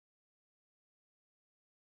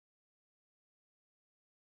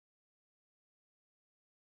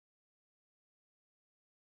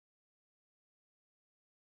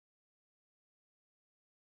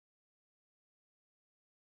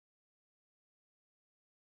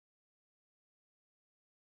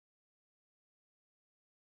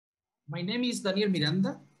My name is Daniel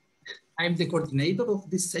Miranda. I'm the coordinator of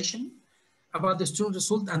this session about the student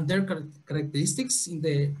result and their characteristics in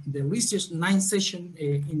the research 9th session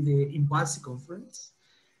in the INVALSI conference.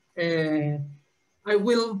 I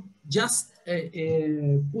will just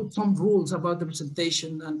put some rules about the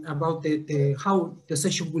presentation and about how the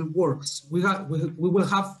session will work. We will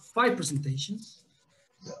have 5 presentations.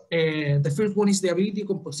 The first one is the ability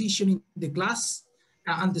composition in the class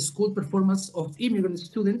and the school performance of immigrant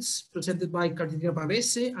students, presented by Katerina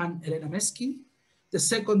Pavese and Elena Meschi. The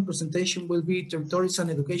second presentation will be territories and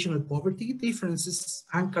educational poverty, differences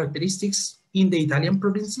and characteristics in the Italian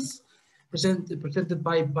provinces, presented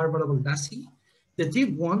by Barbara Baldassi. The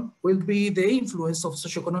third one will be the influence of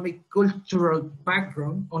socio-economic-cultural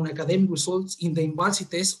background on academic results in the INVALSI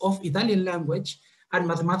test of Italian language and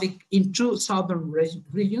mathematics in 2 southern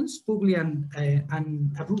regions, Puglia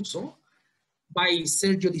and Abruzzo, by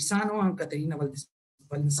Sergio Di Sano and Caterina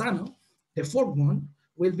Valenzano. The fourth one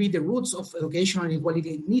will be the roots of educational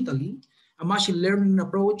inequality in Italy, a machine learning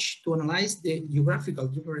approach to analyze the geographical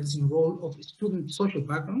difference in role of student social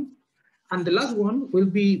background. And the last one will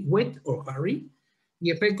be wet or hurry,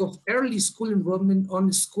 the effect of early school enrollment on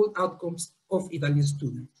school outcomes of Italian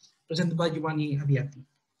students, presented by Giovanni Aviati.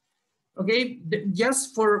 Okay,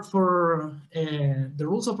 just for the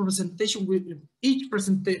rules of presentation, each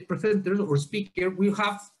presenter or speaker will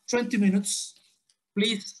have 20 minutes.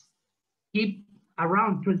 Please keep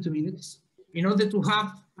around 20 minutes in order to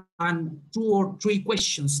have 2 or 3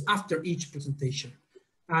 questions after each presentation,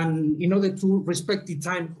 and in order to respect the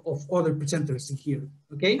time of other presenters in here,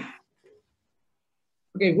 okay?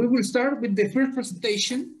 Okay, we will start with the first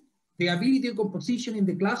presentation, the ability composition in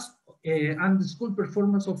the class and the school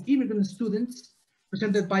performance of immigrant students,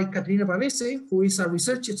 presented by Caterina Pavese, who is a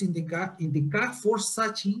researcher in the Ca'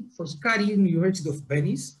 Foscari University of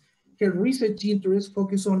Venice. Her research interests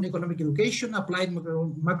focus on economic education, applied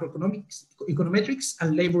macroeconomics, econometrics,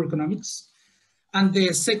 and labor economics. And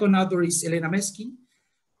the second author is Elena Meschi,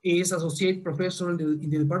 is associate professor in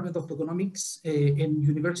the Department of Economics in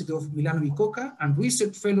University of Milano Bicocca and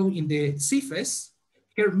research fellow in the CIFES.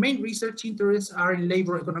 Her main research interests are in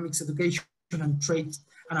labor economics education and trade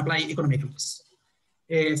and applied econometrics.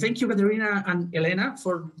 Thank you, Caterina and Elena,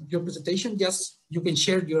 for your presentation. Just you can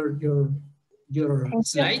share your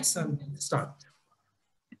slides and start.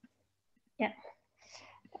 Yeah.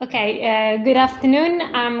 Okay. Good afternoon.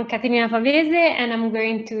 I'm Caterina Pavese, and I'm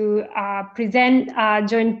going to present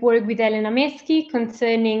joint work with Elena Meschi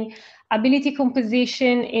concerning ability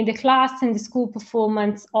composition in the class and the school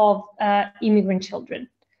performance of immigrant children.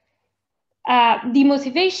 The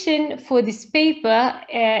motivation for this paper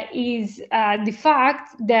is the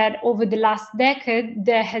fact that over the last decade,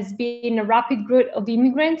 there has been a rapid growth of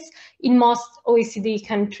immigrants in most OECD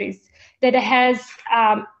countries that has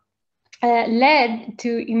led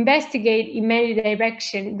to investigate in many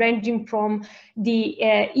directions, ranging from the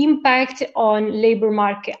impact on labor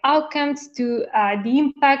market outcomes to the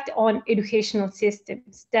impact on educational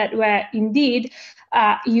systems that were indeed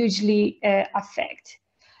hugely affected.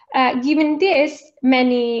 Given this,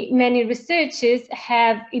 many researchers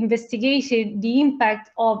have investigated the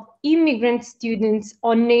impact of immigrant students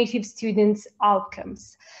on native students'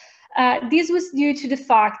 outcomes. This was due to the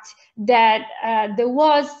fact that there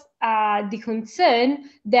was the concern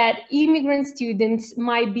that immigrant students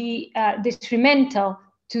might be detrimental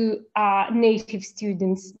to native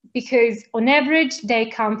students because on average they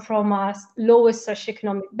come from a lower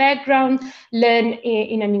socioeconomic background, learn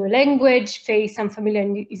in a new language, face unfamiliar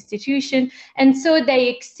institution, and so they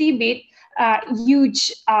exhibit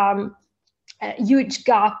huge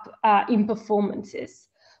gap in performances.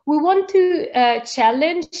 We want to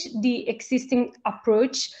challenge the existing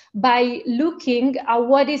approach by looking at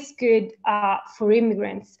what is good for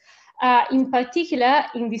immigrants. In particular,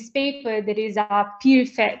 in this paper, that is a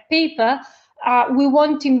peer-fed paper, we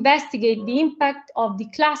want to investigate the impact of the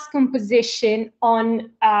class composition on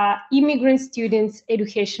immigrant students'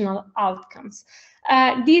 educational outcomes.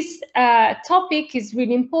 This topic is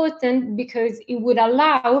really important because it would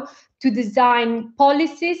allow to design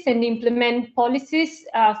policies and implement policies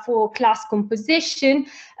for class composition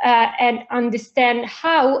and understand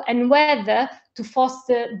how and whether to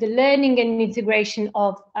foster the learning and integration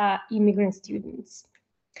of immigrant students.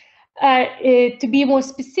 To be more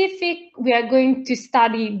specific, we are going to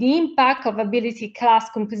study the impact of ability class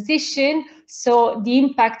composition, so the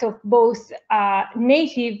impact of both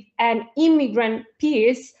native and immigrant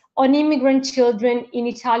peers on immigrant children in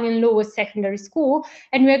Italian lower secondary school,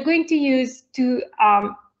 and we are going to use 2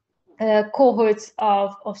 cohorts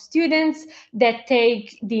of students that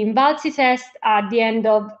take the INVALSI test at the end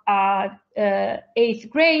of 8th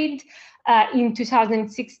grade in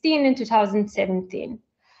 2016 and 2017.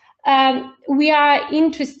 We are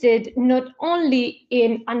interested not only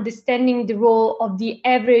in understanding the role of the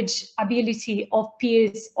average ability of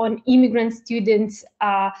peers on immigrant students'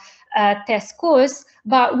 test scores,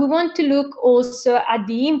 but we want to look also at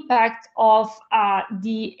the impact of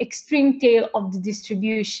the extreme tail of the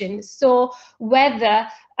distribution. So whether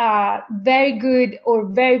very good or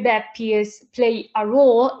very bad peers play a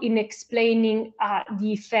role in explaining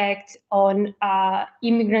the effect on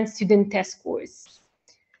immigrant student test scores.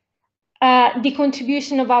 The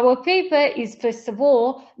contribution of our paper is, first of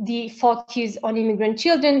all, the focus on immigrant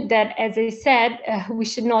children that, as I said, we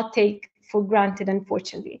should not take for granted,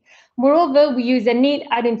 unfortunately. Moreover, we use a need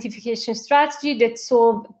identification strategy that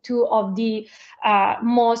solves two of the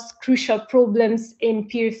most crucial problems in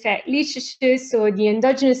peer effect literature, so the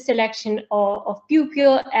endogenous selection of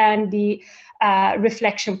pupil and the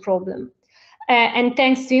reflection problem. And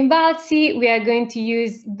thanks to INVALSI, we are going to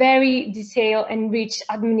use very detailed and rich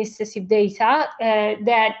administrative data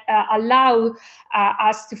that allow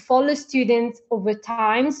us to follow students over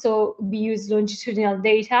time. So we use longitudinal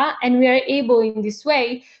data, and we are able in this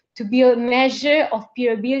way to build measure of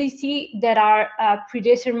peer ability that are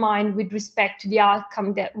predetermined with respect to the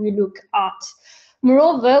outcome that we look at.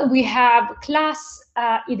 Moreover, we have class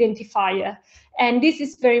identifier. And this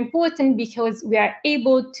is very important because we are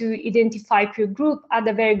able to identify peer group at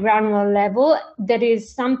a very granular level. That is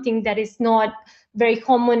something that is not very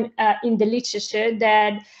common in the literature,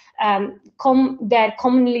 that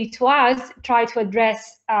commonly to us try to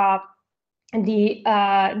address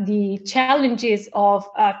the challenges of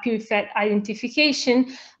peer effect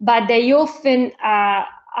identification, but they often,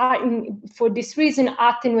 for this reason,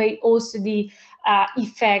 attenuate also the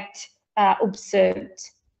effect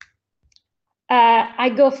observed. I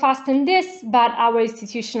go fast on this, but our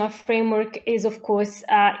institutional framework is, of course,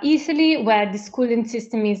 Italy, where the schooling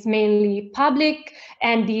system is mainly public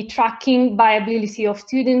and the tracking viability of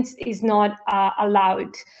students is not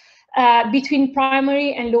allowed. Between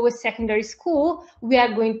primary and lower secondary school, we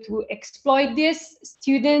are going to exploit this.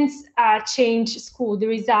 Students change school.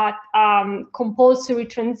 There is a compulsory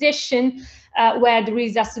transition where there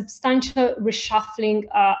is a substantial reshuffling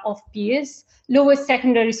of peers. Lower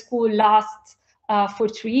secondary school lasts for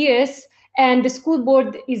 3 years, and the school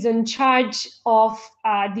board is in charge of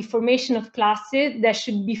the formation of classes that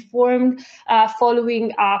should be formed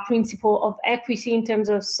following a principle of equity in terms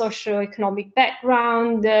of socio-economic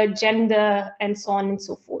background, gender, and so on and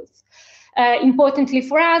so forth. Importantly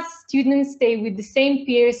for us, students stay with the same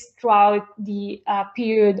peers throughout the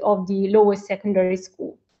period of the lower secondary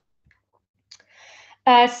school.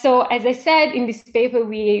 So, as I said, in this paper,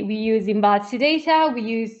 we use INVALSI data.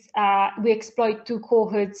 We exploit two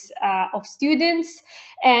cohorts of students,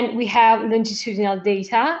 and we have longitudinal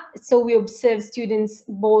data. So we observe students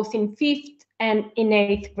both in 5th and in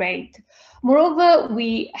 8th grade. Moreover,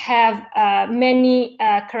 we have many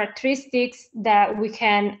characteristics that we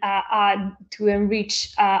can add to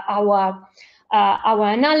enrich our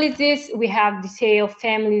analysis. We have detailed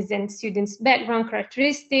families and students' background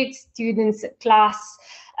characteristics, students' class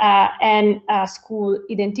and school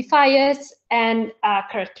identifiers, and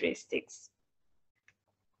characteristics.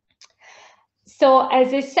 So,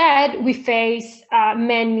 as I said, we face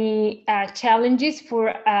many challenges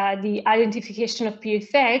for the identification of peer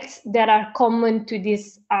effects that are common to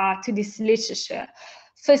this literature.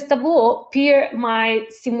 First of all, peer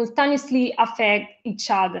might simultaneously affect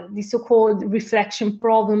each other, the so-called reflection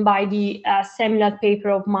problem by the seminal paper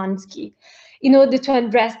of Mansky. In order to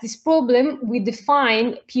address this problem, we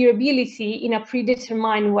define peer ability in a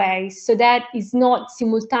predetermined way, so that is not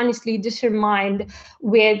simultaneously determined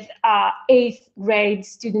with 8th grade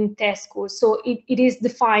student test score. So it is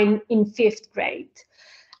defined in 5th grade.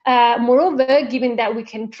 Moreover, given that we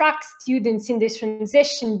can track students in this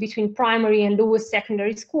transition between primary and lower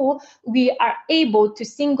secondary school, we are able to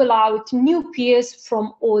single out new peers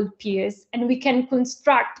from old peers, and we can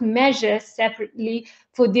construct measures separately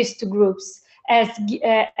for these two groups, as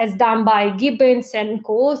done by Gibbons and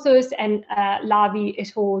co-authors and Lavi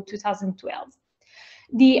et al. 2012.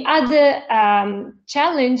 The other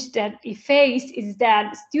challenge that we face is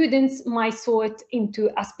that students might sort into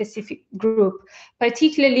a specific group.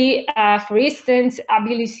 Particularly, for instance,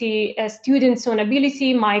 students' own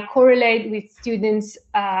ability might correlate with students'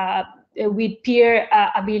 with peer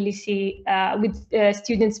ability, with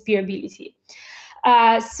students' peer ability.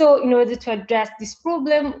 So in order to address this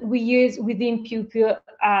problem, we use within pupil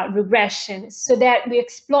regression so that we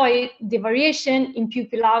exploit the variation in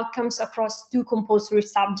pupil outcomes across two compulsory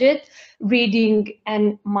subjects, reading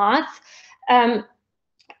and math. And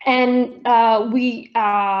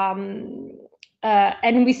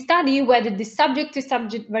we study whether the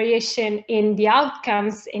subject-to-subject variation in the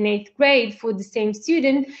outcomes in 8th grade for the same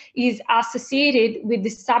student is associated with the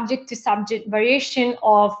subject-to-subject variation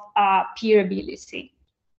of peer ability.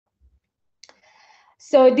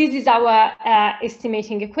 So this is our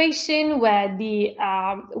estimating equation where the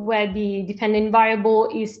dependent variable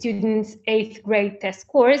is students' 8th grade test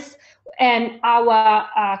scores, and our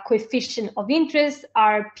coefficient of interest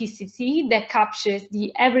are PCT that captures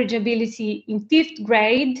the average ability in 5th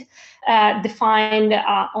grade, defined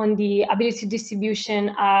on the ability distribution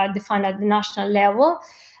defined at the national level,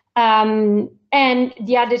 and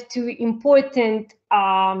the other two important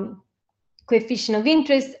coefficient of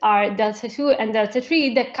interest are delta 2 and delta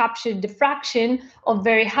 3 that capture the fraction of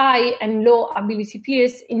very high and low ability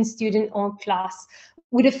peers in student-owned class.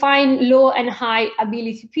 We define low and high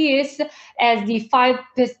ability peers as the 5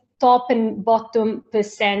 top and bottom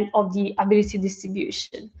percent of the ability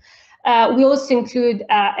distribution. We also include,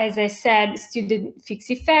 as I said, student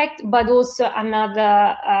fixed effect, but also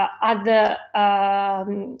other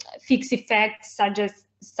fixed effects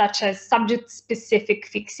such as subject-specific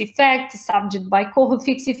fixed effect, subject by cohort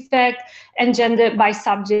fixed effect, and gender by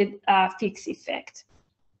subject fixed effect.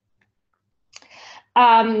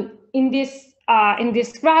 In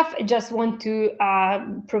this graph, I just want to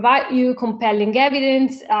provide you compelling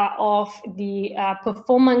evidence of the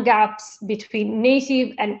performance gaps between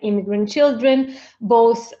native and immigrant children,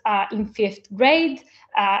 both in 5th grade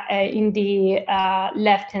in the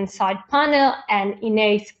left-hand side panel and in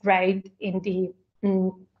 8th grade in the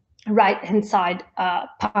right-hand side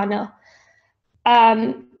panel.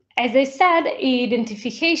 As I said,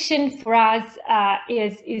 identification for us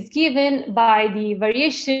is given by the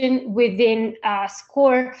variation within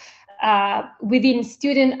score within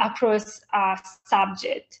student across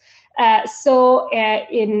subject. So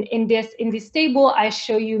in this table, I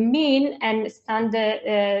show you mean and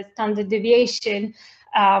standard deviation.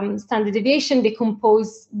 Standard deviation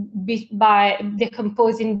decomposing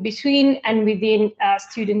between and within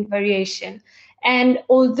student variation. And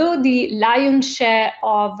although the lion's share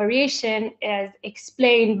of variation is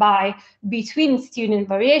explained by between student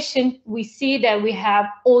variation, we see that we have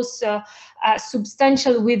also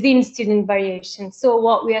substantial within student variation. So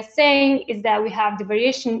what we are saying is that we have the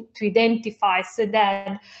variation to identify so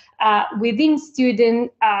that within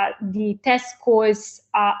student, the test scores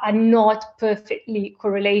are not perfectly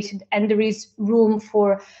correlated, and there is room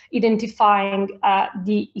for identifying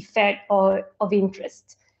the effect of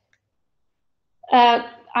interest.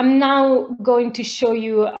 I'm now going to show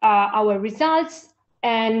you our results,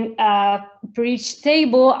 and for each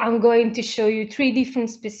table, I'm going to show you 3 different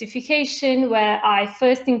specifications where I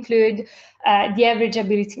first include the average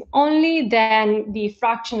ability only, then the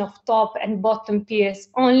fraction of top and bottom peers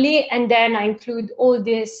only, and then I include all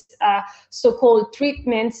these so-called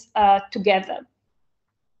treatments together.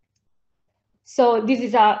 So this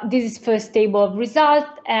is first table of result,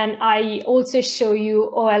 and I also show you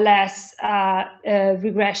OLS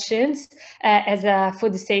regressions for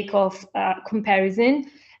the sake of comparison.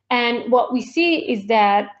 And what we see is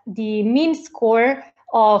that the mean score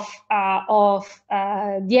of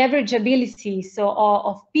the average ability, so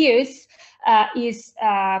of peers, is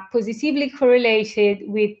positively correlated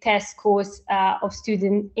with test scores of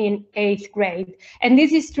students in 8th grade. And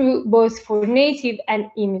this is true both for native and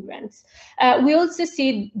immigrants. We also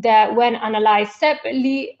see that when analyzed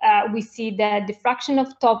separately, we see that the fraction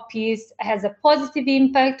of top peers has a positive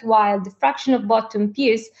impact, while the fraction of bottom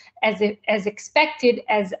peers, as expected,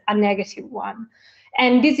 has a negative one.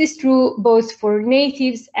 And this is true both for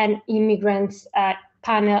natives and immigrants,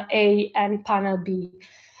 panel A and panel B.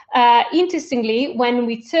 Interestingly, when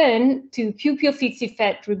we turn to pupil fixed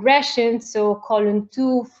effect regression, so column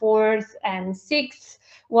 2, 4th, and 6th,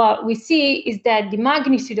 what we see is that the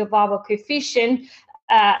magnitude of our coefficient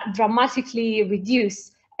dramatically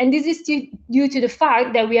reduced. And this is due to the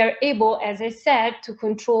fact that we are able, as I said, to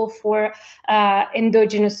control for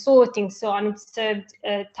endogenous sorting, so unobserved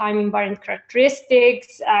time invariant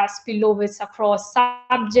characteristics, spillovers across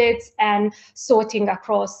subjects, and sorting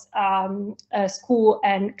across school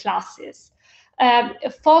and classes.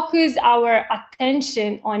 Focus our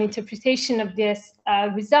attention on interpretation of these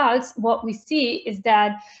results. What we see is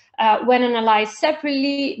that when analyzed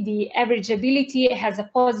separately, the average ability has a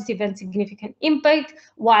positive and significant impact,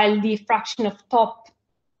 while the fraction of top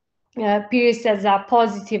peers has a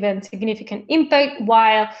positive and significant impact,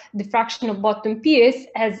 while the fraction of bottom peers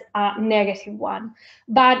has a negative one.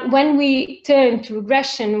 But when we turn to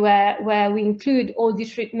regression, where we include all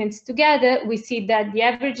these treatments together, we see that the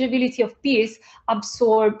average ability of peers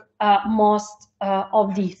absorb most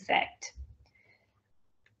of the effect.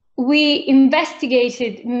 We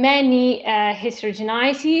investigated many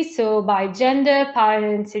heterogeneity, so by gender,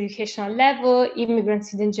 parents' educational level, immigrant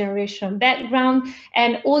student generation background,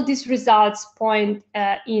 and all these results point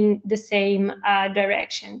in the same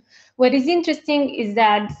direction. What is interesting is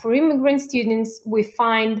that for immigrant students, we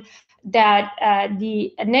find that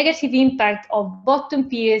the negative impact of bottom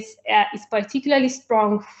peers is particularly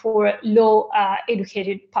strong for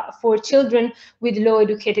for children with low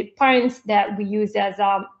educated parents that we use as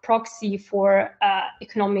a proxy for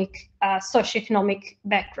socioeconomic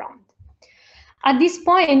background. At this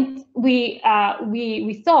point, we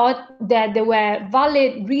thought that there were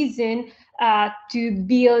valid reasons to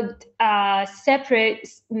build separate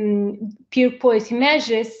peer quality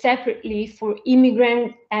measures separately for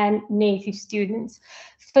immigrant and native students.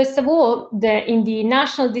 First of all, in the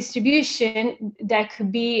national distribution, there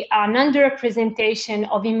could be an underrepresentation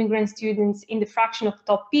of immigrant students in the fraction of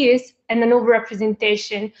top peers and an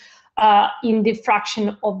overrepresentation in the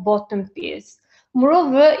fraction of bottom peers.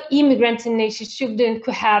 Moreover, immigrants and native children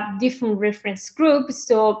could have different reference groups,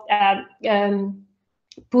 so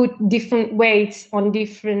put different weights on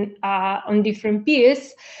different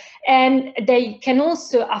peers, and they can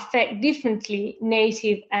also affect differently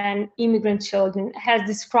native and immigrant children, as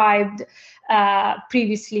described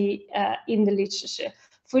previously in the literature.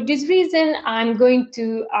 For this reason, I'm going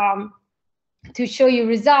to show you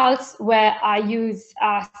results where I use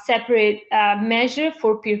a separate measure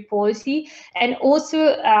for peer quality, and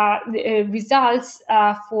also results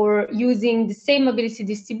for using the same ability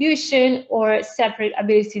distribution or separate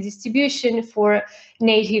ability distribution for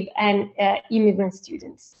native and immigrant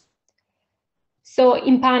students. So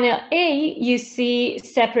in panel A, you see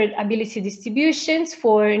separate ability distributions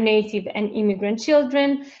for native and immigrant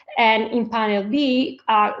children, and in panel B,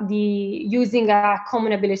 using a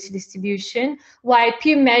common ability distribution, while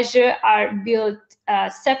peer measures are built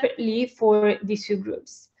separately for these two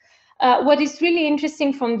groups. What is really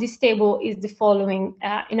interesting from this table is the following,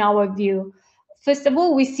 in our view. First of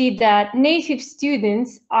all, we see that native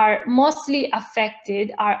students are mostly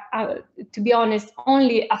affected, to be honest,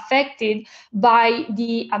 only affected by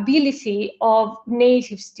the ability of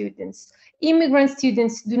native students. Immigrant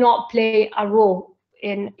students do not play a role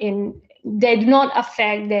they do not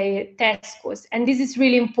affect their test scores. And this is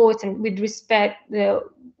really important with respect to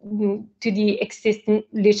the existing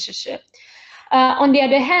literature. On the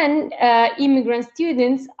other hand, immigrant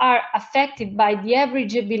students are affected by the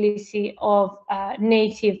average ability of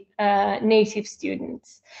native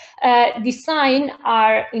students. The signs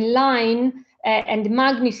are in line and the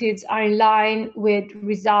magnitudes are in line with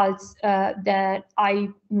results that I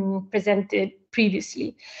presented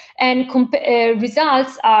previously. And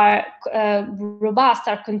results are robust,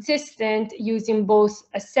 are consistent using both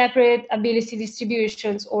a separate ability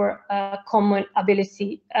distributions or a common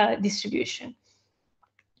ability distribution.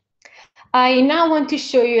 I now want to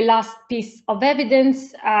show you last piece of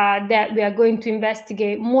evidence that we are going to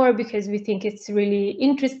investigate more because we think it's really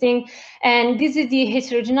interesting. And this is the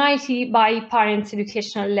heterogeneity by parents'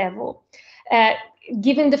 educational level.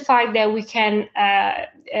 Given the fact that we can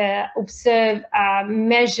observe,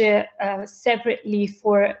 measure separately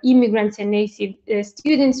for immigrants and native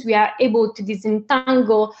students, we are able to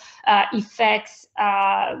disentangle effects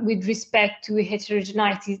with respect to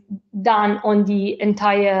heterogeneity done on the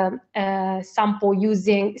entire sample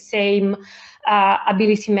using same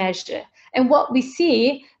ability measure. And what we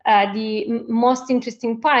see, the most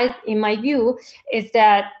interesting part, in my view, is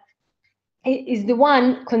that it is the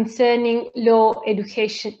one concerning low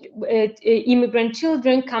education, immigrant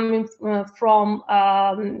children coming from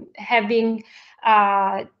having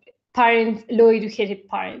low educated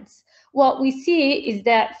parents. What we see is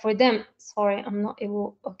that for them, sorry, I'm not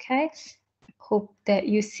able, okay, hope that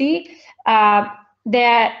you see,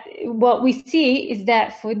 that what we see is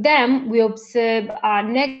that for them, we observe a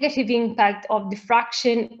negative impact of the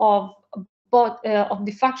fraction of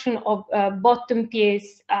bottom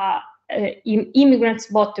peers, immigrants'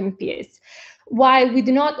 bottom peers, while we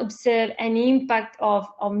do not observe any impact of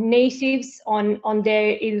natives on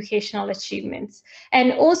their educational achievements.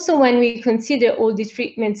 And also when we consider all these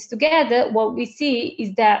treatments together, what we see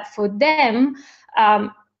is that for them,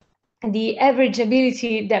 the average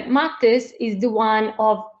ability that matters is the one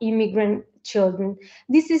of immigrant children.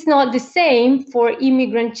 This is not the same for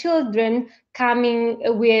immigrant children coming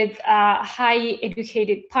with high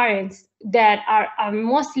educated parents that are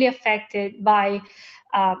mostly affected by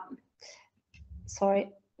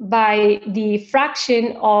by the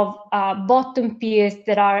fraction of bottom peers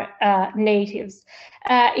that are natives.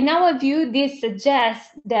 In our view, this suggests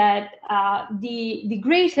that the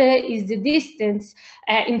greater is the distance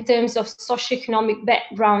in terms of socioeconomic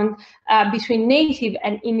background between native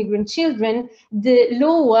and immigrant children, the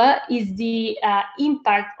lower is the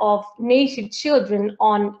impact of native children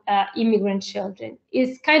on immigrant children.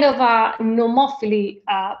 It's kind of a nomophily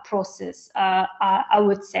process, I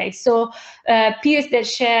would say. So peers that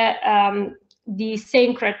share the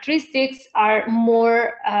same characteristics are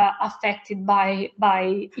more affected by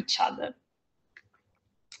each other.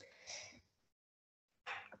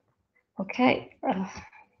 Okay,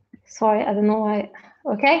 sorry, I don't know why.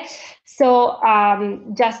 Okay, so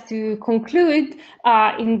just to conclude,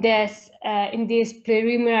 in this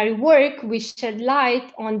preliminary work, we shed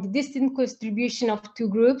light on the distinct contribution of two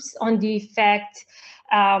groups on the effect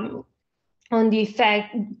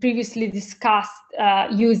previously discussed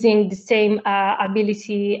using the same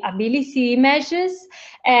ability measures.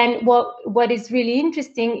 And what is really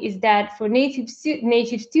interesting is that for native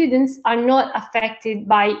students are not affected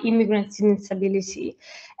by immigrant students' ability,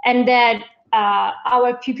 and that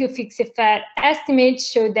our pupil fixed effect estimates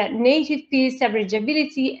show that native peers' average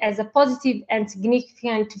ability has a positive and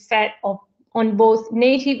significant effect on both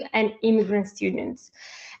native and immigrant students.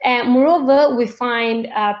 And moreover, we find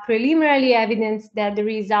preliminary evidence that there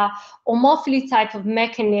is a homophily type of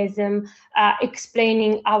mechanism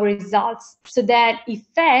explaining our results, so that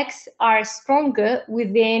effects are stronger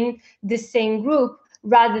within the same group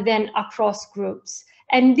rather than across groups.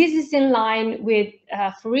 And this is in line with,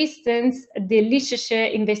 for instance, the literature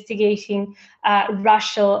investigating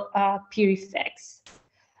racial peer effects.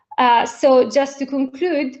 So just to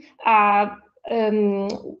conclude,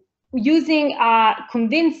 using a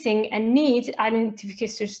convincing and neat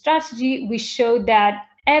identification strategy, we show that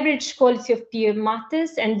average quality of peer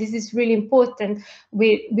matters, and this is really important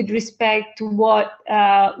with respect to what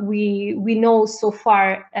we know so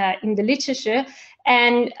far in the literature.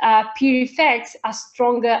 And peer effects are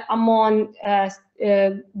stronger among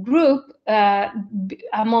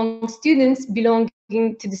among students belonging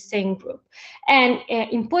to the same group. And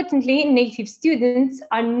importantly, native students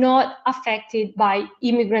are not affected by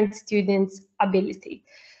immigrant students' ability.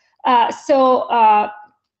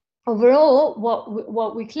 Overall,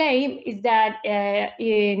 what we claim is that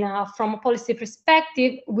from a policy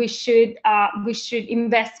perspective, we should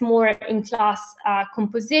invest more in class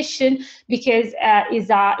composition, because is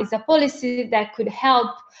a policy that could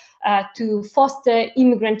help to foster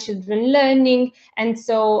immigrant children learning, and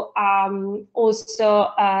so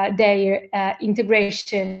also their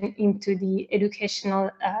integration into the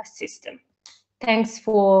educational system. Thanks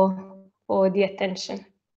for the attention.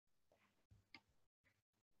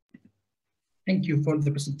 Thank you for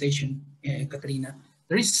the presentation, Caterina.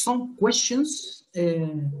 There is some questions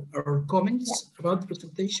or comments about the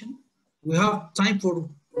presentation. We have time for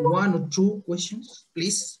 1 or 2 questions,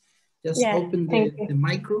 please. Just open the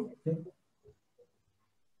micro. Yeah.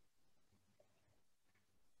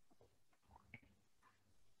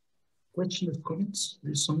 Questions or comments?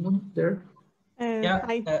 There's someone there?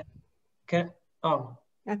 Sorry.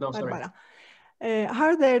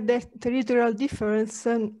 Are there the territorial difference,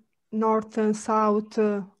 north and south,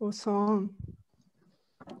 or so on?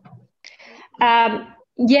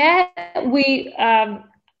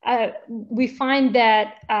 We find that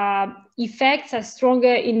effects are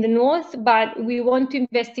stronger in the north, but we want to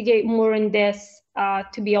investigate more on this,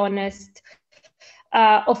 to be honest.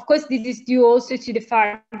 Of course, this is due also to the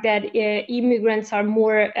fact that immigrants are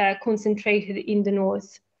more concentrated in the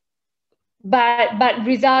north. But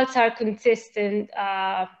results are consistent,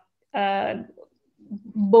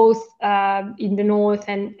 both in the north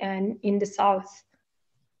and in the south,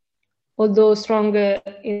 although stronger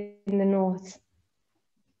in the north.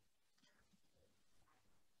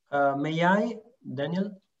 May I,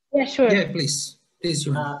 Daniel? Yeah, sure. Yeah, please. Please,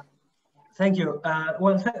 Johan. Thank you.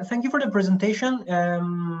 Thank you for the presentation.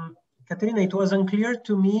 Caterina, it was unclear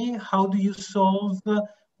to me, how do you solve the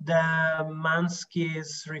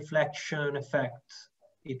Mansky's reflection effect?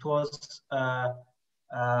 It was, I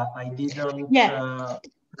didn't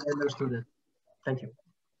understood it. Thank you.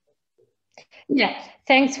 Yeah,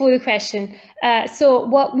 thanks for the question. So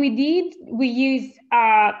what we did, we used,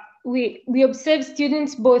 we observed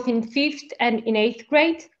students both in 5th and in 8th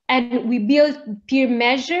grade, and we built peer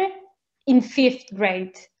measure in 5th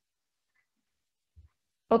grade.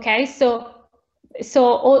 Okay, so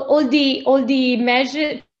all the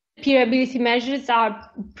measure peer ability measures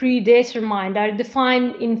are predetermined, are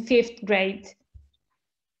defined in 5th grade.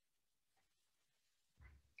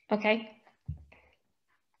 Okay.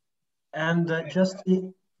 And just,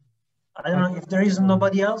 I don't know if there is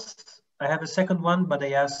nobody else. I have a second one, but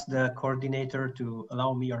I asked the coordinator to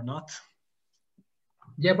allow me or not.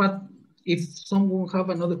 Yeah, but if someone have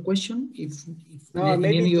another question, if no, in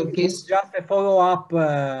maybe any other case, just a follow-up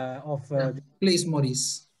of please,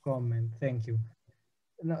 Maurice. Comment. Thank you.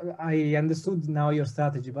 No, I understood now your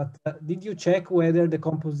strategy, but did you check whether the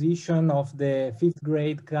composition of the 5th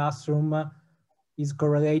grade classroom is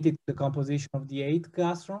correlated to the composition of the 8th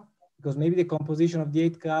classroom? Because maybe the composition of the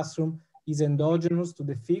 8th classroom is endogenous to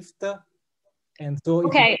the 5th, and so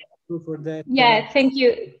okay. For that, yeah, thank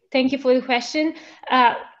you for the question.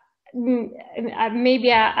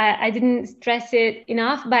 Maybe I didn't stress it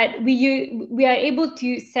enough, but we are able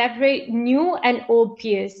to separate new and old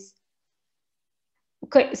peers.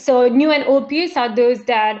 Okay, so new and old peers are those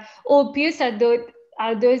that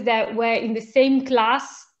those that were in the same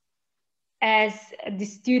class as the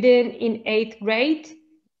student in 8th grade,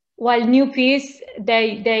 while new peers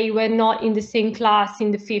they were not in the same class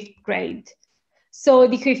in the 5th grade. So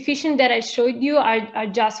the coefficient that I showed you are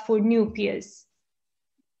just for new peers.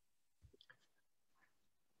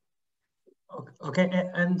 Okay,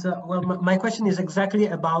 and well, my question is exactly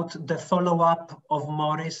about the follow-up of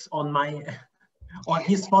Maurice on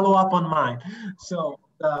his follow-up on mine. So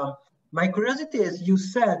my curiosity is, you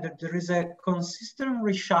said that there is a consistent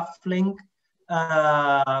reshuffling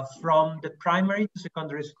from the primary to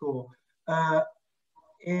secondary school.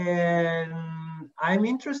 And I'm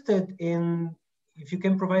interested in if you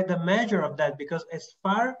can provide the measure of that, because as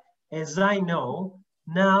far as I know,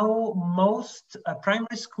 now most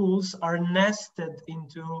primary schools are nested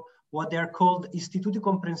into what they are called istituti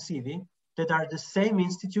comprensivi, that are the same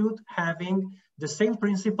institute having the same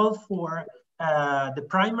principle for the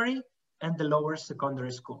primary and the lower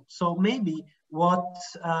secondary school. So maybe what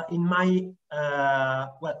in my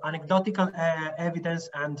well, anecdotal evidence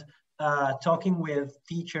and talking with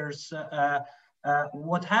teachers,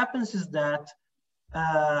 what happens is that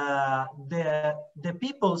the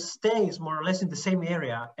people stays more or less in the same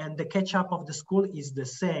area, and the catch-up of the school is the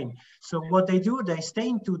same. So what they do, they stay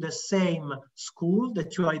into the same school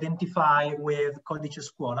that you identify with Codice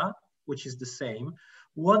Scuola, which is the same.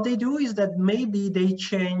 What they do is that maybe they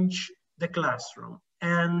change the classroom.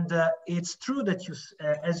 And it's true that you,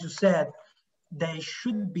 as you said, they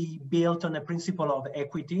should be built on a principle of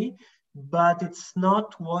equity, but it's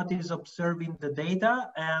not what is observed in the data.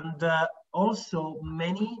 And also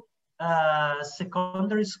many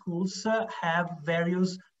secondary schools have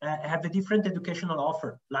various, have a different educational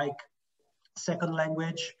offer, like second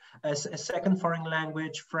language, a second foreign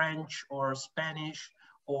language, French or Spanish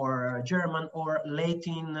or German or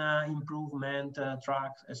Latin improvement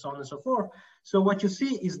tracks, and so on and so forth. So what you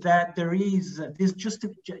see is that there is, this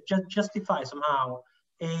justifies somehow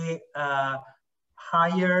a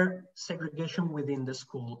higher segregation within the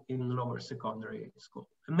school in lower secondary school.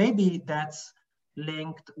 And maybe that's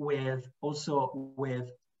linked with also with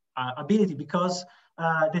ability, because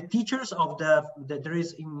the teachers of there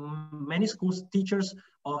is in many schools, teachers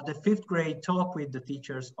of the 5th grade talk with the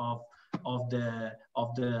teachers of the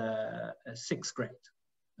 6th grade.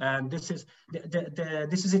 And this is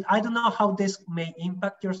this is it. I don't know how this may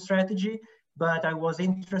impact your strategy, but I was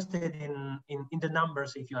interested in the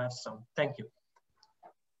numbers if you have some. Thank you.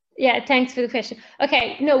 Yeah, thanks for the question.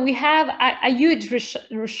 Okay, no, we have a huge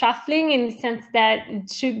reshuffling in the sense that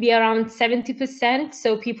it should be around 70%.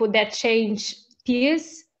 So people that change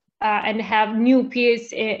peers and have new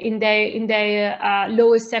peers in their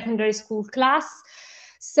lower secondary school class.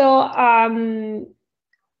 So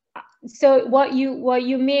so what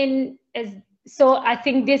you mean is, so I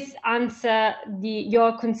think this answer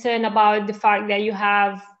your concern about the fact that you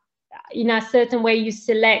have, in a certain way, you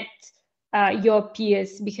select your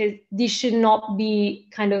peers, because this should not be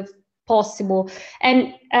kind of possible.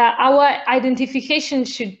 And our identification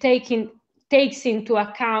should takes into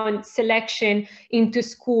account selection into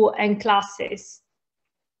school and classes.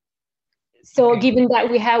 So given that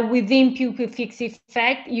we have within pupil fixed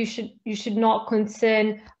effect, you should not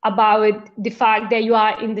concern about the fact that you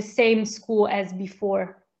are in the same school as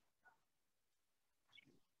before.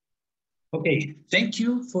 Okay, thank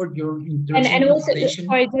you for your and also,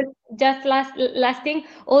 sorry, just last thing.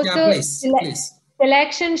 Also, yeah, please.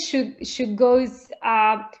 Selection should goes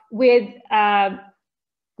with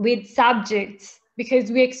subjects, because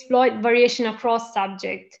we exploit variation across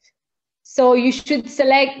subject. So you should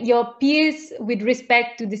select your peers with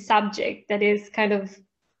respect to the subject. That is kind of,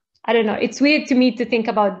 I don't know, it's weird to me to think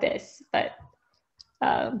about this, but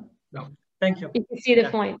No. Thank you. If you see the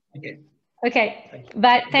point. Okay. Okay,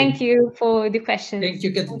 but thank you for the question. Thank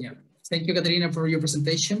you, Katerina. Thank you, Katerina, for your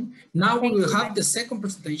presentation. Now we will have the second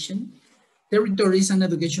presentation, Territories and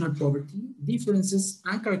Educational Poverty, Differences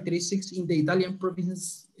and Characteristics in the Italian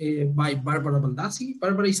Provinces by Barbara Baldassi.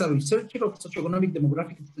 Barbara is a researcher of socio-economic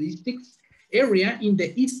demographic statistics area in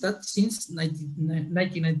the ISTAT since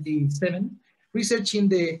 1997, researching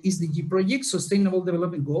the SDG project, Sustainable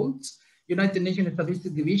Development Goals, United Nations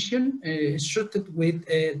Statistics Division, structured with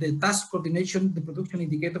the task coordination, the production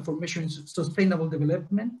indicator for measuring sustainable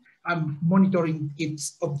development and monitoring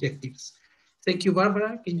its objectives. Thank you,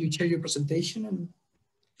 Barbara. Can you share your presentation?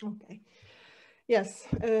 Okay. Yes,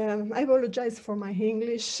 I apologize for my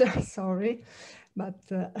English, sorry, but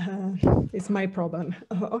it's my problem.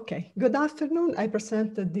 Okay, good afternoon. I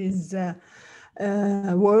presented this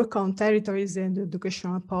work on territories and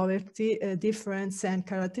educational poverty, difference and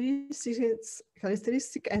characteristics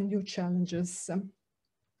and new challenges.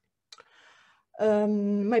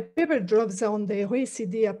 My paper draws on the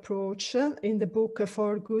OECD approach in the book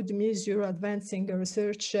For Good Measure Advancing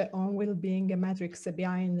Research on Well-being Metrics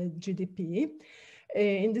Behind GDP.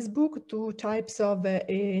 In this book, two types of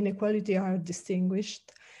inequality are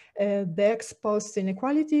distinguished. The ex-post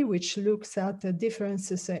inequality, which looks at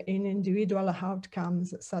differences in individual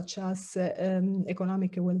outcomes, such as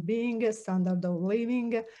economic well-being, standard of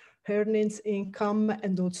living, earnings, income,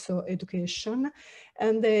 and also education.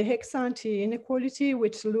 And the ex-ante inequality,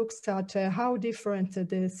 which looks at how different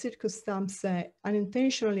the circumstances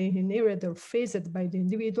unintentionally inherited or faced by the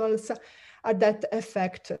individuals are that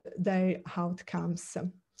affect their outcomes.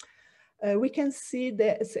 We can say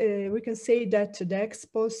that the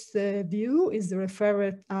ex-post view is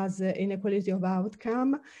referred as inequality of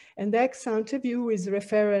outcome, and the ex-ante view is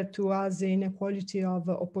referred to as inequality of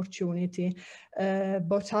opportunity.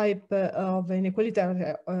 Both types of inequality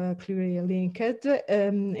are clearly linked.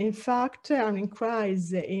 In fact, an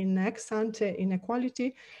increase in ex-ante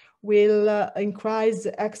inequality will increase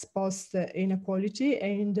ex-post inequality,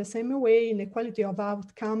 and in the same way, inequality of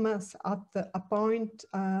outcomes at a point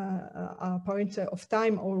of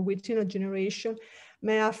time or within a generation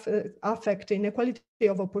may affect inequality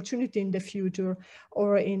of opportunity in the future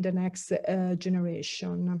or in the next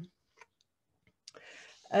generation.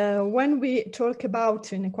 When we talk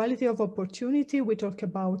about inequality of opportunity, we talk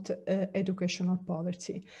about educational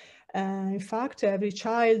poverty. In fact, every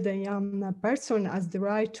child and young person has the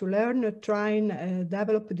right to learn, train,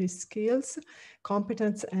 develop these skills,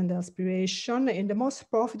 competence, and aspiration in the most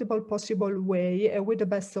profitable possible way with the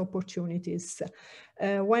best opportunities.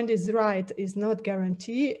 When this right is not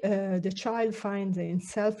guaranteed, the child finds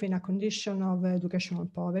himself in a condition of educational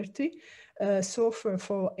poverty, suffer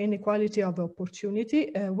for inequality of opportunity,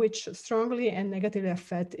 which strongly and negatively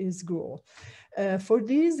affect his growth. For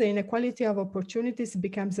this, inequality of opportunities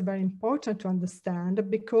becomes very important to understand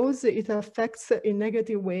because it affects in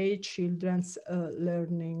negative way children's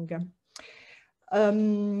learning.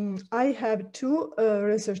 I have two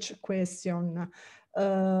research questions.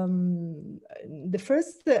 The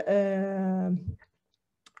first,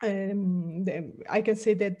 I can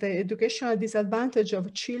say that the educational disadvantage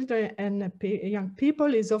of children and young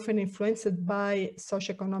people is often influenced by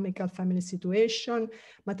socio-economical family situation,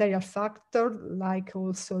 material factor, like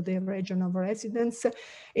also the region of residence,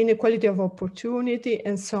 inequality of opportunity,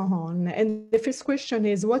 and so on. And the first question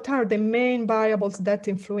is, what are the main variables that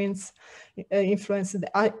influence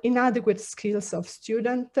the inadequate skills of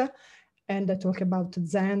students? And I talk about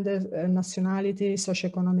gender, nationality,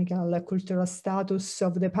 socio-economical, cultural status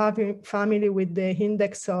of the family with the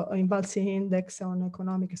index, INVALSI index on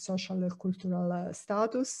economic, social, and cultural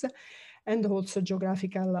status, and also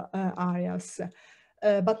geographical areas.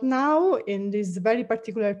 But now, in this very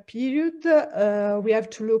particular period, we have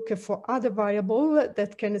to look for other variables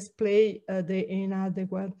that can explain the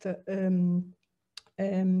inadequate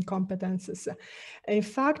competences. In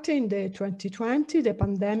fact, in the 2020, the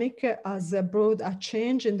pandemic has brought a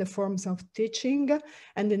change in the forms of teaching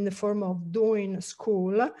and in the form of doing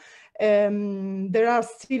school. There are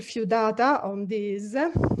still few data on this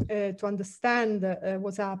to understand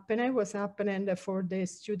what's happening for the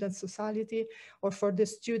student society or for the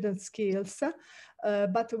student skills.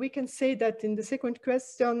 But we can say that in the second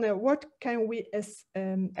question, what can we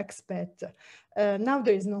expect? Now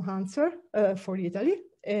there is no answer for Italy.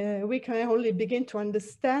 We can only begin to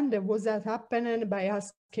understand what's happening by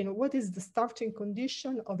asking what is the starting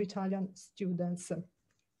condition of Italian students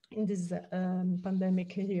in this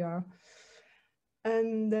pandemic year.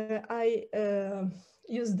 And I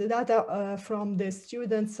used the data from the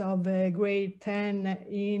students of grade 10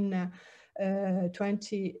 in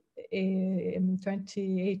 2018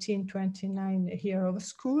 2018-29 year of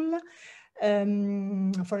school.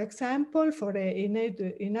 For example, for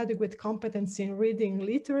inadequate competence in reading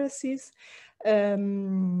literacies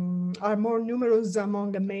are more numerous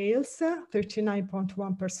among males,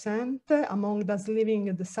 39.1%, among those living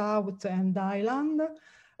in the South and Island,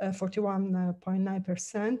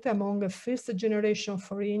 41.9%, among first generation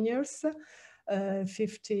foreigners,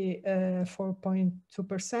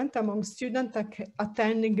 54.2%, among students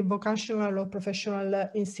attending vocational or professional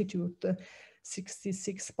institute,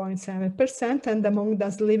 66.7%, and among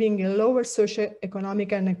those living in lower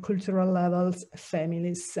socio-economic and cultural levels,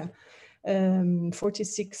 families,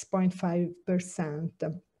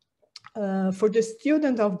 46.5%. For the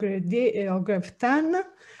student of grade 10,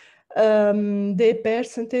 the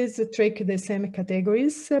percentages track the same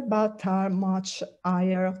categories, but are much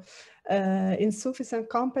higher. Insufficient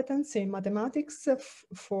competence in mathematics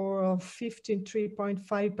for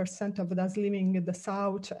 53.5% of those living in the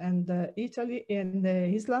South and Italy and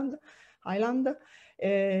the Island,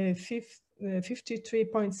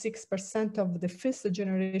 53.6% of the first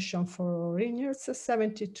generation foreigners,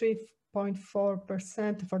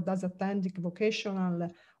 73.4% for those attending vocational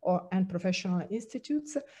and professional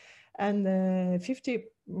institutes, and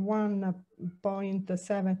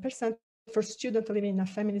 51.7% for students living in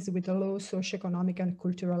families with low socioeconomic and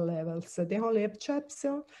cultural levels. The only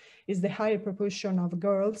exception is the higher proportion of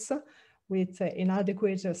girls with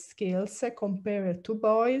inadequate skills compared to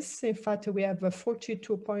boys. In fact, we have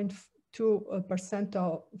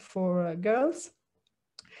 42.2% for girls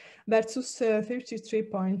versus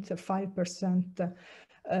 33.5%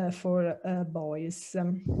 for boys.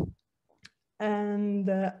 And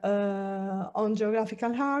on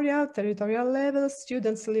geographical area, territorial level,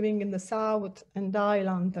 students living in the South and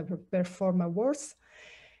Island perform worse.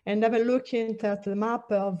 And having looked at the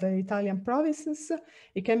map of the Italian provinces,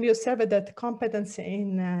 it can be observed that competence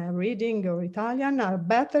in reading or Italian are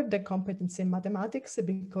better than competence in mathematics,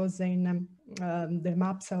 because in the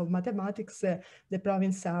maps of mathematics, the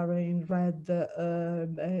provinces are in red,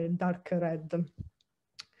 dark red.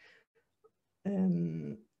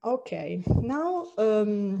 Okay, now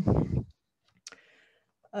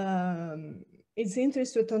it's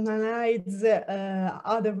interesting to analyze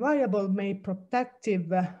other variables made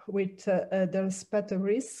protective with the respective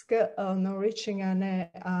risk on reaching an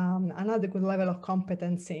adequate level of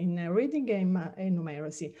competence in reading and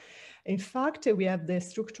numeracy. In fact, we have the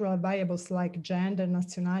structural variables like gender,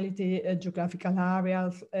 nationality, geographical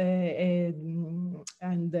areas,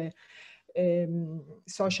 and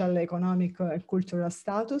social, economic, and cultural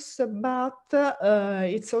status, but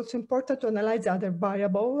it's also important to analyze other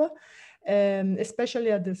variables,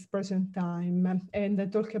 especially at this present time. And I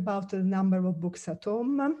talk about the number of books at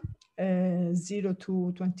home, 0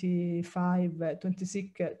 to 25,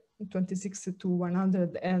 26 to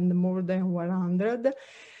 100 and more than 100.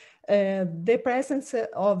 The presence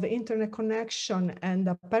of internet connection and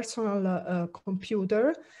a personal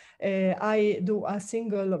computer. I do a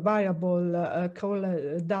single variable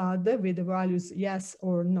called DAD with the values yes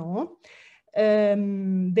or no.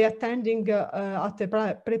 The attending at a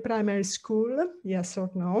pre-primary school, yes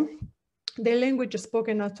or no. The language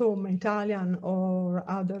spoken at home, Italian or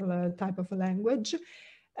other type of language.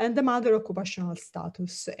 And the mother occupational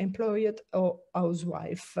status, employed or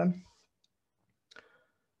housewife.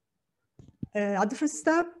 At the first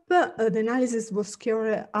step, the analysis was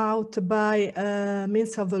carried out by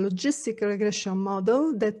means of a logistic regression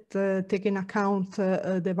model that take in account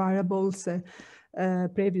the variables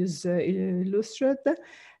previously illustrated.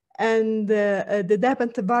 And the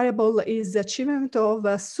dependent variable is achievement of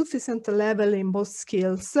a sufficient level in both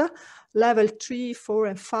skills, level 3, 4,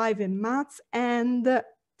 and 5 in maths, and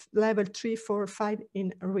level 3, 4, 5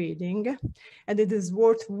 in reading. And it is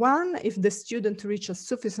worth 1 if the student reaches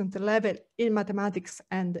sufficient level in mathematics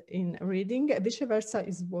and in reading. Vice versa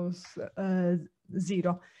is worth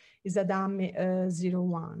 0, is a dummy 0,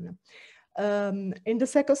 1. In the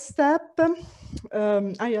second step,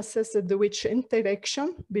 I assessed which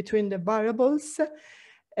interaction between the variables.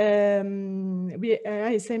 I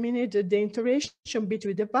examined the interaction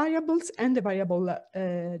between the variables and the variable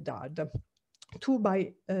DAD. 2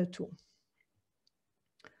 by 2.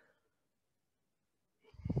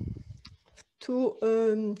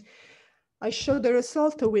 I show the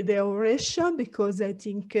result with the ratio because I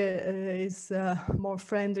think it's more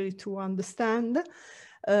friendly to understand.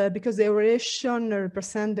 Because the ratio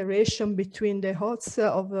represents the ratio between the odds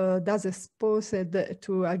of those exposed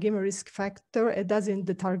to a given risk factor and those in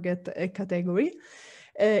the target category.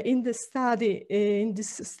 In this study,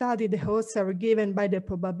 the odds are given by the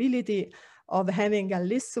probability of having at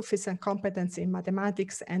least sufficient competence in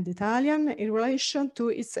mathematics and Italian in relation to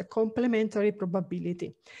its complementary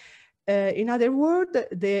probability. In other words,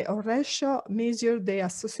 the ratio measures the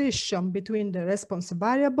association between the response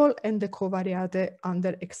variable and the covariate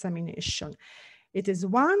under examination. It is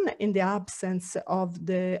 1 in the absence of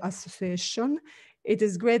the association. It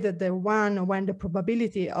is greater than 1 when the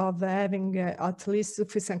probability of having at least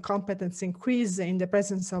sufficient competence increase in the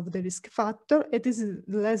presence of the risk factor. It is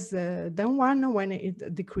less than 1 when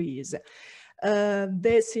it decreases.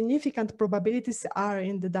 The significant probabilities are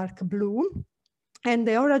in the dark blue, and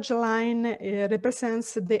the orange line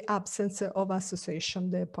represents the absence of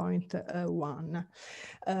association, the point 1.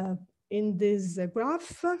 In this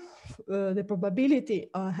graph, the probability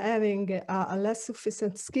of having less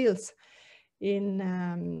sufficient skills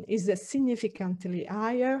is significantly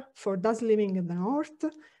higher for those living in the north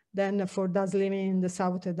than for those living in the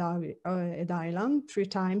south island, 3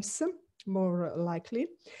 times more likely.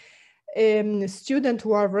 Students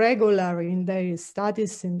who are regular in their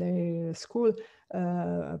studies in their school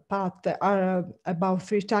path are about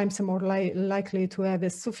 3 times more likely to have a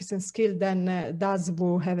sufficient skill than those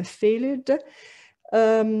who have failed.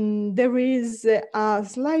 There is a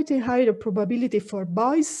slightly higher probability for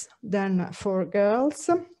boys than for girls.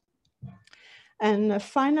 And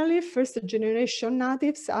finally, first generation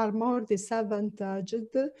natives are more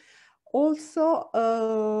disadvantaged, also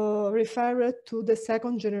referred to the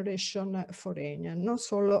second generation foreign,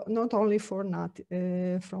 not only for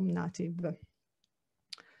from native.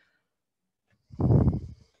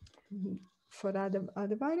 For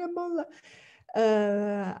other variable,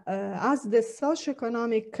 as the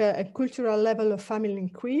socio-economic and cultural level of family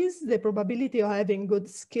increase, the probability of having good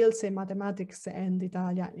skills in mathematics and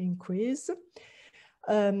Italian increase.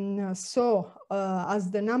 As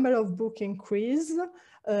the number of books increase,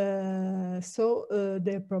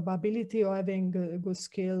 the probability of having good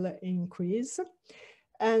skill increase.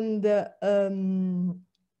 And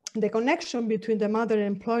the connection between the mother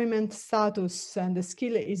employment status and the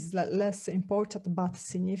skill is less important but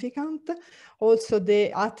significant. Also,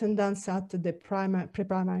 the attendance at the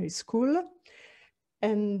pre-primary school.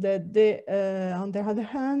 And on the other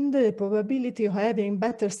hand, the probability of having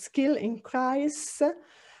better skill increase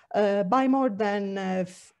by more than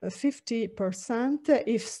 50%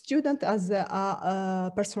 if student has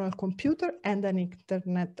a personal computer and an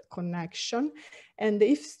internet connection, and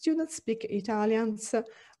if students speak Italian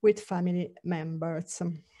with family members.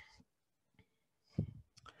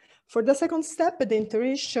 For the second step, the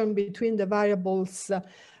interaction between the variables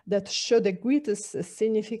that show the greatest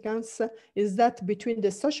significance is that between the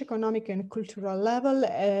socioeconomic and cultural level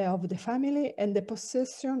of the family and the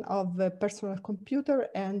possession of a personal computer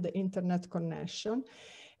and internet connection.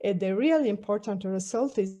 The really important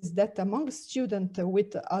result is that among students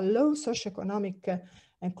with a low socioeconomic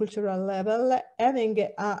and cultural level, having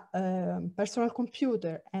a personal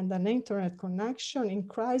computer and an internet connection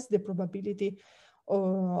increase the probability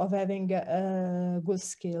of having good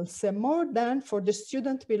skills, more than for the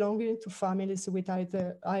student belonging to families with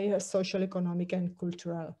higher social, economic, and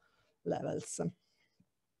cultural levels.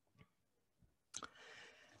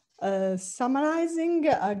 Summarizing,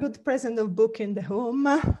 a good presence of book in the home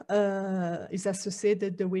is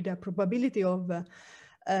associated with a probability of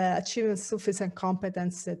achieving sufficient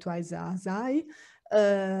competence twice as high.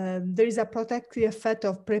 There is a protective effect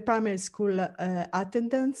of pre-primary school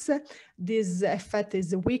attendance. This effect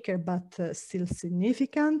is weaker but still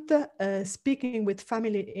significant. Speaking with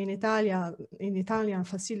family in Italian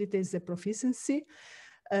facilitates the proficiency.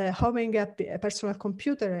 Having a personal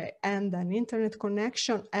computer and an internet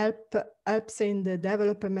connection helps in the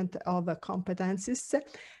development of competencies.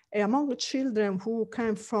 Among children who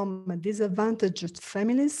come from disadvantaged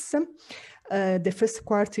families, the first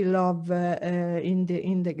quartile of in the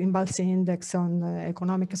INVALSI index on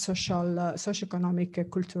economic,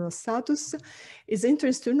 socio-economic, cultural status, is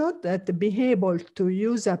interesting to note that being able to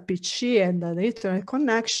use a PC and an internet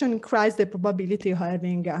connection increases the probability of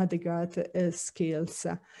having adequate skills.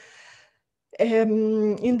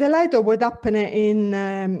 In the light of what happened in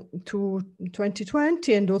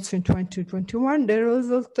 2020 and also in 2021, the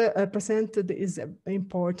result presented is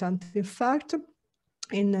important. In fact,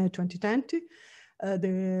 in 2020,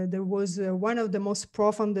 there was one of the most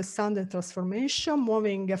profound standard transformation,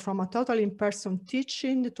 moving from a total in-person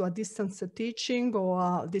teaching to a distance teaching or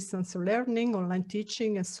a distance learning, online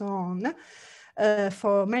teaching, and so on.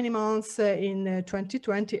 for many months in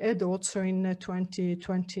 2020 and also in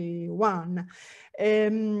 2021.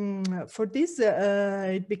 For this,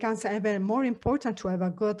 it becomes even more important to have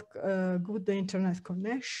a good internet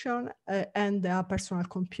connection and a personal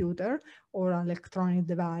computer or electronic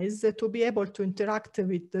device to be able to interact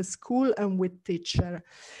with the school and with teacher.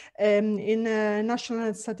 In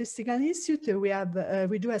National Statistical Institute,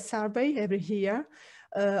 we do a survey every year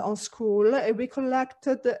on school. We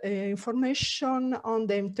collected information on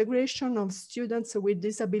the integration of students with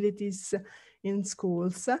disabilities in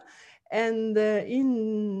schools. And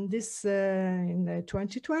in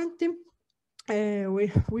 2020,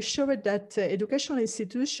 we showed that educational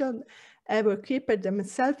institutions have equipped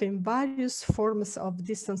themselves in various forms of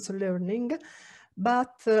distance learning,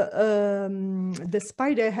 but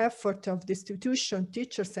despite the effort of the institution,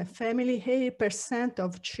 teachers and family, 80%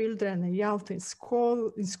 of children and youth in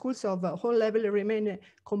schools of all levels remain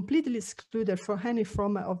completely excluded from any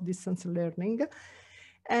form of distance learning.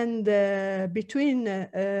 And between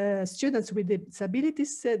students with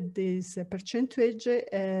disabilities, this percentage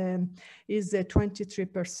is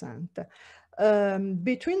 23%.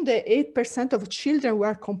 Between the 8% of children who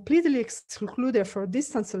are completely excluded for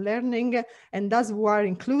distance learning and thus who are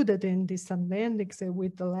included in distance learning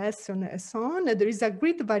with the lesson and so on, there is a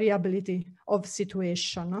great variability of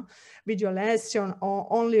situation, video lesson, or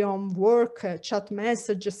only on work, chat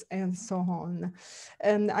messages, and so on.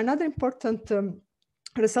 And another important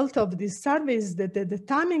result of this survey is that the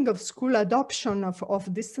timing of school adoption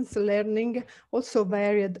of distance learning also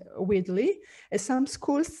varied widely. Some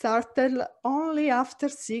schools started only after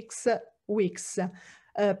 6 weeks.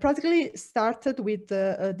 Practically started with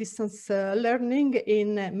distance learning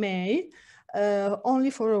in May, only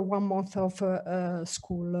for 1 month of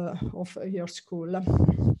school, of your school.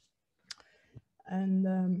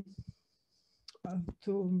 And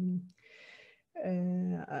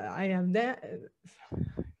I have that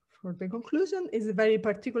for the conclusion is a very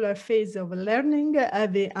particular phase of learning,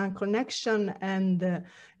 having a connection and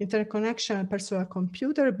interconnection and personal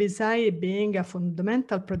computer, besides being a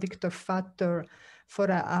fundamental predictor factor for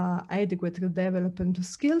adequate development of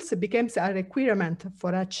skills, becomes a requirement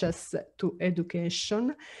for access to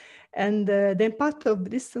education. And the impact of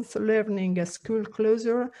distance learning, school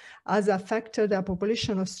closure, has affected a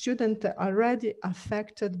population of students already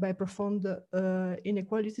affected by profound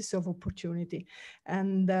inequalities of opportunity.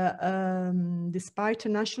 And despite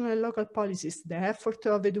national and local policies, the effort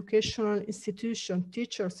of educational institutions,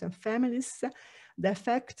 teachers, and families, the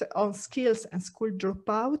effect on skills and school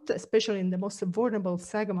dropout, especially in the most vulnerable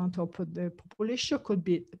segment of the population, could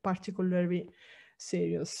be particularly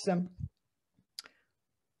serious.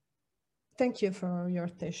 Thank you for your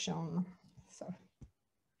attention. So.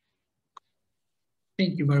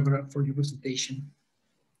 Thank you, Barbara, for your presentation.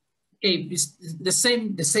 Okay, it's the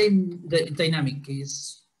same dynamic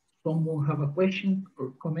is someone have a question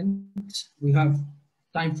or comment. We have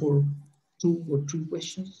time for 2 or 3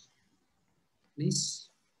 questions, please.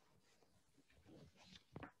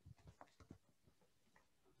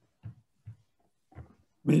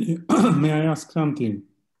 May I ask something?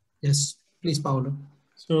 Yes, please, Paolo.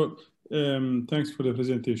 So, thanks for the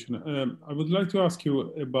presentation. I would like to ask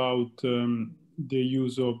you about the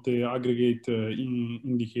use of the aggregate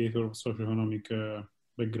indicator of socioeconomic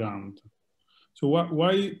background. So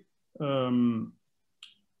why,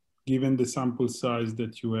 given the sample size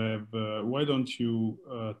that you have, why don't you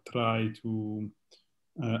try to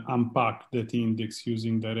unpack that index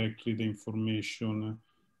using directly the information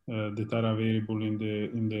that are available in the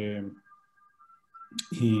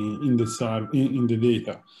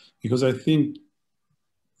data? Because I think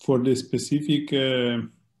for the specific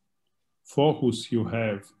focus you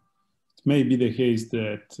have, it may be the case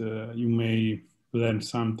that you may learn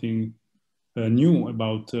something new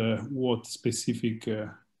about what specific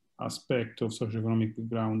aspect of socioeconomic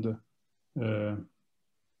background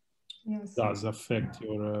Yes. does affect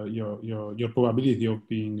your probability of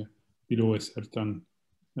being below a certain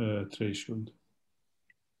threshold.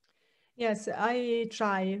 Yes, I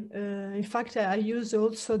try. In fact, I use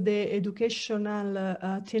also the educational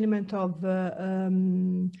attainment of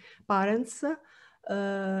parents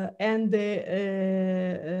and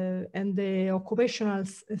the occupational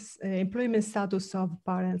employment status of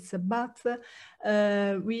parents. But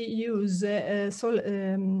we use in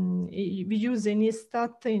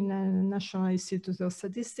ISTAT, in National Institute of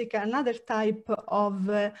Statistics, another type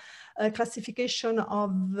of classification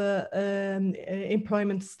of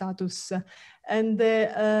employment status. And the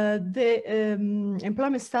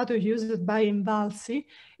employment status used by INVALSI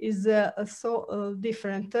is so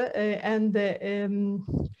different, and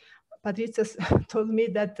Patrizia told me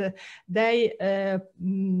that they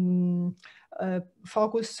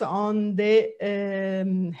focus on the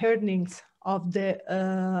earnings of the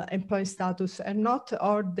employee status and not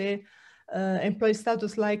or the employee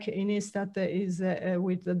status like in ISTAT is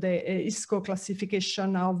with the ISCO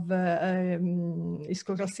classification of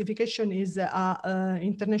ISCO classification is a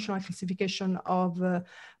international classification of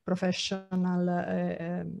professional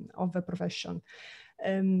of a profession.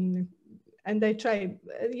 And I try,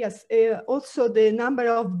 yes, also the number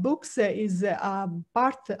of books is a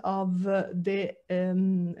part of the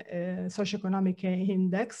socioeconomic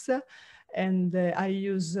index, and I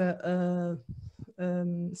use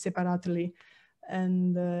separately,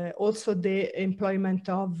 and also the employment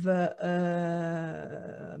of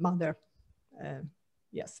mother.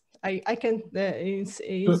 Yes, I can,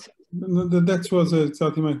 that was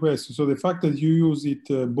exactly my question. So the fact that you use it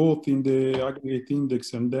both in the aggregate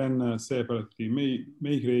index and then separately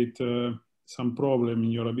may create some problem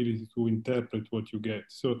in your ability to interpret what you get.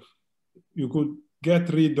 So you could get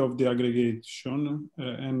rid of the aggregation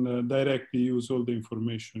and directly use all the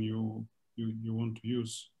information you want to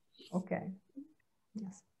use. Okay.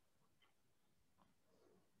 Yes.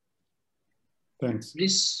 Thanks.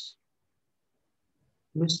 Please,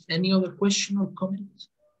 any other question or comment?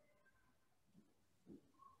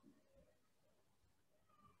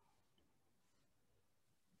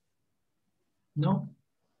 No?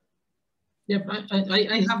 Yeah,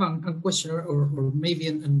 I have a question or maybe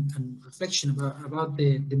a reflection about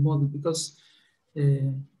the model, because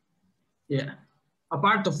yeah, a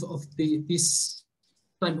part of this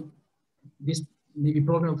maybe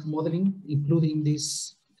problem of modeling, including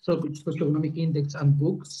this socioeconomic index and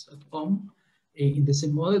books at home in the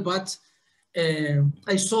same model, but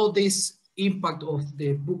I saw this impact of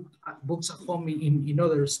the books at home in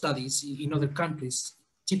other studies in other countries.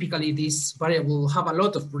 Typically, this variable have a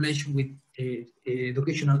lot of relation with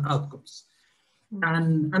educational outcomes.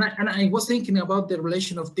 And I was thinking about the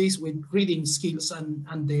relation of this with reading skills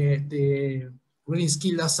and the reading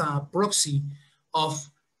skill as a proxy of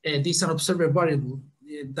this unobserved variable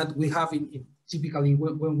that we have in typically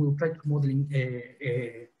when we try to modeling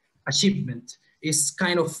achievement. Is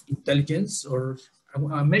kind of intelligence or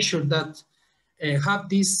a measure that have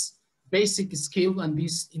this basic skill and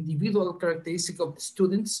this individual characteristic of the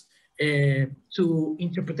students to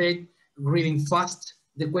interpret reading fast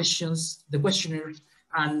the questions, the questionnaires,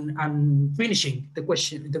 and finishing the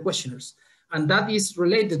questionnaires, and that is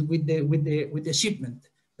related with the achievement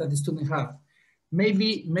that the students have.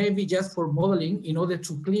 Maybe just for modeling, in order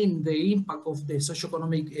to clean the impact of the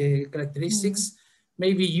socioeconomic characteristics,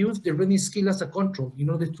 maybe use the reading skill as a control in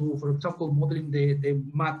order to, for example, modeling the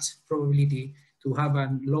math probability to have a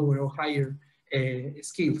lower or higher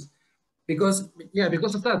skills. Because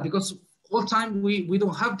of that, because all time we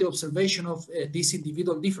don't have the observation of this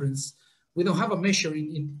individual difference. We don't have a measure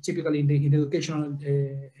typically in the educational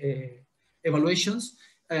evaluations.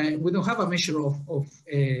 We don't have a measure of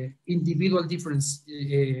individual difference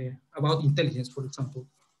about intelligence, for example,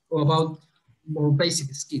 or about more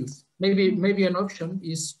basic skills. Maybe an option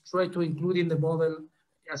is try to include in the model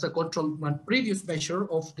as a control one previous measure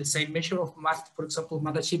of the same measure of math, for example,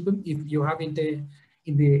 math achievement, if you have in the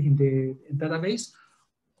database,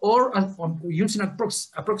 or using a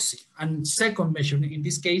proxy. And second measure, in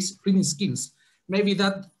this case, reading skills. Maybe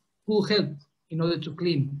that will help in order to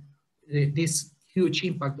clean this huge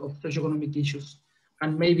impact of socioeconomic issues.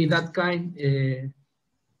 And maybe that kind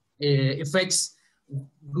effects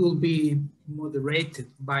will be moderated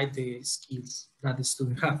by the skills that the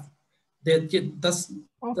student have. That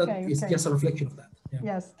is just a reflection of that. Yeah.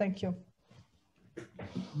 Yes, thank you.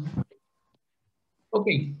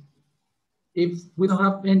 Okay. If we don't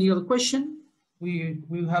have any other question, we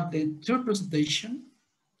will have the third presentation.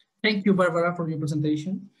 Thank you, Barbara, for your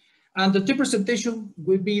presentation. And the third presentation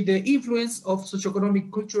will be the influence of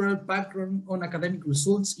socio-economic-cultural background on academic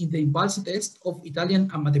results in the INVALSI test of Italian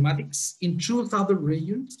and mathematics in two southern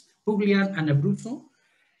regions, Puglia and Abruzzo.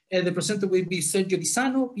 The presenter will be Sergio Di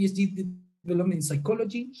Sano, PhD development in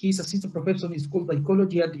psychology. He is assistant professor in school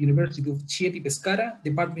psychology at the University of Chieti Pescara,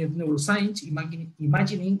 Department of Neuroscience,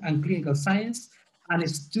 Imagining and Clinical Science, and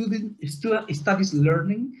studies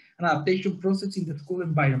learning and adaptation process in the school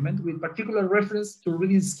environment, with particular reference to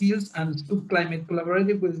reading skills and school climate,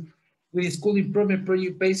 collaborated with school improvement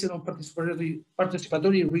project based on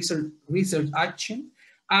participatory research action.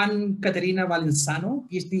 And Caterina Valenzano,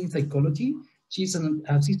 PhD in psychology. She's an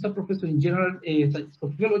assistant professor in general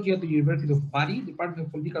sociology at the University of Bari, Department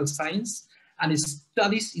of Political Science, and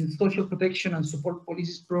studies in social protection and support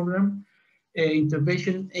policies program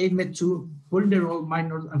intervention aimed to vulnerable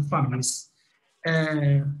minors and families.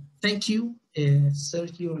 Thank you,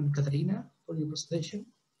 Sergio and Caterina, for your presentation.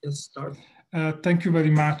 Let's start. Thank you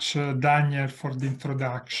very much, Daniel, for the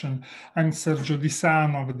introduction. I'm Sergio Di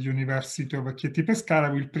Sano of the University of Chieti Pescara.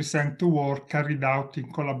 I will present the work carried out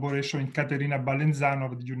in collaboration with Caterina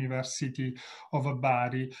Balenzano of the University of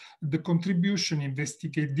Bari. The contribution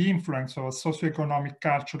investigates the influence of a socio-economic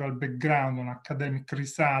cultural background on academic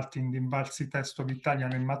results in the INVALSI test of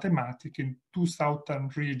Italian and Mathematics in two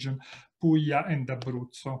southern regions, Puglia and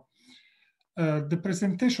Abruzzo. The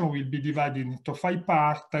presentation will be divided into 5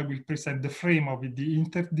 parts. I will present the frame of the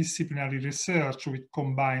interdisciplinary research which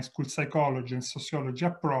combines school psychology and sociology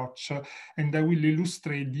approach, and I will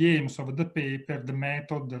illustrate the aims of the paper, the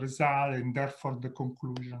method, the result, and therefore the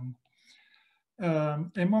conclusion.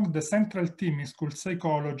 Among the central themes in school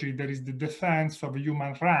psychology, there is the defense of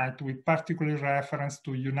human rights, with particular reference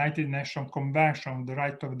to United Nations Convention on the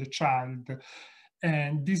Right of the Child.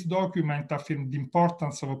 And this document affirms the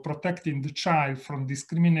importance of protecting the child from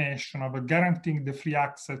discrimination, of guaranteeing the free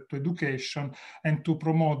access to education, and to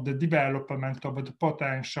promote the development of the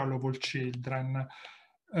potential of all children.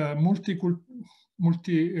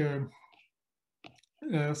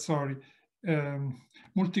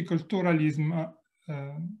 Multiculturalism,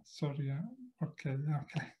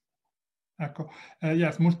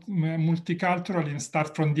 yes, multiculturalism starts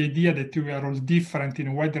from the idea that we are all different in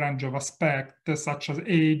a wide range of aspects, such as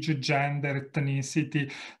age, gender,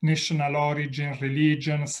 ethnicity, national origin,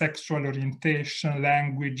 religion, sexual orientation,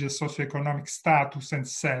 language, socioeconomic status,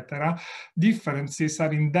 etc. Differences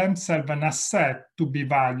are in themselves an asset to be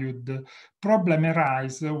valued. Problems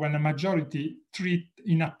arise when a majority treat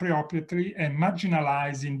inappropriately and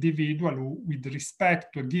marginalize individuals who, with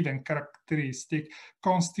respect to a given characteristic,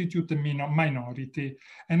 constitute a minority.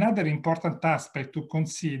 Another important aspect to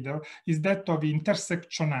consider is that of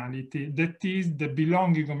intersectionality, that is, the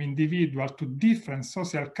belonging of individuals to different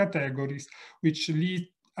social categories, which lead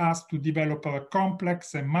us to develop a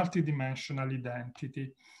complex and multidimensional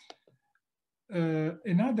identity.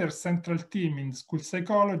 Another central theme in school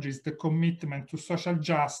psychology is the commitment to social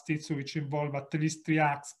justice, which involve at least 3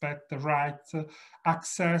 aspects: rights,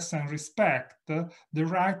 access, and respect. The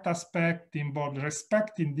right aspect involves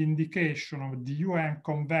respecting the indication of the UN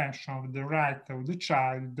Convention of the Right of the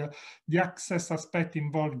Child. The access aspect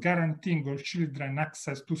involves guaranteeing all children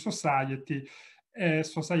access to society,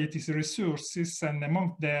 society's resources, and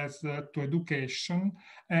among these to education.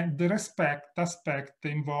 And the respect aspect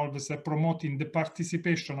involves promoting the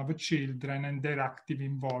participation of children and their active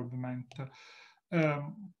involvement.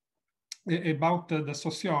 About the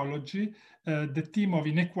sociology, the theme of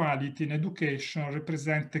inequality in education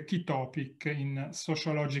represents a key topic in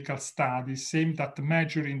sociological studies aimed at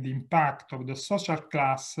measuring the impact of the social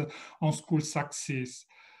class on school success.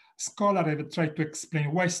 Scholars have tried to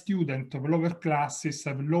explain why students of lower classes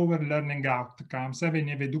have lower learning outcomes, even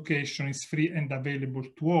if education is free and available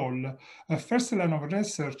to all. A first line of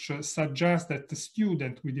research suggests that the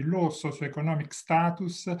students with low socioeconomic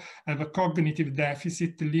status have a cognitive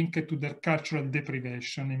deficit linked to their cultural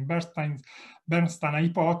deprivation. In Bernstein's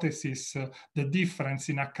hypothesis, the difference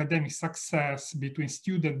in academic success between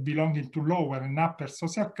students belonging to lower and upper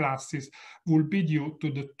social classes will be due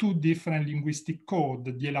to the 2 different linguistic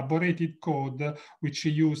codes, the elaborated code, which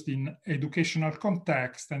is used in educational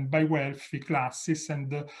context and by wealthy classes, and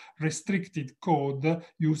the restricted code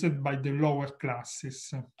used by the lower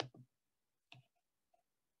classes.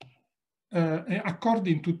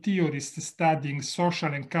 According to theorists studying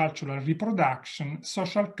social and cultural reproduction,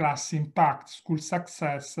 social class impacts school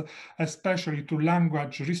success, especially to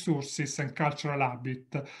language resources and cultural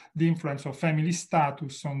habit. The influence of family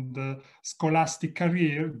status on the scholastic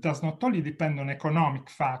career does not only depend on economic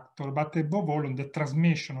factors, but above all on the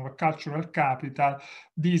transmission of a cultural capital.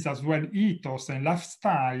 These, as well ethos and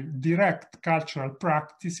lifestyle, direct cultural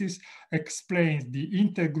practices, explains the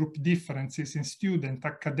intergroup differences in student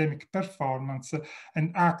academic performance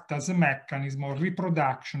and act as a mechanism of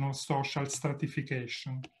reproduction of social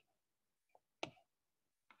stratification.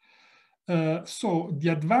 So the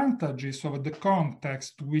advantages of the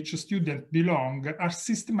context to which students belong are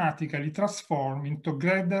systematically transformed into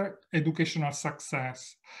greater educational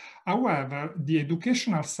success. However, the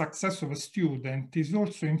educational success of a student is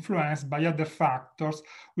also influenced by other factors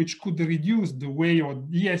which could reduce the way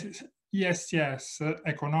ESCS,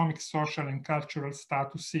 Economic, Social and Cultural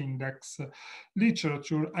Status Index,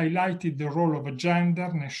 literature highlighted the role of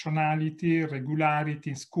gender, nationality, regularity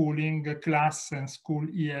in schooling, class and school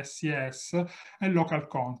ESCS, and local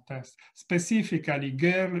context. Specifically,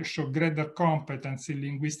 girls show greater competence in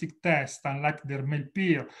linguistic tests, unlike their male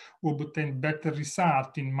peer, who obtain better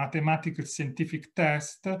results in mathematical scientific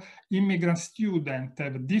tests. Immigrant students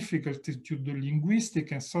have difficulties due to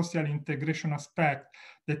linguistic and social integration aspects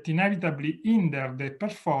that inevitably hinder their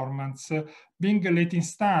performance. Being late in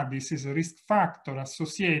studies is a risk factor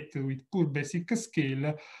associated with poor basic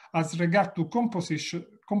skill. As regard to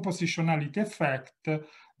compositionality effect,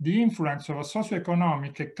 the influence of a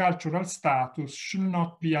socioeconomic and cultural status should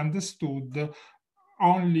not be understood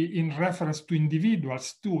only in reference to individual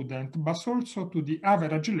students, but also to the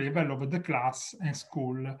average level of the class and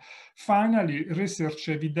school. Finally, research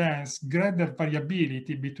evidence greater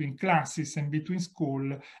variability between classes and between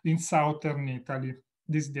schools in southern Italy.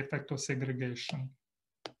 This is the effect of segregation.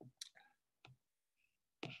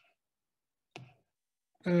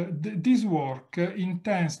 This work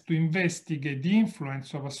intends to investigate the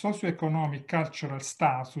influence of a socioeconomic cultural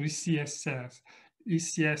status,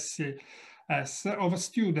 ECSS, of a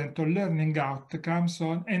student on learning outcomes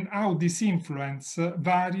and how this influence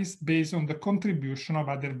varies based on the contribution of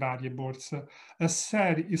other variables. A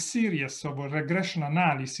series of regression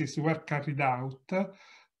analyses were carried out.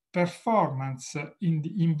 Performance in the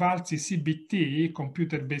INVALSI CBT,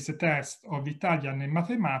 computer-based test of Italian and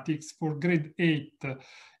mathematics for grade 8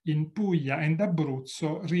 in Puglia and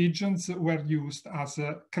Abruzzo regions were used as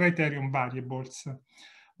criterion variables.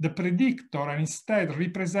 The predictor are instead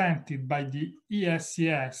represented by the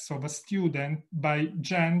ESCS of a student, by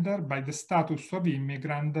gender, by the status of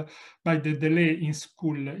immigrant, by the delay in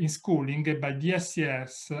schooling, and by the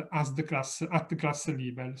SCS as at the class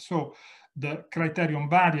level. So the criterion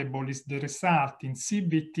variable is the result in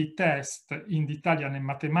CBT test in the Italian and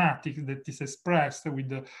mathematics that is expressed with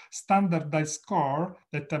the standardized score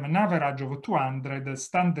that have an average of 200, a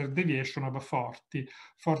standard deviation of 40.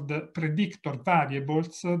 For the predictor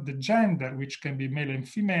variables, the gender, which can be male and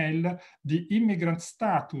female, the immigrant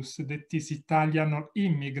status, that is Italian or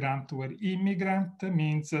immigrant, where immigrant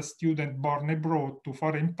means a student born abroad to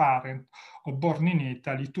foreign parent or born in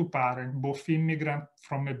Italy to parent, both immigrant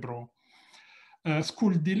from abroad.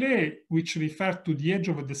 School delay, which refers to the age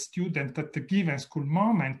of the student at a given school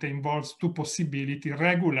moment, involves two possibilities,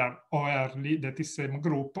 regular or early, that is same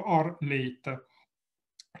group, or late.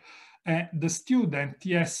 The student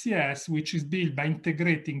TSCS, which is built by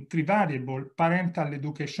integrating three variables: parental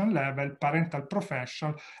education level, parental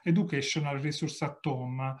professional, educational resource at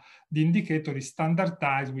home. The indicator is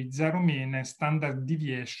standardized with 0 mean and standard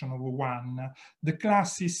deviation of 1. The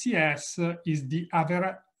class ECS is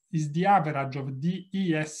the average of the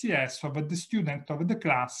ESCS of the student of the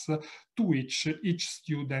class to which each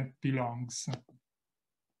student belongs.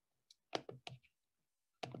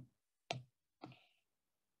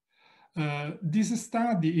 This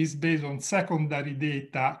study is based on secondary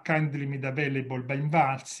data kindly made available by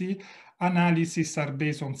INVALSI. Analyses are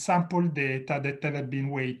based on sample data that have been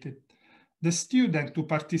weighted. The students who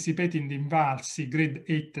participate in the INVALSI grade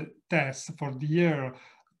 8 test for the year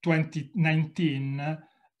 2019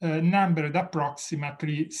 numbered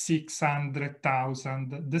approximately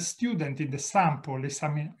 600,000. The students in the sample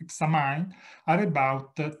examined are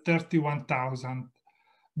about 31,000.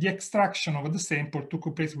 The extraction of the sample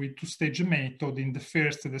took place with two-stage method. In the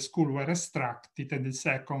first, the school were extracted, and the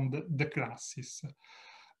second, the classes.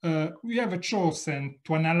 We have chosen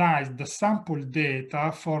to analyze the sample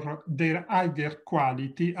data for their higher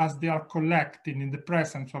quality, as they are collected in the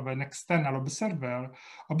presence of an external observer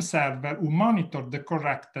who monitored the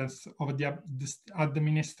correctness of the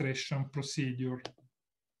administration procedure.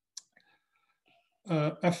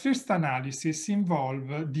 A first analysis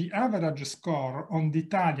involved the average score on the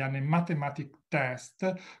Italian and mathematics test,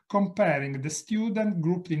 comparing the student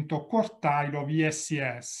grouped into a quartile of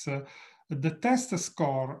ESCS. The test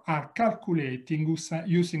score are calculating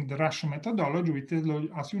using the ratio methodology, which allows,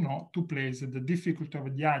 as you know, to place the difficulty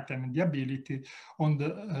of the item and the ability on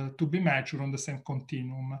the, to be measured on the same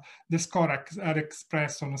continuum. The scores are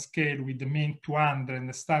expressed on a scale with the mean 200 and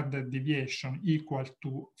the standard deviation equal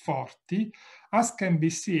to 40. As can be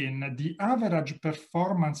seen, the average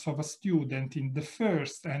performance of a student in the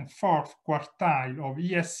first and fourth quartile of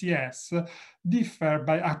ESCS differ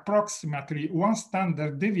by approximately 1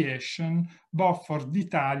 standard deviation both for the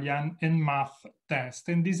Italian and math test,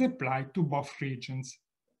 and this applies to both regions.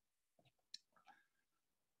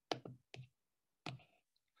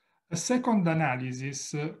 A second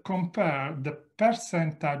analysis compared the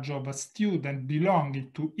percentage of students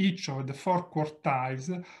belonging to each of the 4 quartiles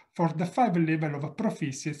for the 5 levels of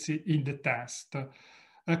proficiency in the test.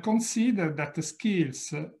 Consider that the skill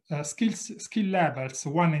levels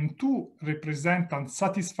 1 and 2 represent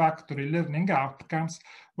unsatisfactory learning outcomes,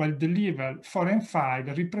 while the level 4 and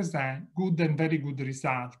 5 represent good and very good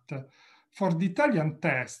results. For the Italian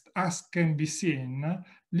test, as can be seen,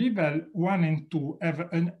 level 1 and 2 have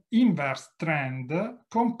an inverse trend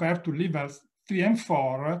compared to levels 3 and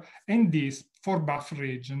 4, and this for both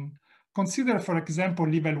regions. Consider, for example,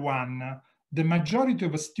 level 1. The majority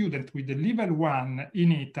of students with the level 1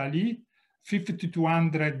 in Italy,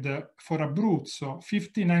 5,200 for Abruzzo,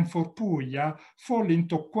 59 for Puglia, fall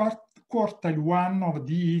into quartile 1 of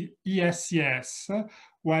the ESCS,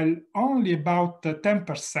 while only about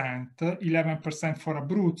 10%, 11% for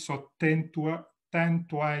Abruzzo, 10 to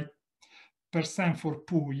 8% for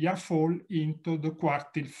Puglia, fall into the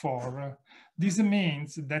quartile 4. This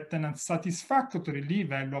means that an unsatisfactory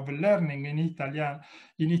level of learning in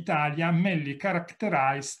Italia mainly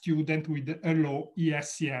characterizes students with a low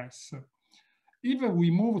ESCS. If we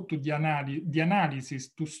move to the analysis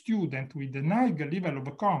to students with a high level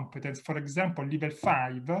of competence, for example, level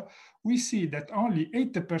 5, we see that only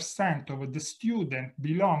 80% of the students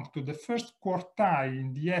belong to the first quartile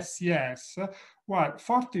in the SCS, while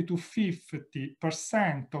 40 to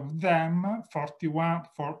 50% of them, 41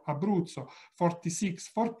 for Abruzzo, 46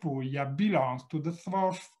 for Puglia, belongs to the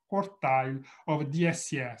fourth quartile of the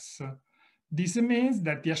SCS. This means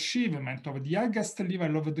that the achievement of the highest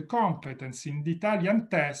level of the competence in the Italian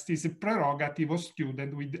test is a prerogative of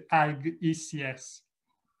students with high ECS.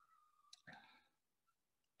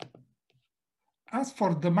 As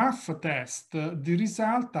for the math test, the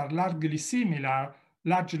results are largely similar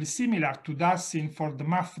to those seen for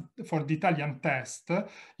the Italian test.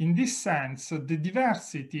 In this sense, the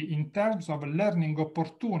diversity in terms of learning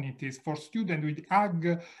opportunities for students with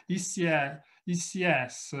high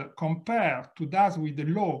ECS compared to those with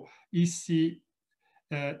low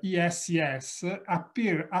ESCS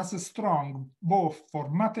appear as strong both for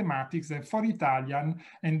mathematics and for Italian,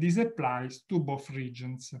 and this applies to both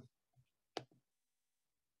regions.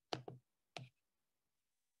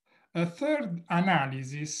 A third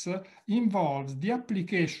analysis involves the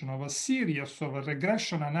application of a series of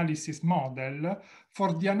regression analysis models.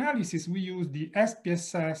 For the analysis, we use the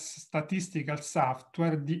SPSS statistical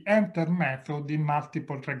software, the ENTER method in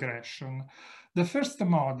multiple regression. The first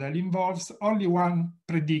model involves only one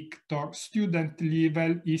predictor, student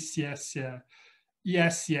level ESCS.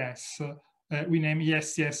 We name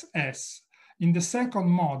ESCS. In the second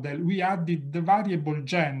model, we added the variable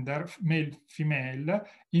gender, male, female.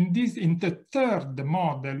 In the third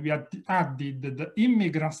model, we added the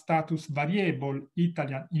immigrant status variable,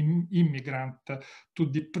 Italian immigrant, to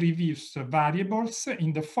the previous variables.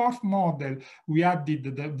 In the fourth model, we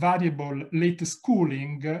added the variable late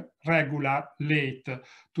schooling, regular, late,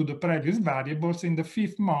 to the previous variables. In the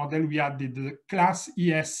fifth model, we added the class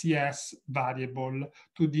ESCS variable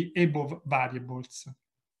to the above variables.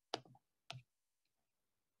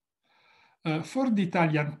 For the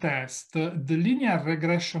Italian test, the linear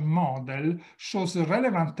regression model shows a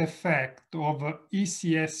relevant effect of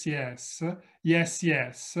ESCS,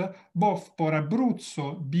 both for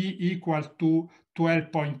Abruzzo, B equal to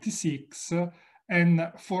 12.6,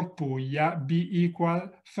 and for Puglia, B equal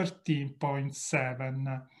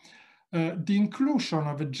 13.7. The inclusion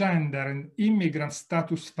of gender and immigrant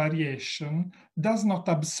status variation does not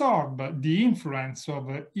absorb the influence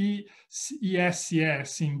of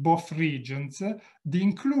ESCS in both regions. The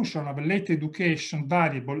inclusion of a late education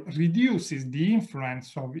variable reduces the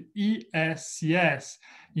influence of ESCS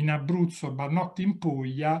in Abruzzo but not in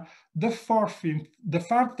Puglia. The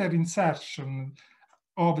further insertion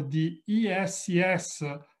of the ESCS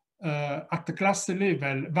at the class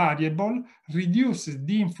level variable reduces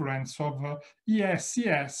the influence of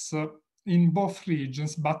ESCS in both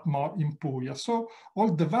regions, but more in Puglia. So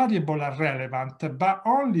all the variables are relevant, but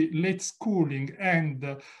only late schooling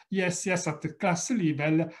and ESCS at the class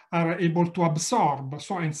level are able to absorb,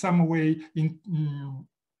 so in some way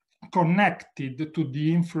connected to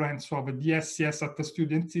the influence of the ESCS at the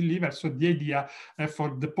student level. So the idea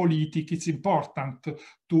for the politic, it's important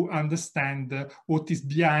to understand what is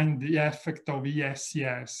behind the effect of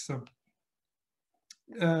ESCS.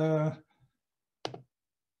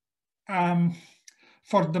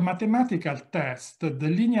 For the mathematical test, the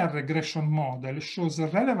linear regression model shows a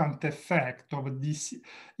relevant effect of this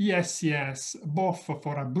ESCS both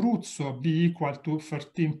for Abruzzo, B equal to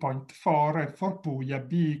 13.4, and for Puglia,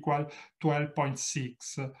 B equal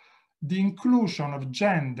 12.6. the inclusion of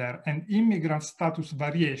gender and immigrant status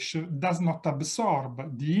variation does not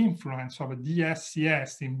absorb the influence of the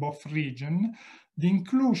SES in both regions. The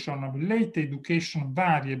inclusion of late education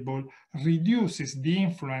variable reduces the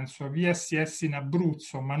influence of ESCS in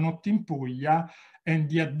Abruzzo, ma not in Puglia, and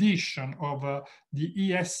the addition of the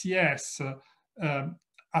ESCS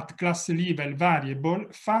at class level variable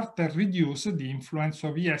further reduce the influence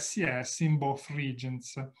of ESCS in both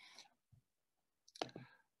regions.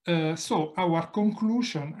 So our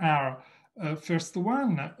conclusion are, first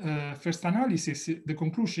analysis, the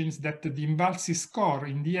conclusion is that the INVALSI score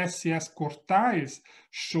in the SES quartiles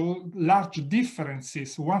show large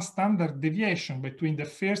differences, one standard deviation between the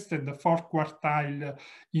first and the fourth quartile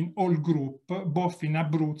in all group, both in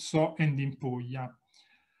Abruzzo and in Puglia.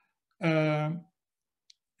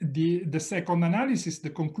 The second analysis, the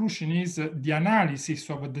conclusion is the analysis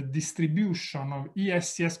of the distribution of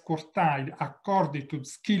ESCS quartile according to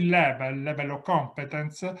skill level of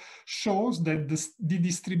competence, shows that the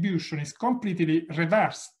distribution is completely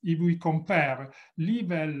reversed if we compare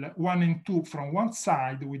level 1 and 2 from one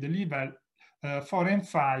side with the level 4 and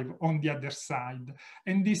 5 on the other side.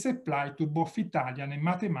 And this applies to both Italian and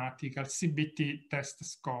mathematical CBT test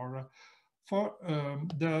score. For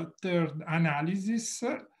the third analysis,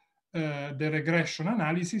 the regression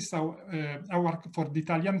analysis, for the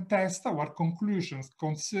Italian test, our conclusions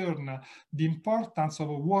concern the importance of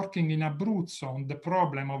working in Abruzzo on the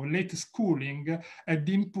problem of late schooling and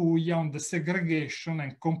in Puglia on the segregation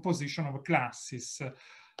and composition of classes.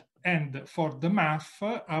 And for the math,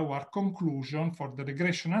 our conclusion for the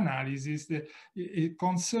regression analysis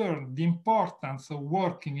concerns the importance of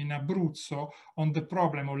working in Abruzzo on the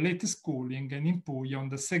problem of late schooling and in Puglia on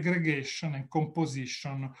the segregation and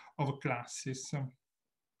composition of classes.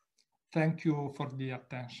 Thank you for the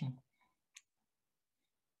attention.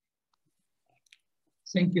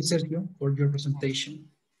 Thank you, Sergio, for your presentation.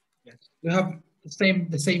 Yes. We have the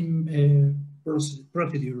same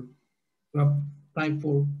procedure. We have time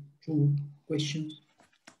for 2 questions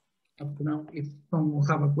up to now. If someone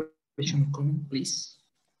have a question or comment, please.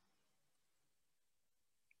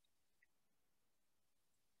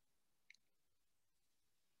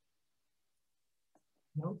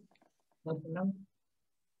 No, not now.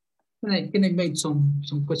 Can I make some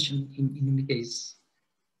question in any case?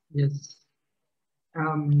 Yes. I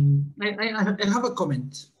have a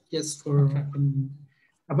comment. Yes, for. Okay.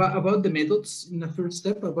 About the methods in the first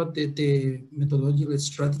step, about the methodological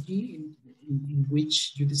strategy in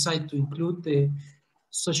which you decide to include the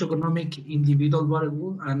socioeconomic individual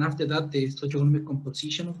variable, and after that the socioeconomic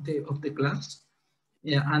composition of the class,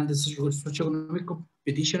 and the socioeconomic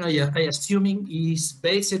competition, I assuming is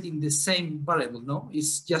based in the same variable. No,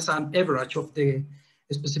 it's just an average of the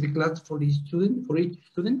specific class for each student.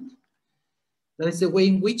 That is the way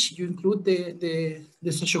in which you include the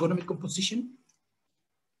socioeconomic composition.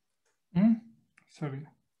 Sorry.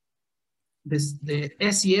 The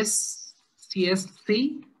SES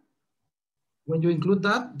CSC, when you include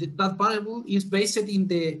that variable is based in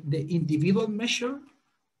the individual measure,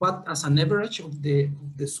 but as an average of the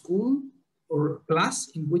school or class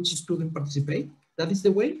in which students participate. That is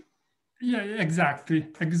the way? Yeah, exactly,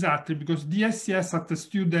 because the SES at the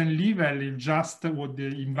student level is just what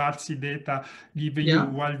the INVALSI data give you,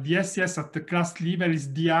 while the SES at the class level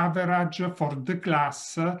is the average for the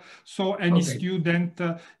class. So any student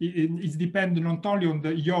is dependent not only on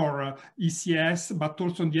your ECS, but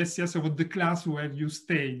also on the SES of the class where you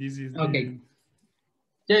stay. This is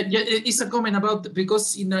Yeah, it's a comment about,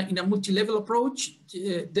 because in a multi-level approach,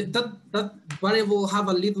 that variable have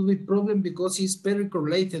a little bit problem because it's very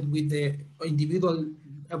correlated with the individual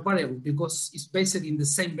variable because it's based in the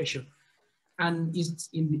same measure. And it's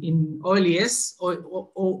in OLS or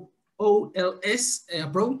OLS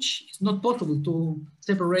approach, it's not possible to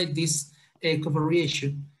separate this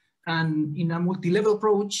covariation. And in a multi-level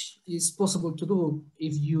approach, it's possible to do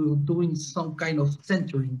if you're doing some kind of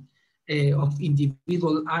centering of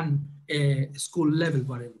individual and school level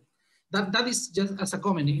variable. That is just as a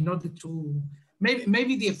comment in order to,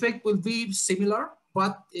 maybe the effect will be similar,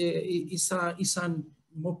 but it's a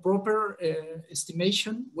more proper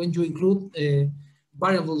estimation when you include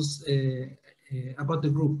variables about the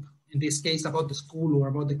group, in this case about the school or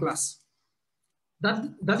about the class.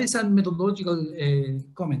 That is a methodological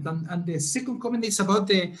comment. And the second comment is about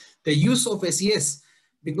the use of SES,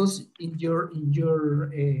 because in your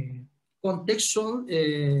contextual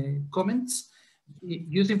comments,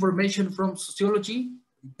 use information from sociology,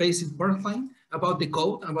 basic baseline, about the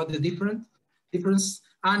code, about the difference.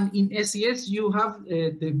 And in SES, you have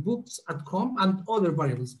the books at home and other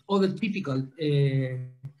variables, other typical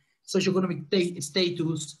socioeconomic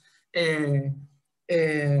status,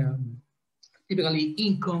 typically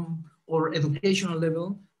income or educational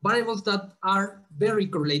level, variables that are very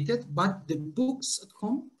correlated, but the books at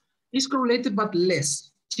home is correlated, but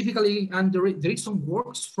less. Typically, and there is some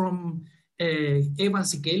works from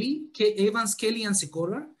Evans, Kelly, and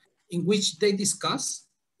Secola, in which they discuss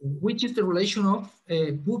which is the relation of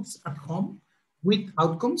books at home with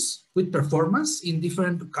outcomes, with performance in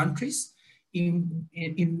different countries. In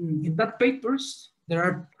that papers, there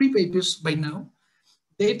are 3 papers by now.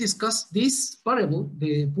 They discuss this variable,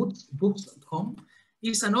 the books at home,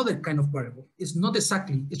 is another kind of variable. It's not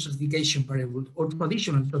exactly a stratification variable or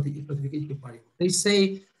traditional stratification variable. They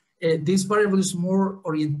say this variable is more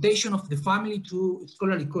orientation of the family to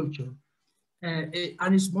scholarly culture. And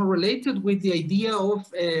it's more related with the idea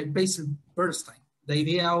of Basil-Bernstein, the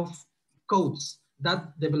idea of codes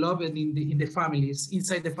that develop in the families,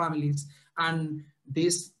 inside the families. And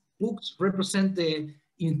these books represent the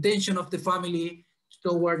intention of the family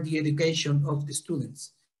toward the education of the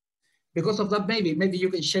students. Because of that, maybe you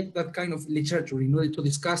can check that kind of literature in order to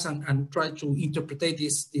discuss and try to interpret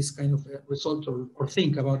this kind of result or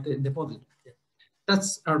think about the model. Yeah.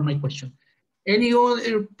 That's my question. Any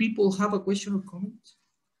other people have a question or comment?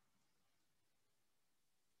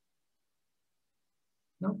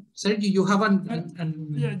 No, Sergio, you have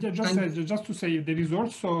yeah, just to say, there is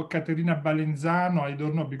also Caterina Balenzano. I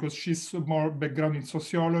don't know, because she's more background in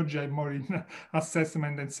sociology, I'm more in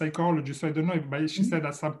assessment and psychology. So I don't know if, but she said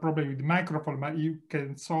that some problem with the microphone, but you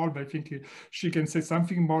can solve. I think she can say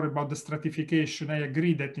something more about the stratification. I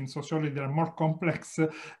agree that in sociology there are more complex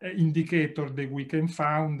indicators that we can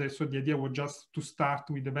find. So the idea was just to start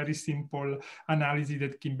with a very simple analysis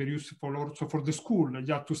that can be useful also for the school.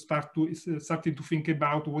 You have to starting to think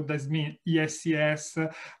about what does mean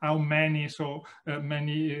ESCS, how many, so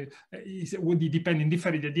many, would depend in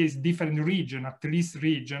different ideas, different region, at least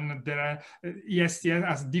region, there are, ESCS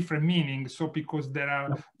has different meanings, so because there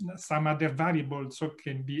are some other variables, so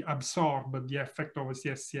can be absorbed the effect of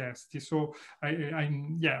ESCS. So I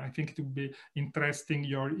think it would be interesting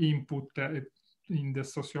your input in the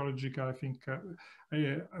sociological, I think,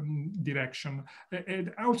 direction.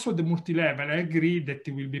 And also the multi-level, I agree that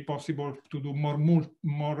it will be possible to do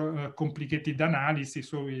more complicated analysis.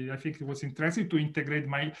 So I think it was interesting to integrate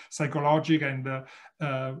my psychological and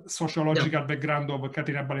sociological background of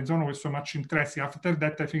Caterina Balenzano was so much interesting. After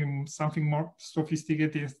that, I think something more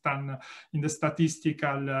sophisticated than in the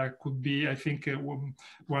statistical could be, I think,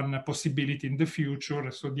 one possibility in the future.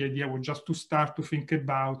 So the idea was just to start to think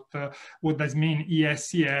about what does mean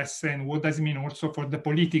ESCS and what does mean also for the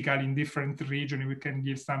political in different regions. We can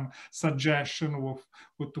give some suggestion of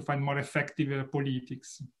what to find more effective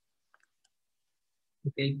politics.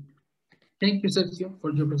 Okay, thank you, Sergio,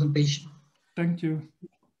 for your presentation. Thank you.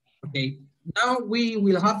 Okay, now we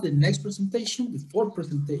will have the next presentation, the 4th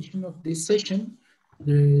presentation of this session.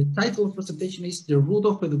 The title of the presentation is The Root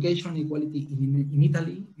of Education Inequality in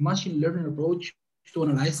Italy, Machine Learning Approach to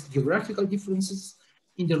Analyze Geographical Differences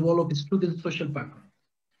in the Role of Student Social Background,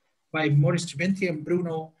 by Maurice Triventi and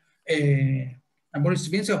Bruno,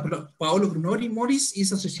 Paolo Brunori. Maurice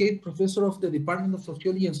is Associate Professor of the Department of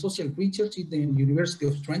Sociology and Social Research at the University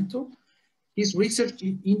of Trento. His research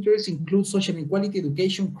interests include social inequality,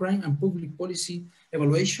 education, crime, and public policy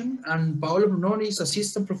evaluation. And Paolo Brunori is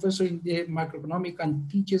Assistant Professor in the Macroeconomic and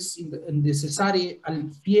teaches in the Cesare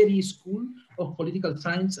Alfieri School of Political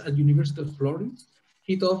Science at University of Florence.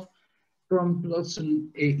 He taught from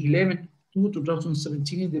 2011 to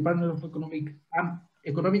 2017 in the Department of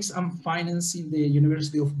Economics and Finance in the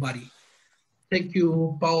University of Bari. Thank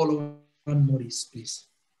you, Paolo and Maurice, please.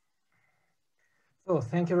 So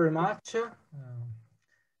thank you very much.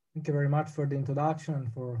 Thank you very much for the introduction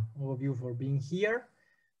and for all of you for being here.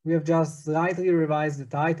 We have just slightly revised the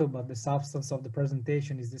title, but the substance of the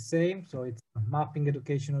presentation is the same. So it's Mapping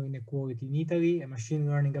Educational Inequality in Italy, a machine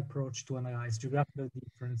learning approach to analyze geographical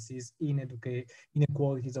differences in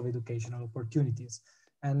inequalities of educational opportunities.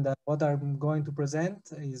 And what I'm going to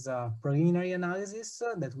present is a preliminary analysis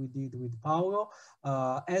that we did with Paolo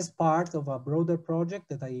as part of a broader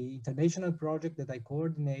project international project that I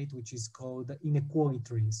coordinate, which is called Inequality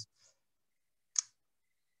Trees.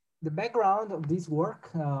 The background of this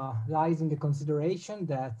work lies in the consideration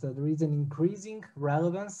that there is an increasing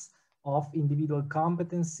relevance of individual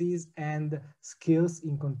competencies and skills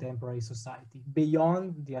in contemporary society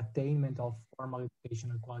beyond the attainment of formal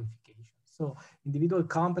educational qualifications. So individual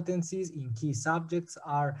competencies in key subjects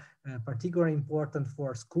are particularly important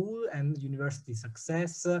for school and university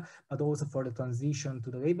success, but also for the transition to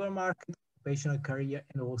the labor market, occupational career,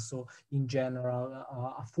 and also in general,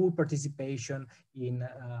 a full participation in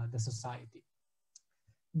the society.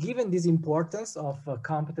 Given this importance of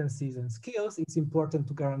competencies and skills, it's important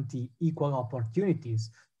to guarantee equal opportunities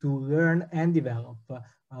to learn and develop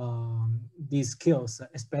these skills,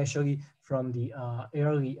 especially from the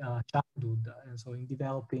early childhood, and so in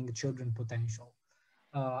developing children's potential.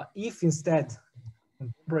 If instead,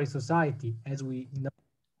 contemporary society, as we know,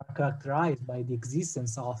 are characterized by the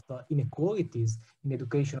existence of inequalities in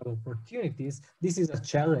educational opportunities, this is a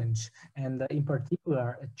challenge, and in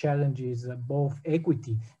particular, it challenges both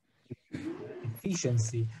equity and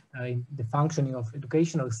efficiency in the functioning of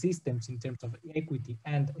educational systems in terms of equity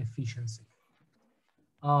and efficiency.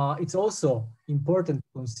 It's also important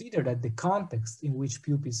to consider that the context in which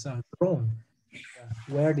pupils are grown,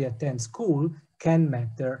 where they attend school, can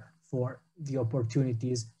matter for the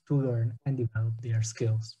opportunities to learn and develop their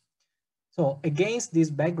skills. So against this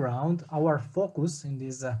background, our focus in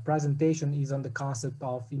this presentation is on the concept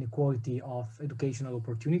of inequality of educational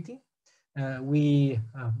opportunity. We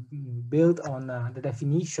build on the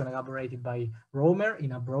definition elaborated by Romer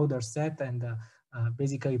in a broader set and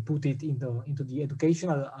basically put it into the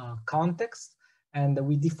educational context. And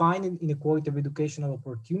we define inequality of educational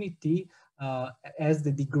opportunity as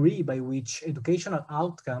the degree by which educational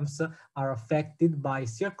outcomes are affected by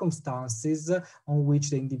circumstances on which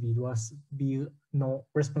the individuals bear no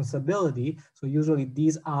responsibility. So usually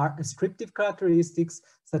these are descriptive characteristics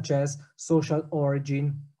such as social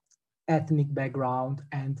origin, ethnic background,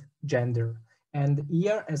 and gender. And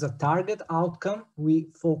here, as a target outcome, we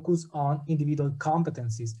focus on individual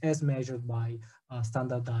competencies as measured by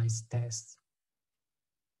standardized tests.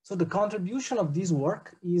 So the contribution of this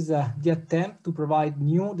work is the attempt to provide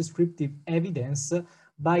new descriptive evidence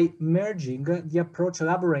by merging the approach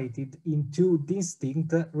elaborated in two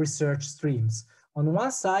distinct research streams. On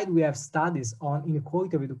one side, we have studies on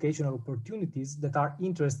inequality of educational opportunities that are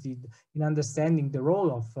interested in understanding the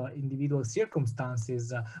role of individual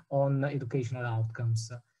circumstances on educational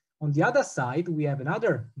outcomes. On the other side, we have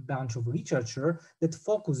another bunch of literature that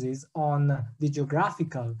focuses on the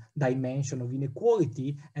geographical dimension of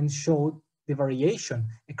inequality and showed the variation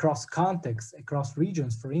across contexts, across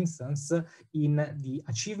regions, for instance, in the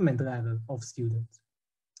achievement level of students.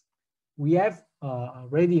 We have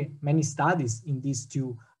already many studies in these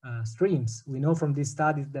two streams. We know from these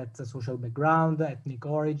studies that social background, ethnic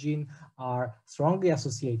origin are strongly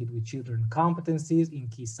associated with children's competencies in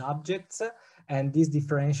key subjects, and this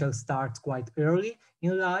differential starts quite early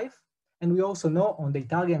in life. And we also know on the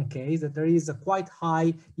Italian case that there is a quite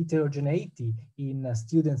high heterogeneity in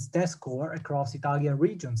students' test score across Italian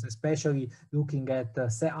regions, especially looking at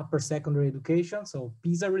upper secondary education, so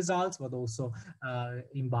PISA results, but also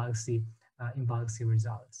INVALSI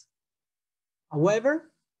results.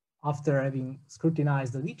 However, after having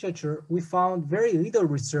scrutinized the literature, we found very little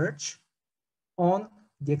research on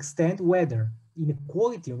the extent whether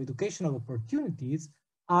inequality of educational opportunities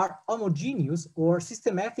are homogeneous or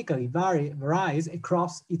systematically varies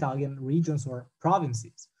across Italian regions or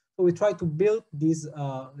provinces. So we try to build this,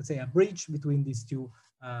 let's say, a bridge between these two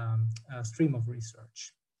streams of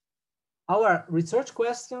research. Our research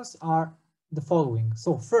questions are the following.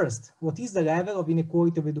 So first, what is the level of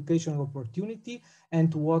inequality of educational opportunity,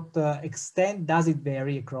 and to what extent does it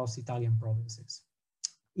vary across Italian provinces?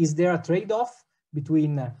 Is there a trade-off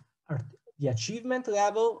between the achievement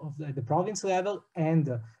level of the province level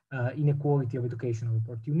and inequality of educational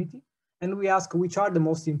opportunity? And we ask which are the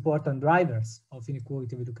most important drivers of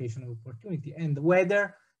inequality of educational opportunity, and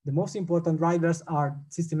whether the most important drivers are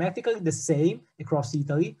systematically the same across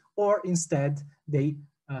Italy, or instead they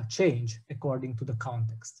change according to the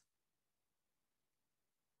context.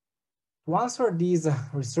 To answer these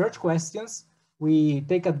research questions, we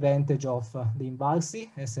take advantage of the INVALSI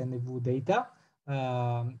SNV data.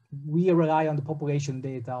 We rely on the population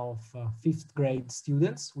data of 5th grade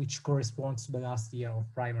students, which corresponds to the last year of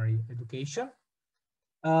primary education.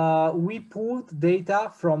 We pulled data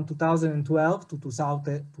from 2012 to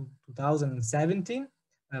 2017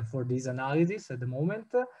 for this analysis at the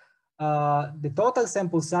moment. The total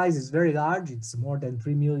sample size is very large, it's more than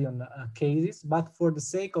 3 million cases, but for the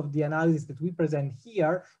sake of the analysis that we present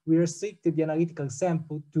here, we restricted the analytical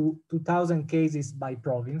sample to 2,000 cases by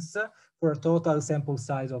province for a total sample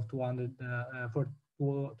size of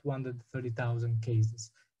 230,000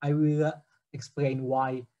 cases. I will explain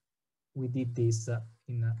why we did this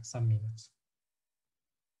in some minutes.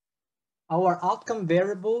 Our outcome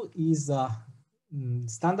variable is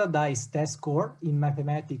standardized test score in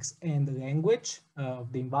mathematics and language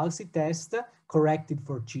of the INVALSI test, corrected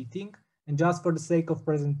for cheating. And just for the sake of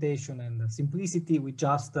presentation and simplicity, we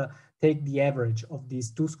just take the average of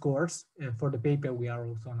these two scores. For the paper, we are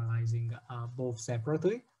also analyzing both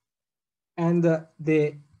separately. And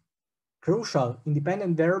the crucial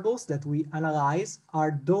independent variables that we analyze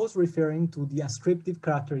are those referring to the ascriptive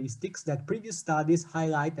characteristics that previous studies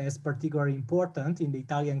highlight as particularly important in the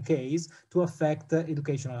Italian case to affect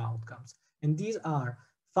educational outcomes. And these are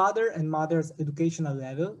father and mother's educational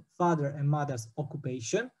level, father and mother's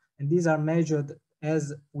occupation, and these are measured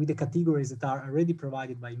as with the categories that are already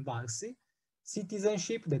provided by INVALSI,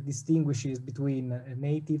 citizenship that distinguishes between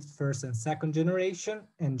native, first and second generation,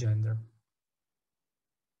 and gender.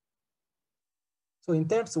 So in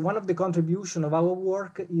terms, one of the contributions of our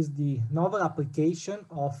work is the novel application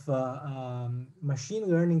of machine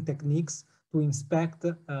learning techniques to inspect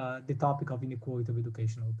the topic of inequality of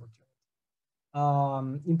educational opportunity.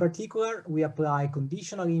 In particular, we apply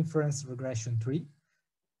conditional inference regression trees,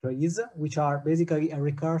 which are basically a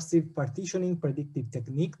recursive partitioning predictive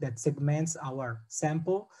technique that segments our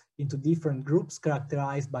sample into different groups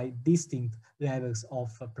characterized by distinct levels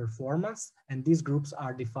of performance. And these groups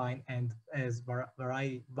are defined and as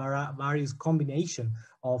various combination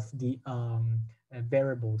of the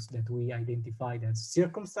variables that we identified as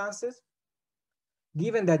circumstances.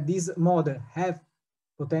 Given that these models have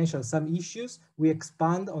potential some issues, we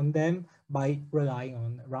expand on them by relying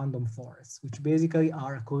on random forests, which basically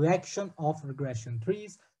are a collection of regression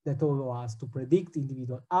trees that allow us to predict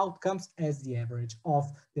individual outcomes as the average of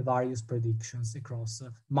the various predictions across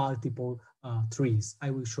multiple trees. I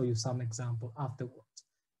will show you some example afterwards.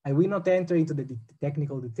 I will not enter into the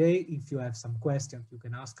technical detail. If you have some questions, you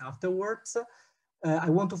can ask afterwards. I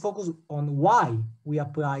want to focus on why we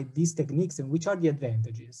apply these techniques and which are the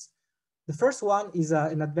advantages. The first one is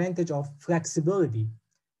an advantage of flexibility.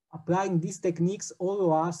 Applying these techniques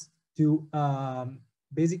allow us to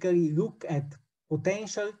basically look at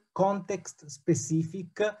potential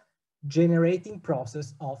context-specific generating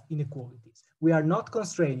process of inequalities. We are not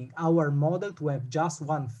constraining our model to have just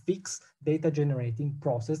one fixed data generating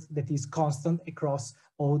process that is constant across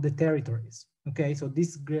all the territories. Okay, so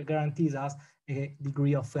this guarantees us a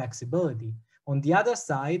degree of flexibility. On the other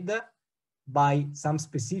side, by some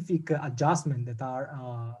specific adjustment that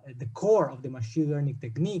are at the core of the machine learning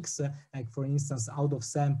techniques, like for instance, out of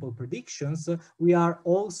sample predictions, we are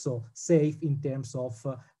also safe in terms of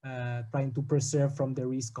trying to preserve from the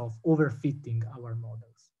risk of overfitting our models.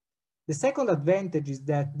 The second advantage is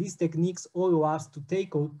that these techniques allow us to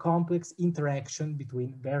take a complex interaction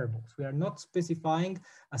between variables. We are not specifying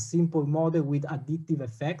a simple model with additive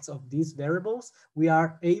effects of these variables. We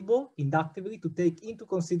are able inductively to take into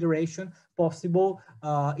consideration possible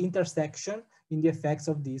intersection in the effects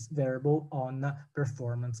of this variable on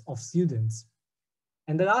performance of students.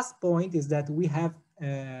 And the last point is that we have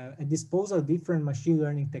at disposal different machine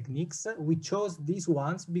learning techniques. We chose these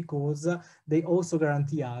ones because they also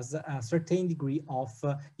guarantee us a certain degree of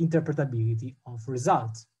interpretability of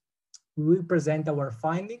results. We will present our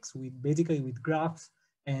findings basically with graphs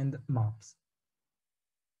and maps.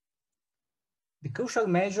 The crucial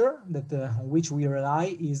measure that on which we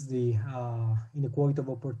rely is the inequality of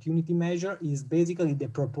opportunity measure, is basically the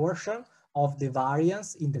proportion of the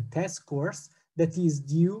variance in the test scores that is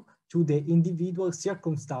due to the individual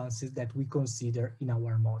circumstances that we consider in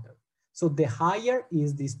our model. So the higher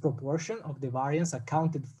is this proportion of the variance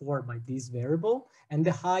accounted for by this variable, and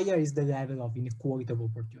the higher is the level of inequality of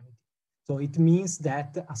opportunity. So it means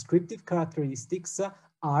that ascriptive characteristics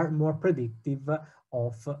are more predictive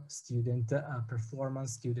of student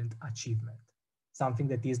performance, student achievement, something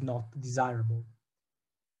that is not desirable.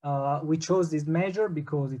 We chose this measure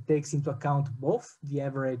because it takes into account both the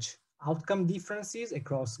average outcome differences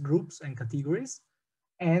across groups and categories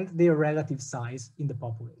and their relative size in the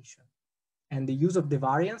population. And the use of the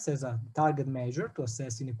variance as a target measure to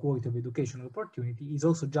assess inequality of educational opportunity is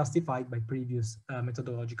also justified by previous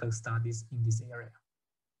methodological studies in this area.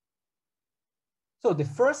 So the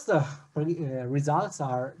first results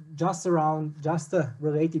are just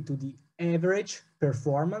related to the average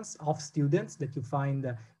performance of students that you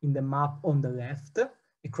find in the map on the left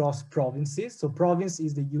across provinces. So province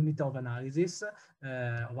is the unit of analysis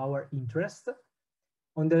of our interest.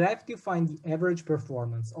 On the left, you find the average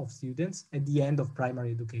performance of students at the end of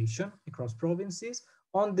primary education across provinces.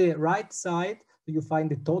 On the right side, you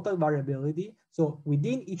find the total variability. So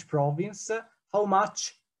within each province, how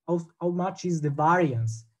much is the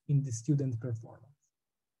variance in the student performance?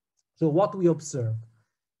 So what we observed?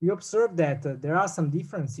 We observed that there are some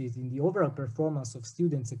differences in the overall performance of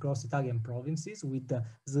students across Italian provinces, with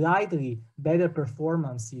slightly better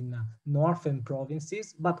performance in northern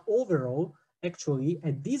provinces, but overall, actually,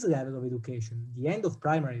 at this level of education, the end of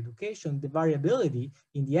primary education, the variability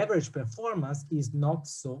in the average performance is not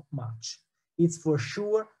so much. It's for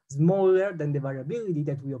sure smaller than the variability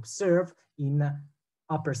that we observe in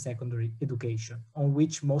upper secondary education, on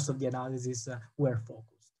which most of the analyses were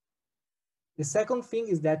focused. The second thing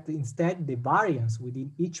is that instead the variance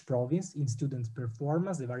within each province in students'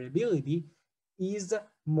 performance, the variability, is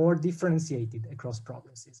more differentiated across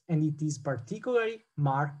provinces, and it is particularly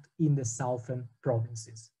marked in the southern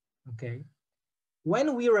provinces. Okay,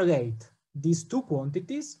 when we relate these two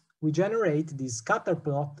quantities, we generate this scatter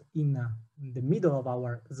plot in the middle of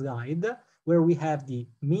our slide, where we have the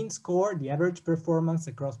mean score, the average performance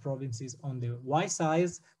across provinces on the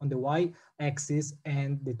y-axis,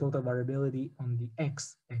 and the total variability on the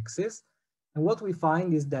x-axis. And what we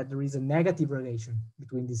find is that there is a negative relation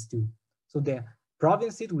between these two. So the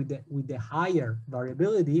provinces with the higher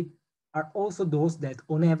variability are also those that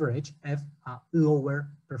on average have a lower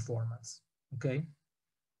performance. Okay,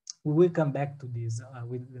 we will come back to this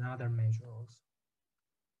with another measure also.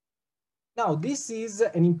 Now, this is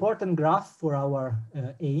an important graph for our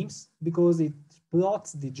aims because it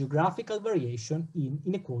plots the geographical variation in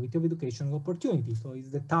inequality of educational opportunity. So it's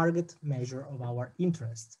the target measure of our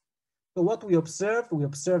interest. So what we observe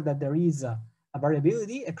that there is a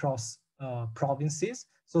variability across provinces.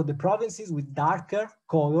 So the provinces with darker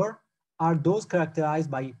color are those characterized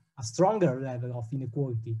by a stronger level of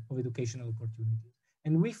inequality of educational opportunity.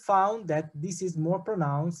 And we found that this is more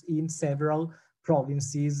pronounced in several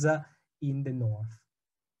provinces in the north.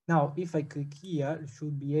 Now, if I click here, I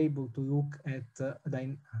should be able to look at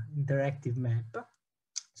the interactive map.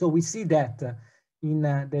 So we see that in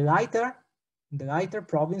the lighter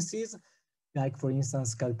provinces, like for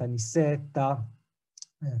instance, Caltanissetta,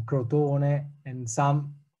 Crotone, and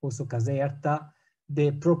some also Caserta,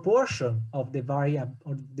 the proportion of the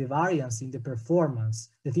variance in the performance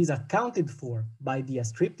that is accounted for by the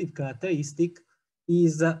ascriptive characteristic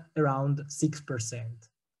is around 6%.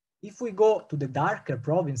 If we go to the darker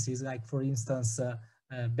provinces, like for instance,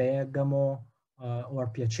 Bergamo or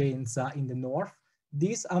Piacenza in the north,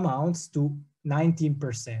 this amounts to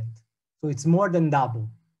 19%. So it's more than double.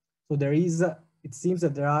 So there is, it seems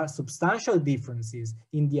that there are substantial differences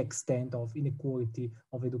in the extent of inequality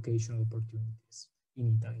of educational opportunities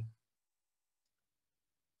in Italy.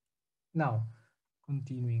 Now,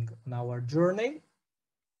 continuing on our journey,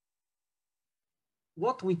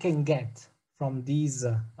 what we can get from these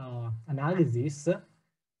analysis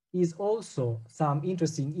is also some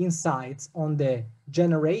interesting insights on the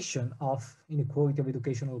generation of inequality of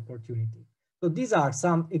educational opportunity. So these are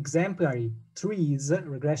some exemplary trees,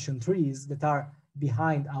 regression trees, that are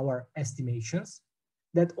behind our estimations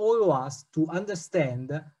that allow us to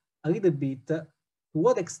understand a little bit to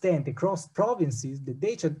what extent across provinces the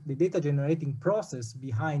data generating process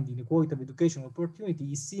behind the inequality of educational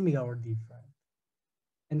opportunity is similar or different.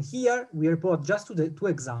 And here we report just two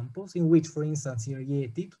examples in which, for instance, in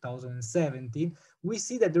Rieti, 2017, we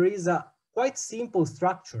see that there is a quite simple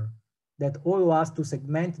structure that allows us to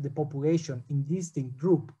segment the population in distinct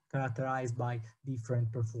groups characterized by different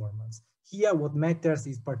performance. Here, what matters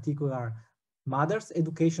is particular mother's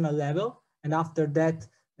educational level, and after that,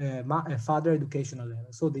 father educational level.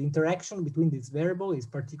 So the interaction between this variable is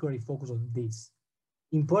particularly focused on this.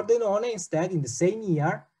 In Pordenone, instead, in the same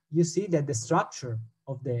year, you see that the structure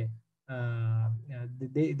of the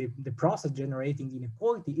process generating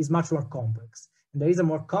inequality is much more complex. And there is a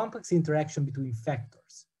more complex interaction between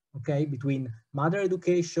factors, okay, between mother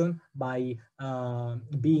education by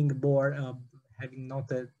being born, having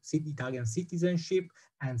not a Italian citizenship,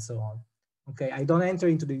 and so on. Okay, I don't enter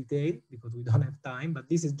into the detail because we don't have time, but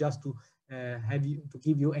this is just to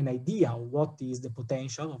give you an idea of what is the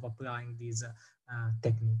potential of applying these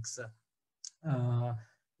techniques.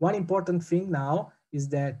 One important thing now is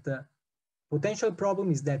that potential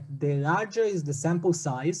problem is that the larger is the sample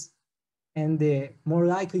size and the more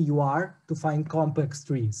likely you are to find complex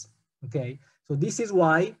trees, okay? So this is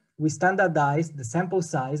why we standardize the sample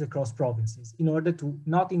size across provinces in order to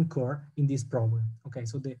not incur in this problem, okay?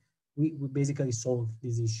 So we basically solve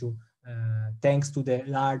this issue thanks to the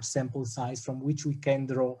large sample size from which we can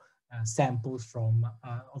draw samples from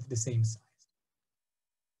of the same size.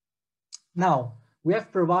 Now, we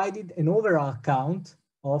have provided an overall account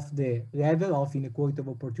of the level of inequality of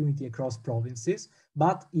opportunity across provinces,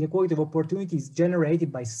 but inequality of opportunity is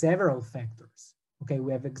generated by several factors. Okay,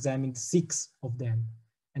 we have examined 6 of them.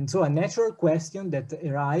 And so a natural question that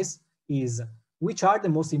arises is, which are the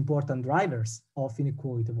most important drivers of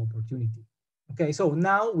inequality of opportunity? Okay, so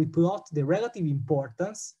now we plot the relative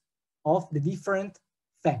importance of the different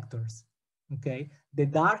factors. Okay, the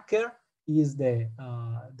darker is the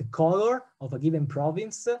color of a given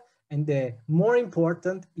province, and the more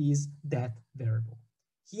important is that variable.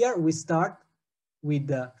 Here we start with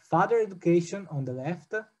the father education on the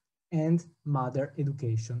left and mother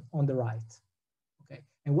education on the right. Okay,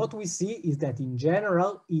 and what we see is that in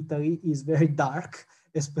general, Italy is very dark,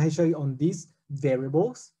 especially on these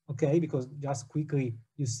variables, okay, because just quickly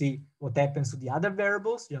you see what happens to the other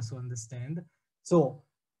variables, just to understand. So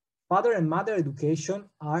father and mother education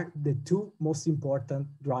are the two most important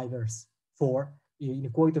drivers for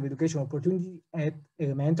inequality of education opportunity at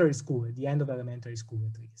elementary school, at the end of elementary school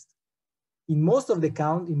at least. In most of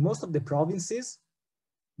the provinces,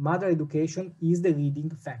 mother education is the leading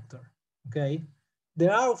factor, okay?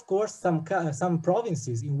 There are, of course, some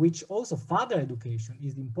provinces in which also father education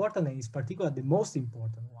is important and is particularly the most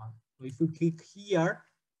important one. So if we click here,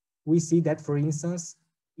 we see that, for instance,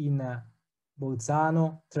 in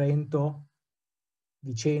Bolzano, Trento,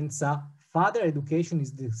 Vicenza, father education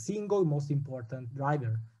is the single most important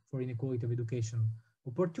driver for inequality of education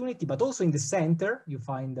opportunity, but also in the center, you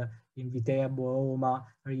find in Viterbo, Roma,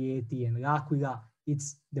 Rieti, and L'Aquila,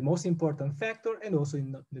 it's the most important factor, and also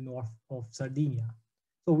in the north of Sardinia.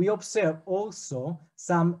 So we observe also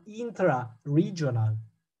some intra-regional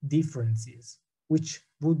differences, which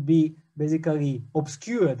would be basically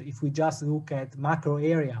obscured if we just look at macro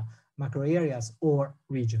areas or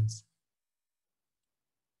regions.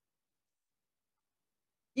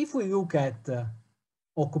 If we look at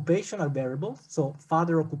occupational variables, so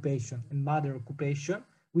father occupation and mother occupation,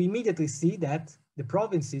 we immediately see that the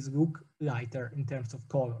provinces look lighter in terms of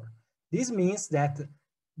color. This means that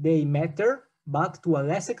they matter, but to a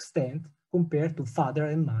less extent compared to father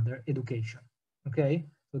and mother education, okay?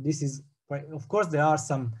 So this is, of course, there are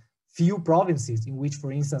some few provinces in which,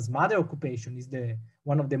 for instance, mother occupation is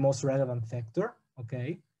one of the most relevant factor,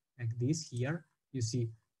 okay? Like this here, you see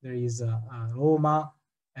there is Roma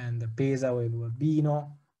and Pesaro and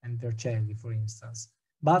Urbino and Vercelli, for instance.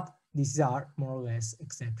 But these are more or less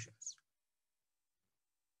exceptions.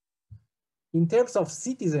 In terms of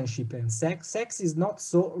citizenship and sex is not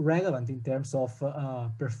so relevant in terms of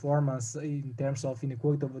performance, in terms of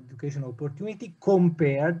inequality of educational opportunity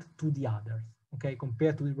compared to the others, okay,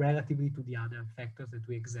 relatively to the other factors that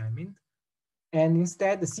we examined. And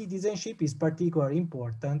instead, the citizenship is particularly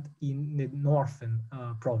important in the northern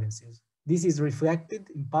provinces. This is reflected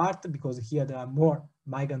in part because here there are more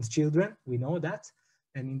migrant children, we know that,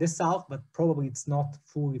 and in the south, but probably it's not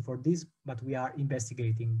fully for this, but we are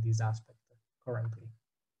investigating this aspect currently.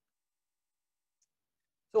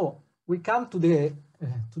 So we come to the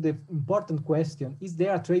important question: is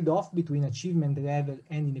there a trade-off between achievement level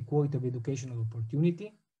and inequality of educational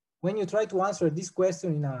opportunity? When you try to answer this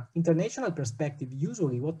question in an international perspective,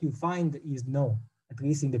 usually what you find is no, at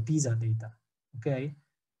least in the PISA data, okay?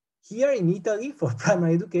 Here in Italy, for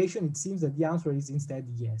primary education, it seems that the answer is instead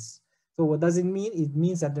yes. So what does it mean? It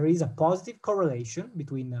means that there is a positive correlation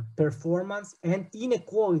between performance and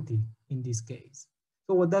inequality in this case.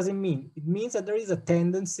 So what does it mean? It means that there is a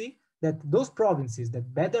tendency that those provinces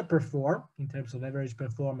that better perform in terms of average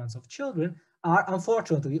performance of children are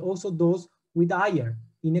unfortunately also those with higher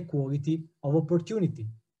inequality of opportunity.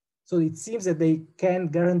 So it seems that they can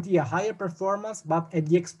guarantee a higher performance, but at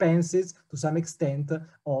the expenses, to some extent,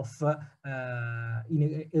 of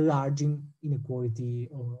enlarging inequality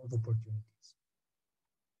of opportunities.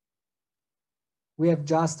 We have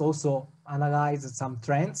just also analyzed some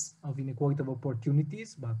trends of inequality of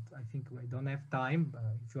opportunities, but I think I don't have time.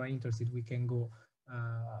 If you are interested, we can go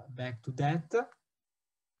back to that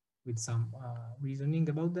with some reasoning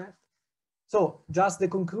about that. So just the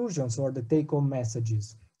conclusions or the take-home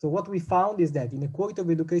messages. So what we found is that inequality of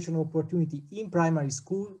educational opportunity in primary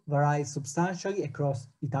school varies substantially across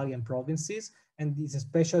Italian provinces and is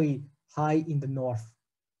especially high in the north.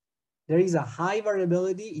 There is a high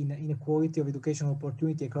variability in inequality of educational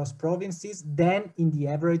opportunity across provinces than in the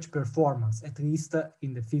average performance, at least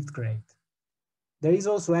in the 5th grade. There is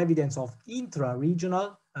also evidence of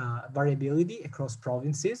intra-regional variability across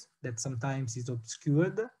provinces that sometimes is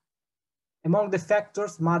obscured. Among the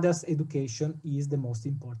factors, mother's education is the most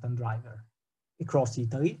important driver across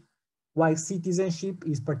Italy, while citizenship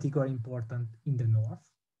is particularly important in the north.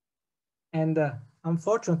 And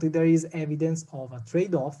unfortunately, there is evidence of a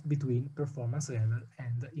trade-off between performance level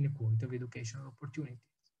and inequality of educational opportunities.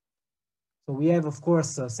 So we have, of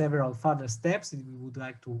course, several further steps that we would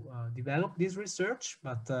like to develop this research,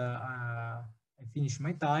 but I finished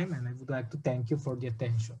my time and I would like to thank you for the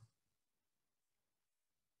attention.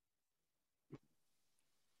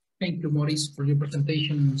 Thank you, Maurice, for your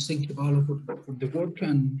presentation. Thank you, Paolo, for the work.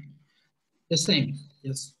 And the same,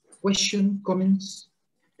 yes. Question, comments?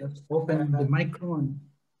 Just open the micro. And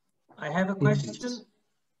I have a question.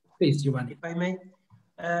 Please, Giovanni. If I may.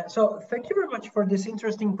 So thank you very much for this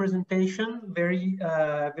interesting presentation, very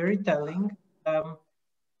telling.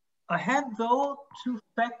 I had though two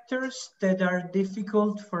factors that are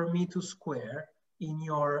difficult for me to square in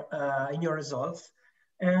your results,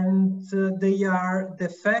 and they are the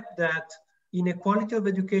fact that inequality of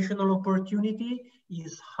educational opportunity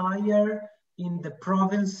is higher in the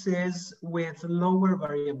provinces with lower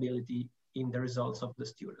variability in the results of the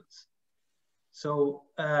students. So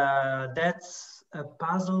that's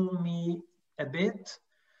puzzled me a bit,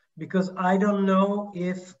 because I don't know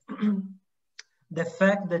if the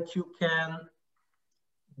fact that you can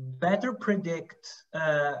better predict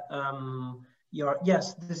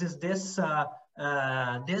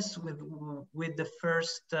this with the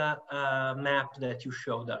first map that you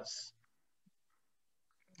showed us.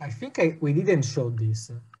 I think we didn't show this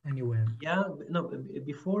anywhere. Yeah, no,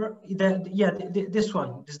 before this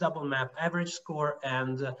one, this double map, average score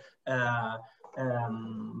and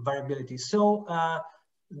variability. So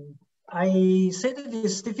I say that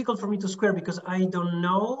it's difficult for me to square because I don't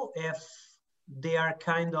know if they are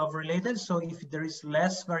kind of related. So if there is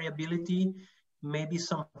less variability, maybe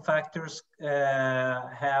some factors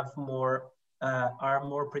are more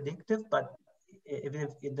predictive, but even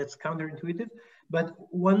if that's counterintuitive. But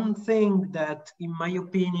one thing that, in my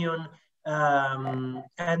opinion,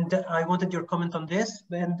 and I wanted your comment on this,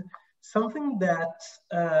 and something that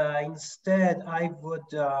instead I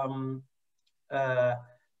would,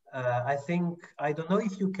 I think, I don't know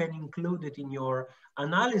if you can include it in your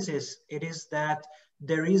analysis, it is that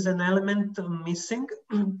there is an element missing,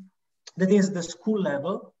 that is the school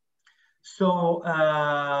level. So,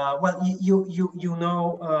 well, you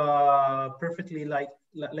know perfectly like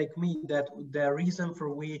me that the reason for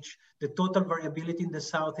which the total variability in the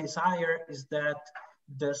South is higher is that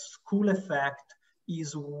the school effect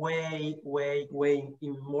is way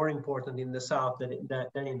more important in the South than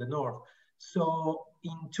in the North. So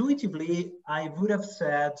intuitively, I would have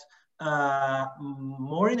said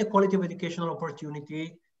more inequality of educational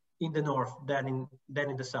opportunity in the North than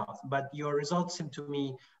in the South. But your results seem to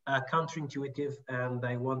me counterintuitive, and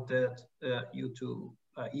I wanted you to,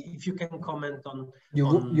 if you can comment on.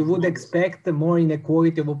 You would expect more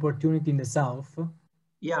inequality of opportunity in the South?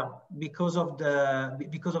 Yeah, because of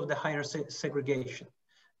the higher segregation,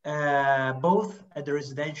 both at the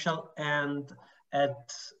residential and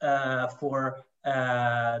at for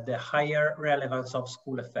the higher relevance of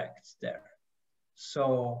school effects there.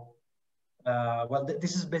 So. Well,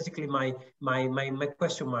 this is basically my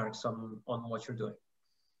question marks on what you're doing.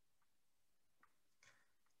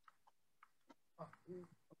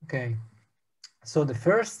 Okay, so the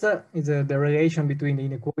first is the relation between the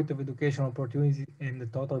inequality of educational opportunity and the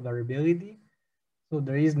total variability. So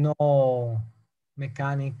there is no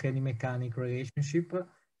any mechanic relationship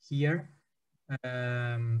here.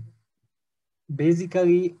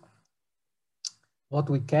 Basically, what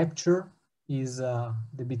we capture is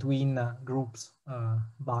the between groups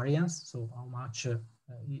variance, so how much the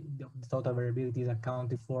total variability is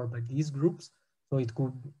accounted for by these groups. So it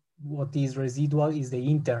could, what is residual is the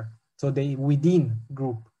so the within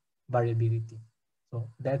group variability. So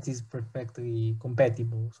that is perfectly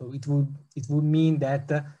compatible. So it would mean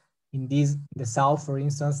that in the South, for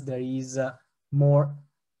instance, there is more,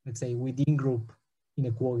 let's say, within group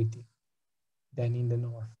inequality than in the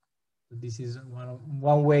North. So this is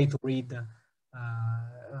one way to read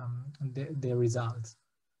the results.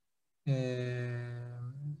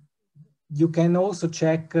 You can also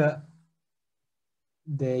check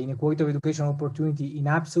the inequality of educational opportunity in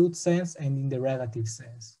absolute sense and in the relative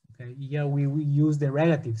sense. Okay, here we use the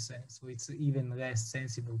relative sense, so it's even less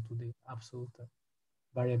sensible to the absolute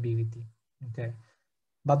variability. Okay,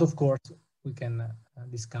 but of course we can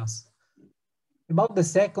discuss. About the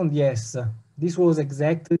second, yes, this was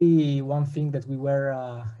exactly one thing that we were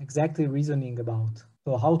exactly reasoning about.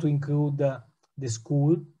 So how to include the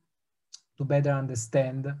school to better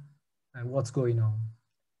understand what's going on.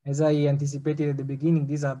 As I anticipated at the beginning,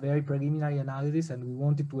 these are very preliminary analysis, and we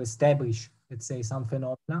wanted to establish, let's say, some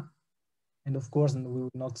phenomena. And of course, we will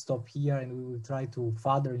not stop here, and we will try to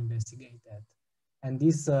further investigate that. And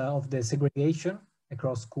this of the segregation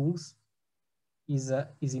across schools is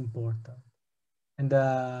important. And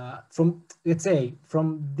from, let's say,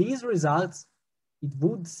 from these results, it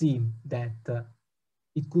would seem that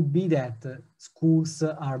it could be that schools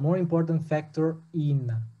are more important factor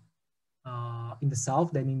in the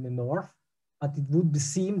South than in the North, but it would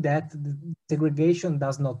seem that the segregation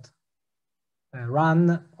does not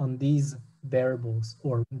run on these variables,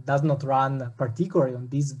 or does not run particularly on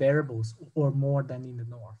these variables, or more than in the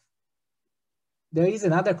North. There is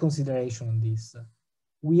another consideration on this.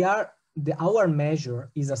 We are our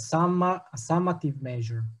measure is a summative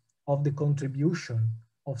measure of the contribution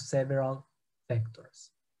of several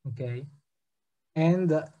factors, okay?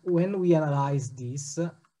 And when we analyze this,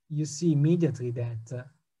 you see immediately that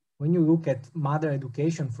when you look at mother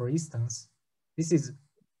education, for instance, this is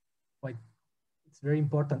quite, it's very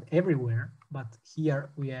important everywhere, but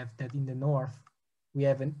here we have that in the North, we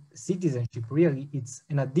have citizenship, really, it's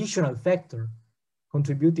an additional factor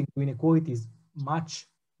contributing to inequalities in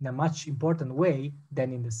a much important way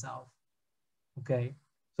than in the South, okay?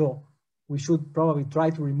 So we should probably try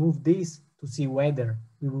to remove this to see whether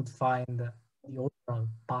we would find the overall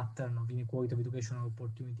pattern of inequality of educational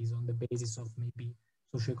opportunities on the basis of maybe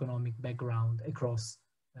socioeconomic background across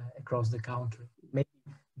the country. Maybe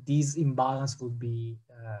this imbalance would be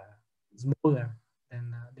smaller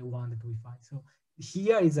than the one that we find. So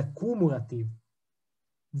here is a cumulative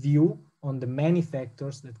view on the many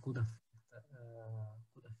factors that could affect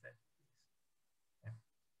this. Yeah.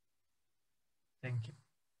 Thank you.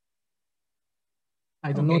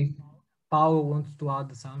 I don't know if Paolo wants to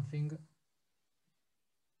add something.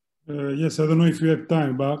 Yes, I don't know if you have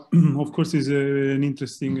time, but of course it's an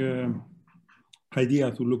interesting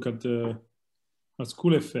idea to look at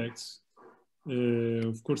school effects.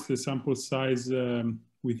 Of course, the sample size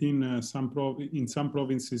within some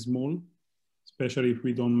provinces is small, especially if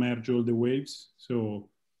we don't merge all the waves. So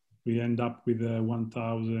we end up with about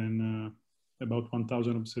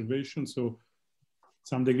 1,000 observations. So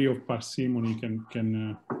some degree of parsimony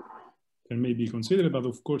can maybe consider, but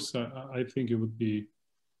of course, I think it would be.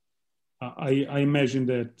 I imagine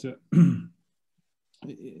that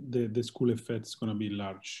the school effect is going to be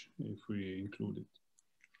large if we include it.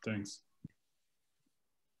 Thanks.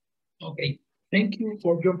 Okay, thank you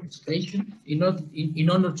for your presentation. In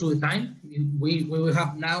honor to the time, we will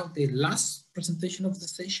have now the last presentation of the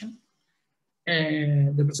session.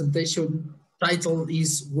 The presentation title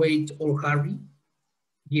is Wait or Hurry: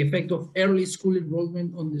 The Effect of Early School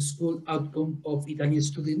Enrollment on the School Outcome of Italian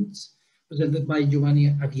Students, presented by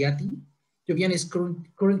Giovanni Ariati. Giovanni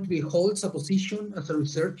currently holds a position as a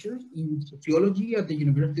researcher in sociology at the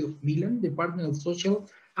University of Milan, Department of Social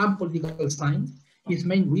and Political Science. His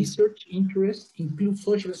main research interests include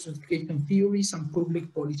social stratification theories and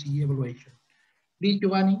public policy evaluation. Please,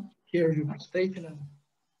 Giovanni, share your presentation.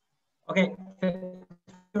 Okay, thank you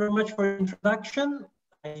very much for the introduction.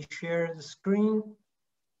 I share the screen.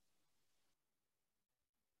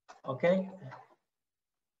 Okay,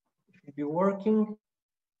 it should be working.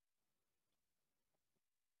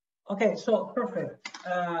 Okay, so perfect.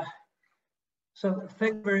 So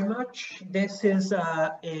thank you very much. This is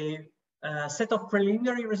a set of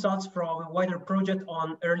preliminary results from a wider project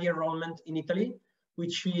on early enrollment in Italy,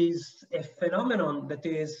 which is a phenomenon that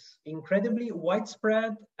is incredibly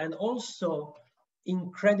widespread and also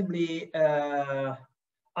incredibly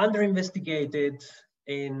under-investigated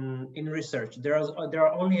in research. There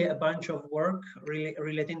are only a bunch of work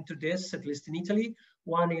relating to this, at least in Italy.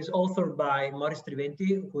 One is authored by Maurice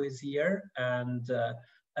Triventi, who is here, and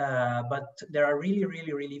but there are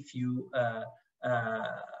really few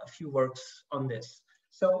works on this.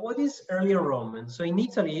 So what is early enrollment? So in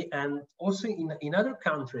Italy and also in other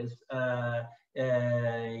countries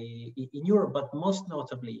in Europe, but most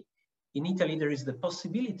notably in Italy, there is the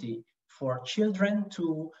possibility for children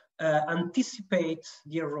to anticipate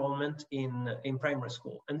the enrollment in primary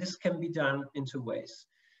school. And this can be done in two ways.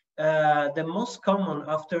 The most common,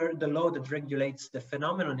 after the law that regulates the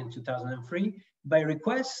phenomenon in 2003, by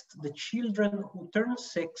request, the children who turn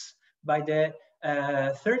 6 by the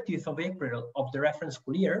 30th of April of the reference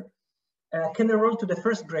school year can enroll to the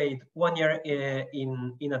first grade 1 year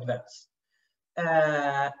in advance.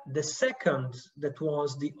 The second, that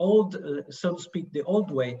was the old, so to speak, the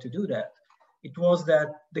old way to do that, it was that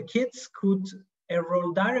the kids could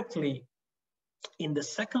enroll directly in the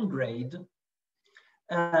second grade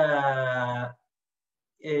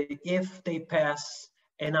if they pass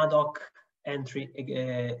an ad hoc entry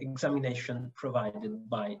examination provided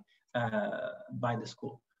by the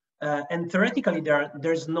school. And theoretically,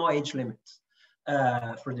 there's no age limit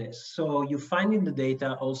for this. So you find in the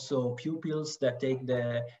data also pupils that take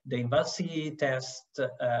the INVALSI test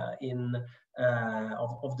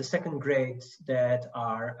of the second grade that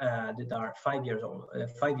are 5 years old,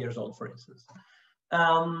 5 years old, for instance.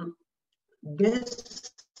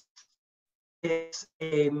 This is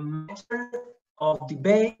a matter of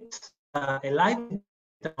debate, a live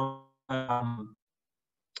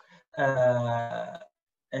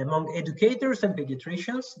among educators and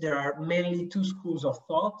pediatricians. There are mainly two schools of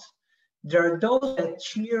thought. There are those that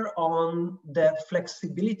cheer on the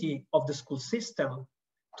flexibility of the school system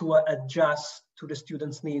to adjust to the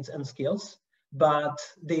students' needs and skills, but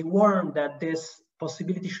they warn that this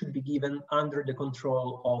possibility should be given under the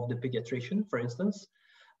control of the pediatrician, for instance,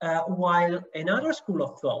 while another school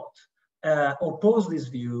of thought oppose this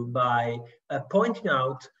view by pointing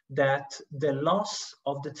out that the loss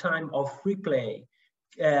of the time of free play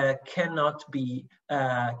cannot be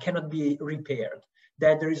repaired,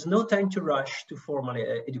 that there is no time to rush to formal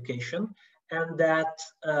education, and that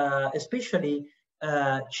especially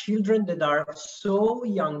children that are so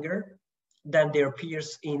younger than their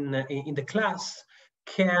peers in the class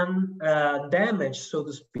can damage, so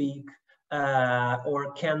to speak,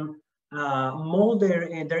 or can mold their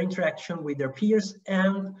interaction with their peers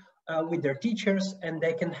and with their teachers, and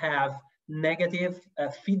they can have negative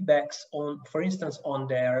feedbacks on, for instance, on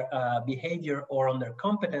their behavior or on their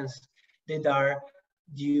competence that are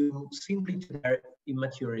due simply to their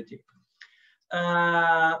immaturity.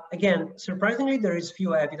 Again, surprisingly, there is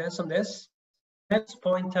few evidence on this. Let's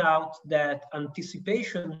point out that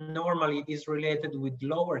anticipation normally is related with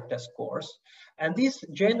lower test scores, and this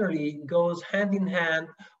generally goes hand in hand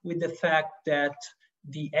with the fact that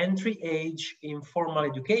the entry age in formal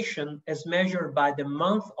education, as measured by the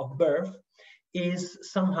month of birth, is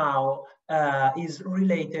somehow is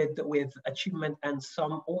related with achievement, and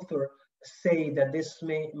some authors say that this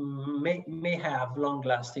may have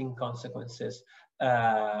long-lasting consequences.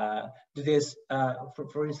 This,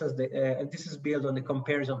 for instance, this is built on the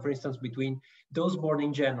comparison, for instance, between those born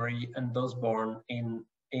in January and those born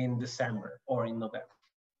in December or in November.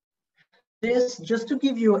 This, just to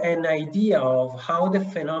give you an idea of how the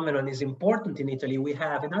phenomenon is important in Italy, we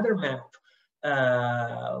have another map.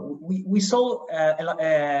 We saw a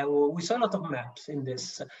lot of maps in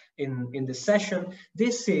this session.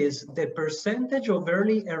 This is the percentage of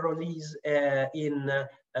early enrollees in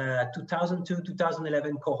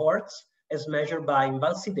 2002-2011 cohorts, as measured by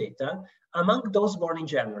INVALSI data, among those born in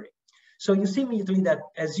January. So you see immediately that,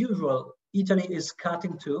 as usual, Italy is cut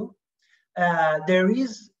in two. There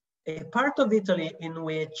is a part of Italy in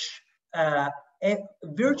which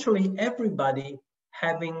virtually everybody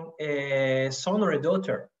having a son or a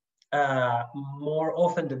daughter, more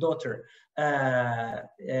often the daughter,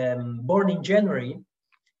 born in January,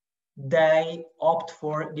 they opt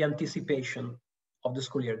for the anticipation of the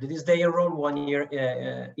school year. That is, they enroll 1 year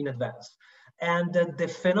in advance. And the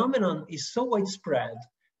phenomenon is so widespread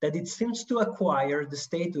that it seems to acquire the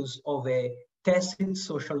status of a tacit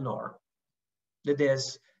social norm. That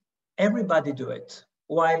is, everybody do it.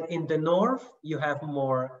 While in the north, you have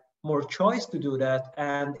more choice to do that,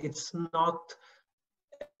 and it's not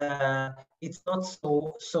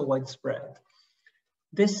so widespread.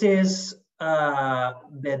 This is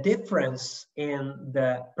the difference in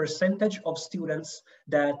the percentage of students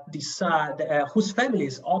that decide, whose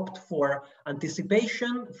families opt for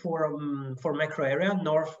anticipation for macro area,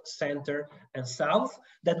 north, center, and south,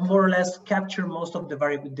 that more or less capture most of the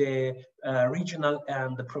regional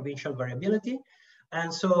and the provincial variability.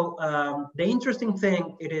 And so the interesting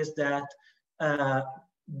thing it is that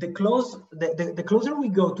the closer we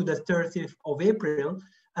go to the 30th of April,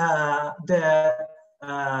 the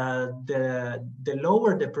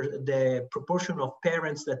lower the proportion of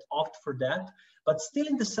parents that opt for that, but still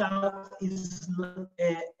in the South is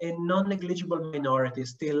a non-negligible minority,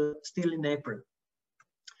 still in April.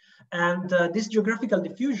 And this geographical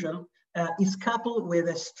diffusion is coupled with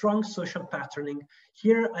a strong social patterning.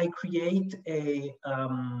 Here I create a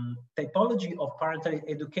typology of parental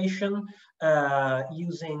education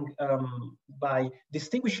using by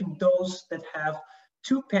distinguishing those that have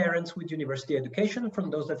 2 parents with university education from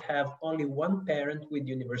those that have only 1 parent with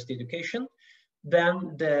university education.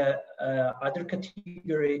 Then the other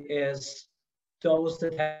category is those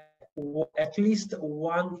that have at least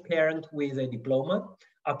 1 parent with a diploma,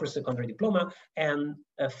 upper secondary diploma, and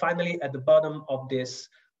finally at the bottom of this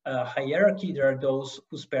hierarchy there are those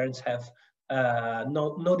whose parents have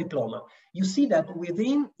no diploma. You see that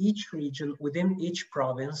within each region, within each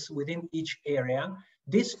province, within each area,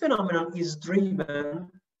 this phenomenon is driven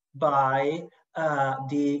by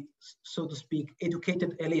the, so to speak,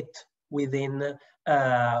 educated elite within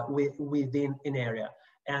within an area.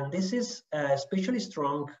 And this is especially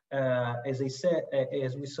strong, as I said,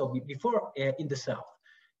 as we saw before, in the South.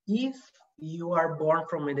 If you are born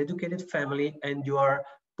from an educated family and you are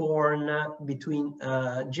born between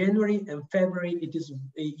January and February, it is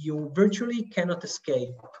you virtually cannot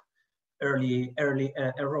escape early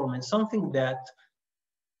enrollment. Something that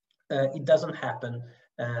it doesn't happen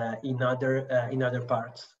in other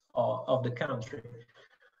parts of the country.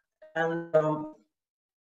 And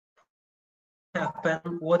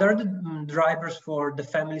what are the drivers for the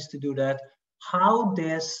families to do that? how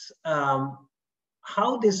this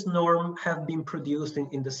norm have been produced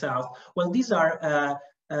in the South. Well, these are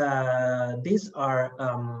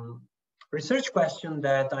research questions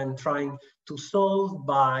that I'm trying to solve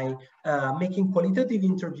by making qualitative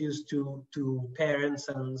interviews to parents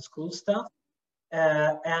and school staff,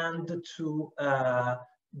 and to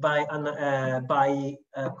by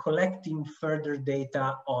collecting further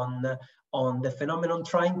data on the phenomenon,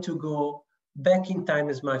 trying to go back in time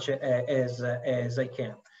as much as I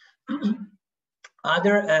can.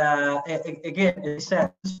 Again, as I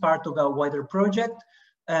said, this is part of a wider project.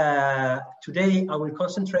 Today, I will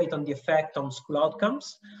concentrate on the effect on school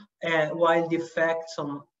outcomes, while the effects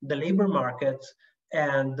on the labor market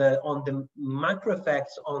and on the macro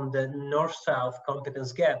effects on the North-South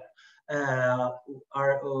competence gap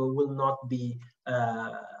will not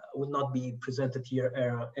be presented here,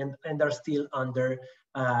 and are still under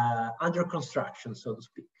construction, so to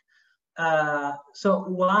speak. So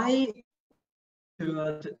why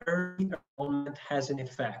should early enrollment has an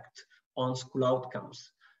effect on school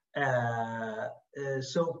outcomes?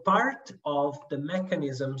 So part of the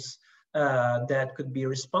mechanisms that could be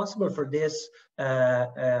responsible for this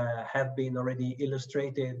have been already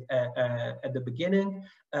illustrated at the beginning.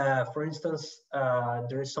 For instance,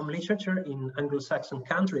 there is some literature in Anglo-Saxon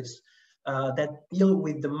countries that deal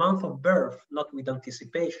with the month of birth, not with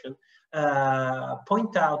anticipation,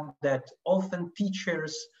 point out that often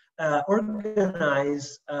teachers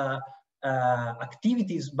organize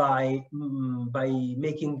activities by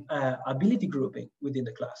making ability grouping within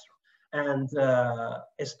the classroom. And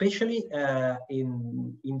especially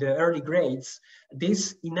in the early grades,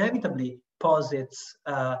 this inevitably posits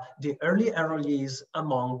the early enrollees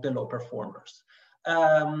among the low performers.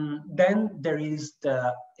 Then there is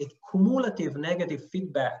a cumulative negative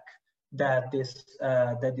feedback that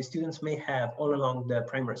the students may have all along the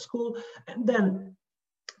primary school, and then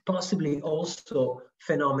possibly also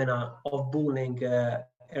phenomena of bullying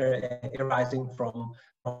arising from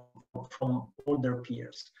older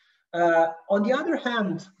peers. On the other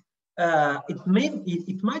hand,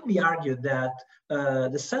 it might be argued that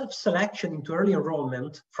the self-selection into early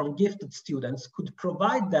enrollment from gifted students could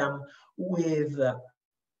provide them with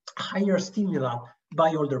higher stimuli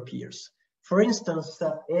by older peers. For instance,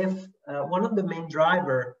 if one of the main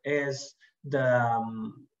driver is the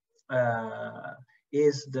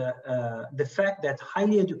fact that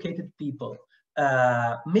highly educated people,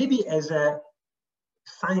 maybe as a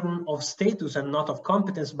sign of status and not of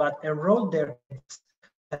competence, but enroll their kids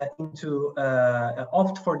into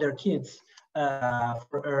opt for their kids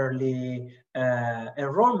for early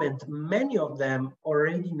enrollment. Many of them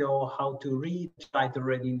already know how to read, write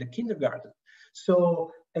already in the kindergarten.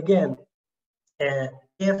 So again,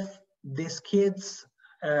 if these kids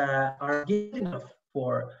are good enough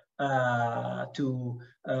for to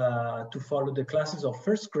follow the classes of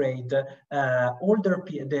first grade, the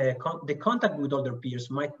contact with older peers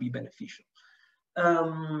might be beneficial.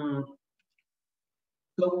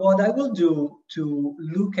 So what I will do to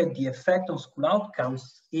look at the effect on school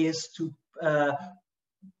outcomes is to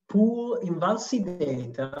pool INVALSI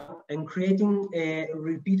data and creating a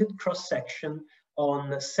repeated cross-section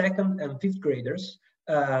on second and fifth graders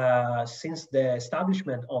since the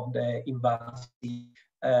establishment of the INVALSI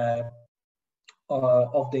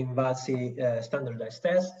standardized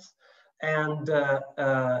tests. And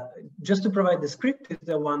just to provide the script, is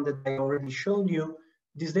the one that I already showed you.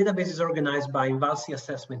 This database is organized by INVALSI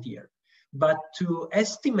assessment year. But to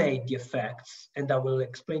estimate the effects, and I will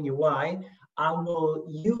explain you why, I will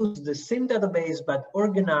use the same database but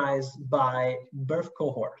organized by birth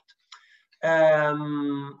cohort. I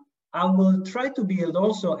will try to build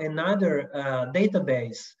also another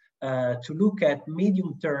database to look at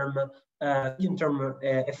medium-term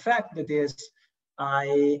effect. That is,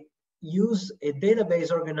 I use a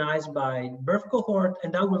database organized by birth cohort,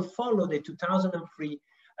 and I will follow the 2003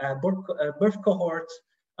 birth cohorts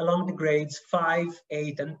along the grades 5,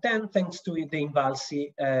 8, and 10, thanks to the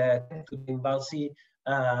INVALSI,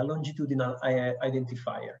 longitudinal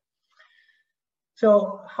identifier.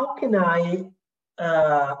 So how can I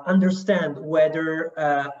understand whether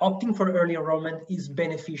opting for early enrollment is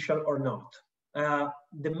beneficial or not?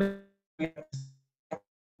 The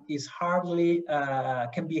is hardly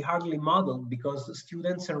can be hardly modeled because the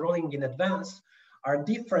students enrolling in advance are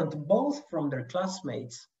different both from their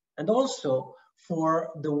classmates and also for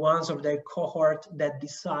the ones of their cohort that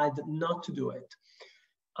decide not to do it.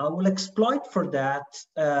 I will exploit for that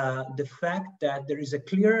the fact that there is a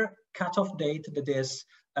clear cutoff date that is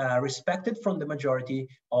respected from the majority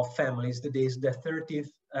of families, that is the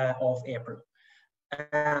 30th of April.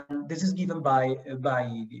 And this is given by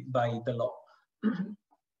the law.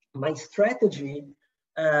 my strategy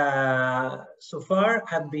so far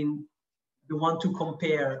have been the one to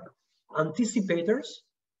compare anticipators,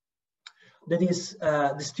 that is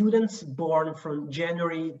the students born from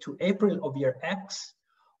January to April of year X,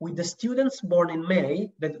 with the students born in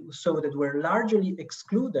May, so that were largely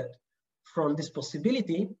excluded from this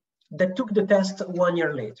possibility, that took the test 1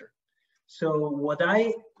 year later. So what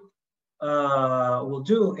I will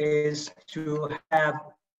do is to have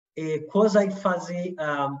a quasi-fuzzy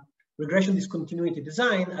regression discontinuity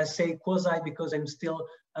design. I say quasi because I'm still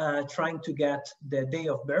trying to get the day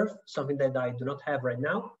of birth, something that I do not have right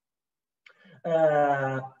now.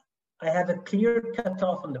 I have a clear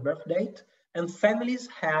cutoff on the birth date, and families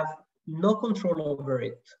have no control over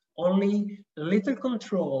it, only little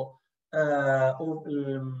control at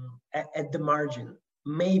the margin,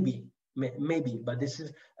 maybe, but this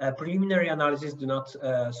is preliminary analysis do not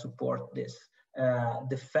support this.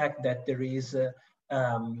 The fact that there is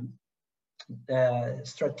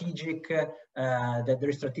strategic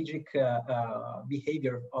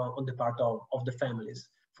behavior on the part of the families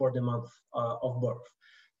for the month of birth.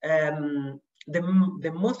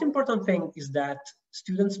 The most important thing is that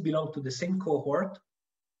students belong to the same cohort,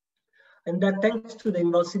 and that thanks to the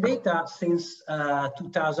INVALSI data since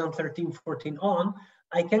 2013-14 on,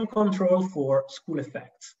 I can control for school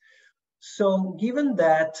effects. So given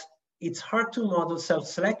that it's hard to model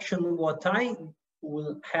self-selection, what I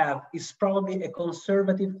will have is probably a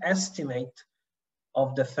conservative estimate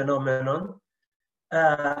of the phenomenon,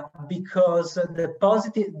 because the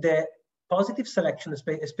positive selection,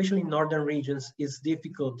 especially in northern regions, is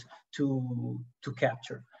difficult to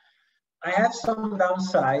capture. I have some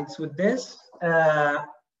downsides with this. The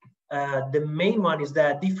main one is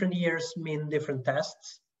that different years mean different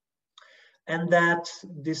tests, and that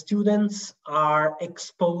the students are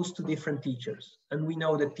exposed to different teachers. And we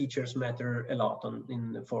know that teachers matter a lot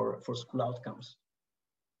for school outcomes.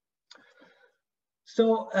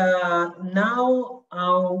 So now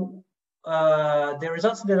the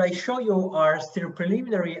results that I show you are still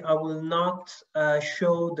preliminary. I will not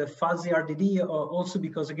show the fuzzy RDD, also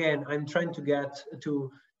because, again, I'm trying to get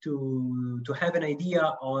to have an idea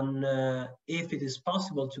on if it is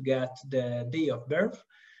possible to get the day of birth.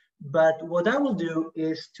 But what I will do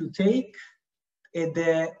is to take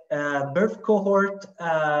the birth cohort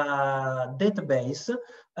database.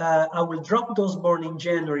 I will drop those born in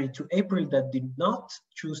January to April that did not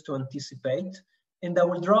choose to anticipate, and I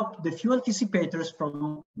will drop the few anticipators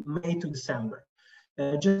from May to December.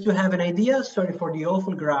 Just to have an idea, sorry for the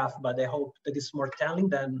awful graph, but I hope that it's more telling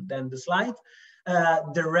than the slide.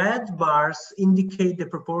 The red bars indicate the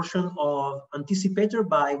proportion of anticipator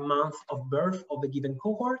by month of birth of a given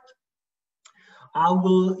cohort. I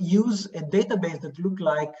will use a database that look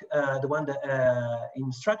like the one that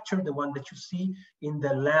in structure, the one that you see in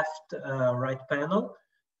the left right panel.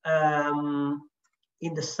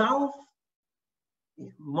 In the south,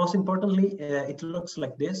 most importantly, it looks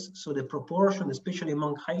like this. So the proportion, especially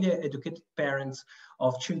among highly educated parents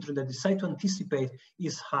of children that decide to anticipate,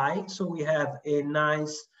 is high. So we have a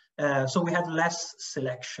nice, so we have less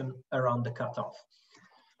selection around the cutoff.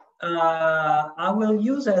 I will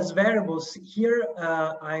use as variables here.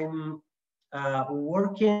 I'm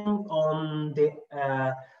working on the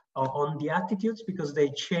attitudes, because they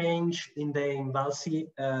change in the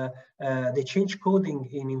INVALSI, they change coding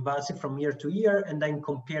in INVALSI from year to year, and I'm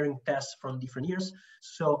comparing tests from different years.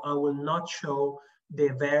 So I will not show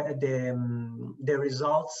the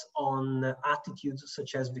results on attitudes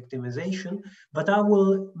such as victimization, but I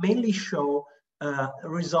will mainly show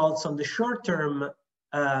results on the short-term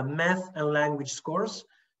math and language scores,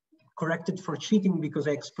 corrected for cheating because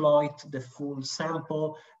I exploit the full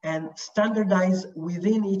sample, and standardize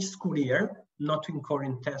within each school year, not to incur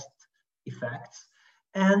in test effects.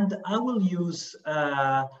 And I will use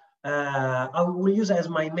as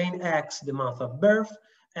my main X the month of birth,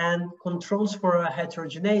 and controls for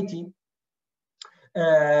heterogeneity.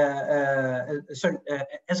 As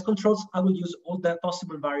controls, I will use all the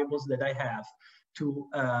possible variables that I have to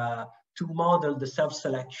model the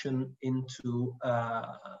self-selection into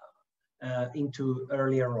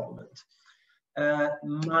early enrollment.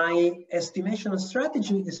 My estimation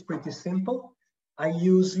strategy is pretty simple. I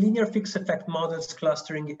use linear fixed effect models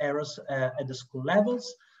clustering errors at the school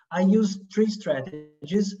levels. I use 3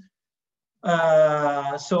 strategies.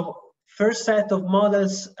 So first set of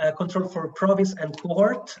models control for province and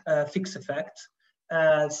cohort fixed effect.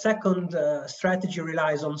 Second strategy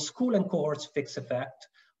relies on school and cohorts fixed effect.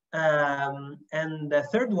 And the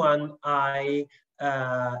third one, I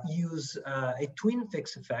use a twin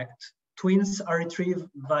fixed effect twins are retrieved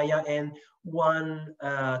via an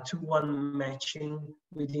 1-to-1 matching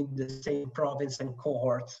within the same province and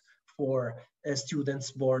cohort for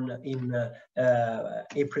students born in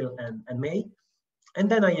April and May. And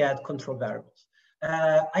then I add control variables.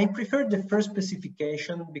 I prefer the first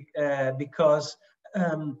specification because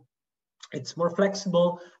it's more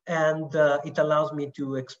flexible and it allows me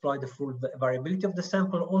to exploit the full variability of the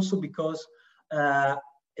sample. Also because,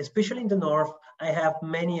 especially in the north, I have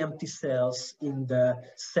many empty cells in the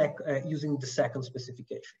using the second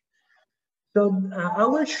specification. So I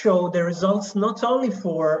will show the results not only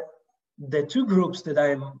for the two groups that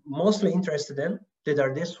I'm mostly interested in, that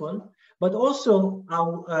are this one, but also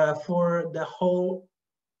for the whole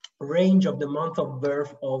range of the month of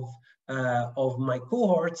birth of my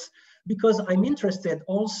cohorts, because I'm interested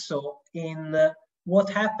also in what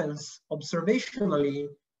happens observationally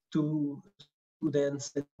to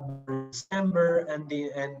students in December and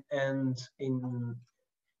in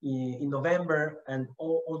November, and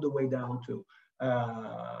all the way down to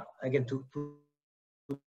again to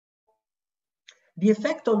the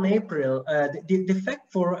effect on April. The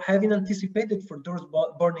effect for having anticipated for those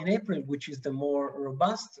born in April, which is the more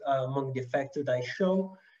robust among the effects that I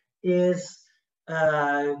show, is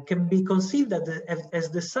can be conceived as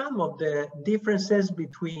the sum of the differences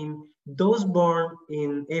between those born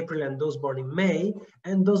in April and those born in May,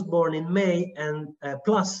 and those born in May and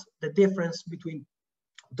plus the difference between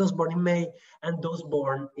those born in May and those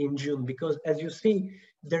born in June. Because as you see,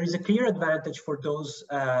 there is a clear advantage for those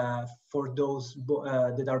that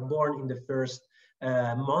are born in the first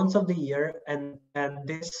months of the year, and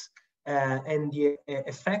this and the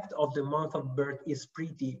effect of the month of birth is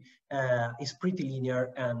pretty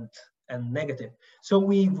linear and negative. So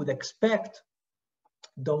we would expect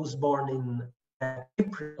those born in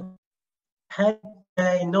April, had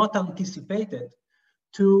they not anticipated,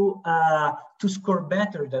 to score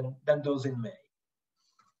better than those in May.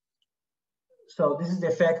 So this is the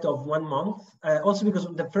effect of 1 month. Also because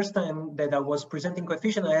the first time that I was presenting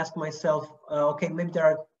coefficient, I asked myself, okay, maybe there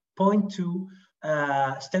are 0.2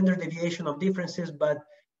 standard deviation of differences, but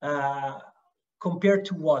compared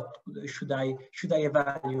to what should I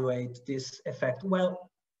evaluate this effect?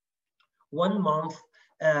 Well, 1 month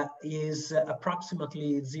is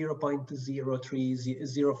approximately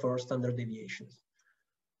 0.0304 standard deviations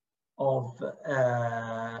of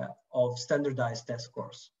standardized test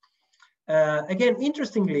scores. Again,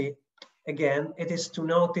 interestingly, it is to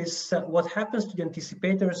notice what happens to the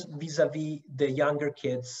anticipators vis-a-vis the younger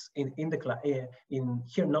kids in the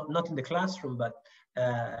here, not in the classroom, but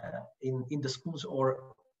in the schools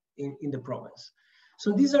or in the province.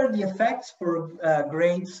 So these are the effects for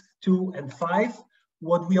grades 2 and 5.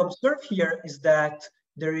 What we observe here is that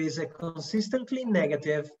there is a consistently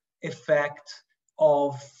negative effect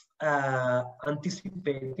of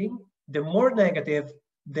anticipating. The more negative,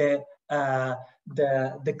 the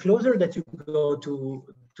closer that you go to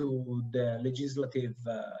the legislative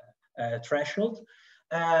threshold,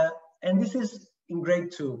 and this is in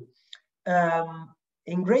grade 2.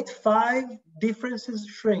 In grade 5, differences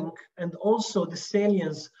shrink, and also the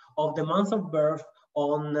salience of the month of birth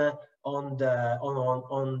on the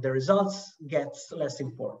results gets less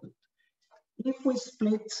important. If we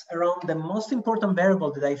split around the most important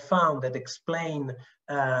variable that I found that explain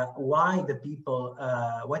why the people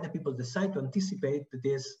decide to anticipate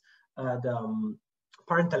this, the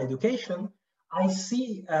parental education, I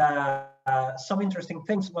see some interesting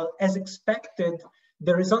things. Well, as expected,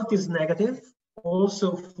 the result is negative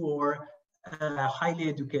also for highly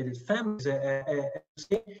educated families.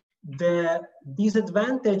 The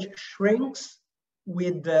disadvantage shrinks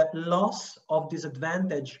with the loss of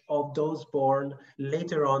disadvantage of those born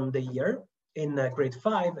later on the year in grade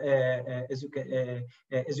 5, as you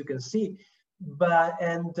can see. But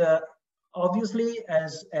obviously,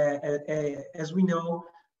 as we know,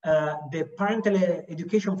 the parental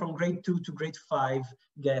education from grade 2 to grade 5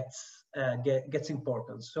 gets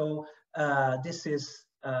important. So this is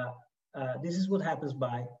what happens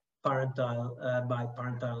by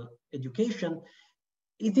parental education.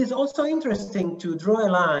 It is also interesting to draw a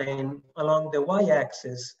line along the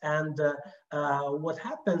y-axis, and what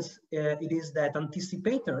happens it is that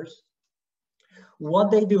anticipators,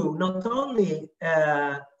 what they do, not only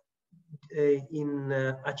in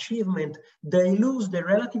achievement, they lose the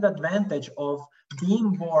relative advantage of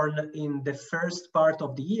being born in the first part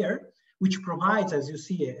of the year, which provides, as you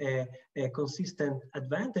see, a consistent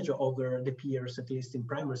advantage over the peers, at least in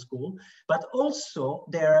primary school, but also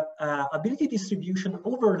their ability distribution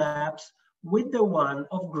overlaps with the one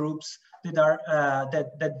of groups that are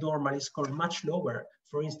that normally score much lower.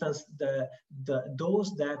 For instance,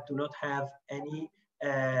 those that do not have any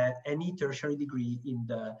tertiary degree in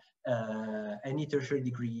the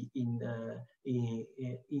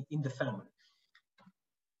in the family.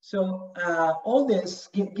 So all this,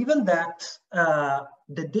 given that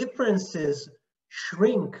the differences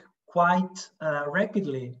shrink quite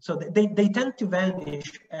rapidly, so they tend to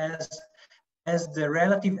vanish as the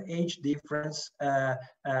relative age difference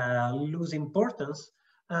lose importance,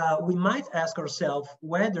 we might ask ourselves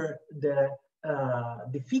whether the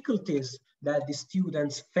difficulties that the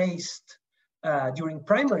students faced during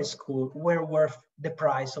primary school were worth the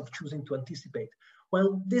price of choosing to anticipate.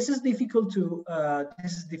 Well, this is difficult to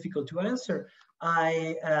answer.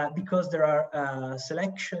 Because there are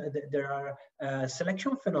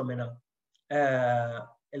selection phenomena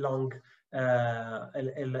along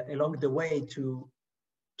the way to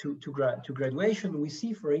graduation. We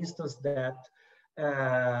see, for instance, that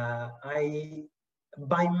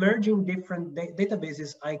by merging different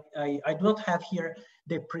databases, I do not have here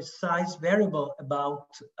the precise variable about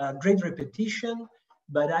grade repetition,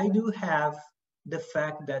 but I do have the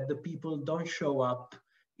fact that the people don't show up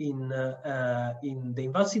in the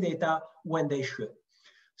INVALSI data when they should.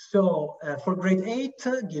 So for grade 8,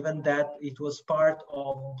 given that it was part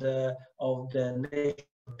of the national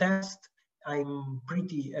test, I'm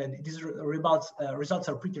pretty. These results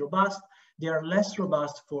are pretty robust. They are less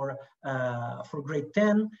robust for grade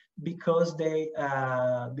 10 because the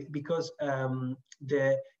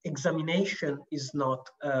examination is not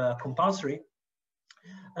compulsory.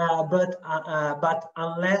 But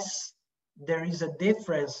unless there is a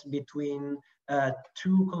difference between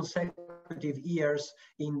 2 consecutive years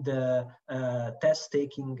in the test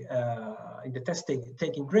taking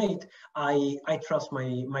grade, I trust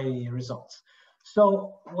my results.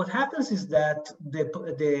 So what happens is that the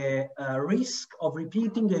risk of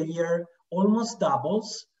repeating a year almost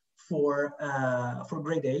doubles for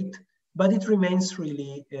grade 8, but it remains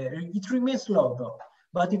low though,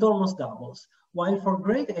 but it almost doubles. While for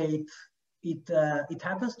grade 8, it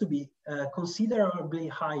happens to be considerably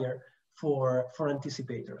higher for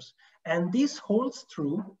anticipators, and this holds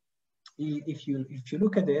true if you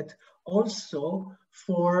look at it also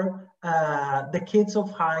for the kids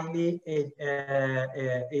of highly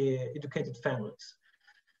educated families.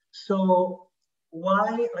 So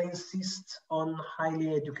why I insist on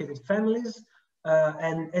highly educated families,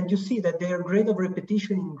 and you see that their grade of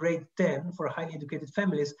repetition in grade 10 for highly educated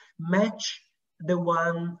families match the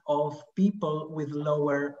one of people with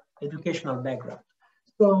lower educational background.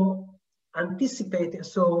 So I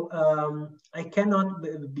cannot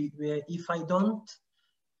be, if I don't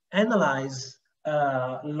analyze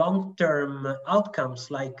long-term outcomes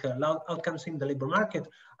like outcomes in the labor market,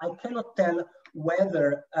 I cannot tell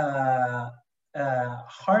whether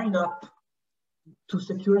hurrying up to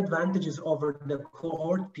secure advantages over the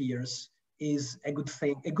cohort peers is a good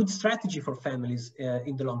thing, a good strategy for families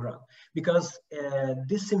in the long run, because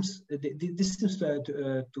this seems to be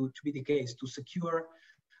the case, to secure,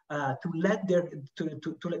 to let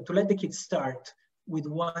the kids start with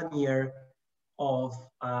 1 year of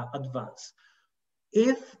advance.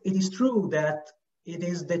 If it is true that it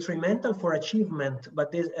is detrimental for achievement,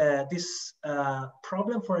 but this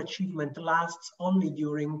problem for achievement lasts only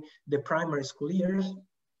during the primary school years,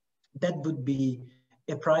 that would be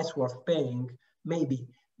a price worth paying, maybe.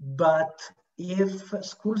 But if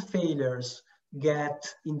school failures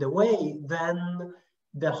get in the way, then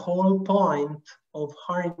the whole point of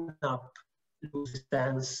hurrying up loses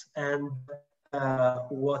sense. And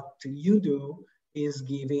what you do is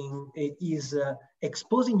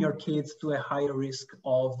exposing your kids to a higher risk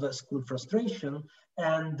of school frustration,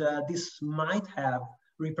 and this might have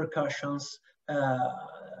repercussions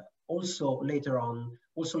also later on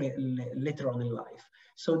in life.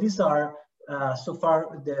 So these are so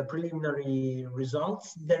far the preliminary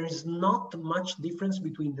results. There is not much difference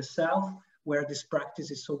between the South, where this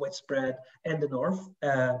practice is so widespread, and the North.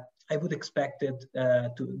 I would expect it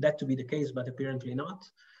that to be the case, but apparently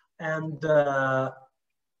not. And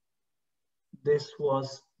this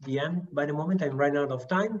was the end. By the moment, I'm running out of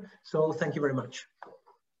time. So thank you very much.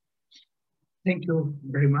 Thank you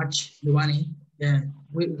very much, Giovanni.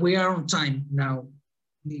 We are on time now.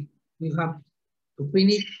 We have to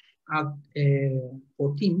finish at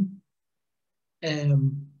 14.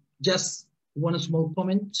 Just one small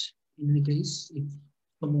comment in any case, if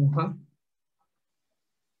someone have.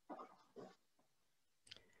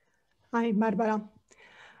 Hi, Barbara.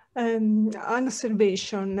 An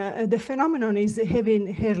observation, the phenomenon is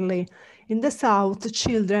having early In the South,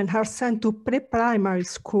 children are sent to pre-primary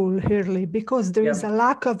school early because there is a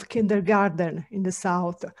lack of kindergarten in the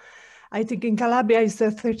South. I think in Calabria it's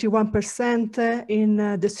 31%, in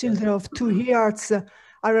the children of 2 years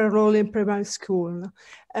are enrolled in primary school.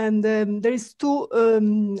 And there is two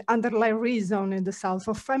underlying reasons in the South.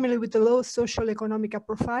 For family with a low socio-economic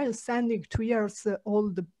profile, sending 2 years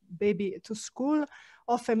old baby to school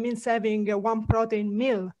often means having 1 protein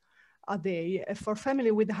meal a day. For family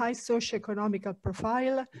with high socio-economic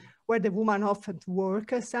profile, where the woman often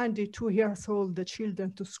works, sending 2 years old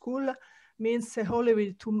children to school means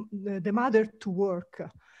only to the mother to work.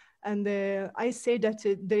 And I say that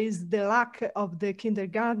there is the lack of the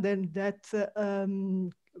kindergarten that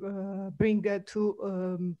bring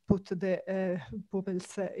to put the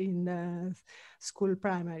pupils in school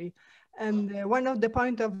primary. And one of the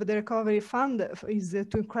points of the recovery fund is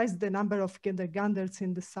to increase the number of kindergartens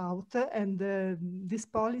in the South, and this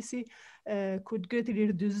policy could greatly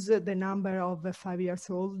reduce the number of 5 years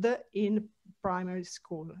old in primary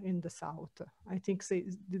school in the South. I think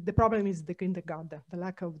the problem is the kindergarten, the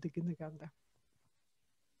lack of the kindergarten.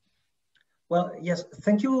 Well, yes,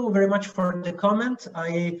 thank you very much for the comment.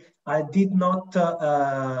 I did not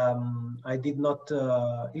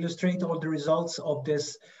illustrate all the results of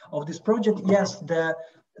this project. Yes, the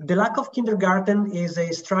lack of kindergarten is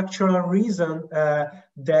a structural reason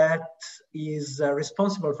that is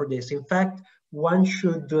responsible for this. In fact, one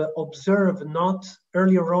should observe not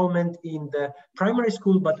early enrollment in the primary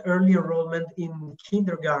school, but early enrollment in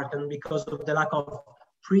kindergarten because of the lack of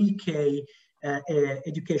pre-K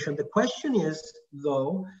education. The question is,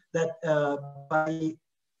 though, that by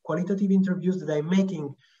qualitative interviews that I'm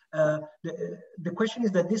making, the question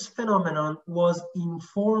is that this phenomenon was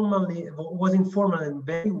informal and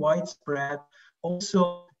very widespread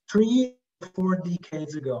also 3 or 4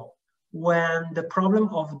 decades ago, when the problem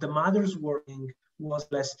of the mothers working was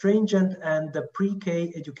less stringent and the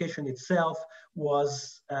pre-K education itself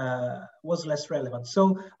was less relevant.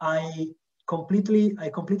 So I completely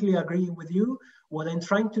agree with you. What I'm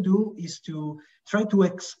trying to do is to try to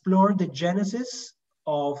explore the genesis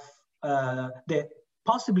of the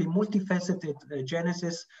possibly multifaceted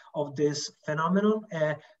genesis of this phenomenon,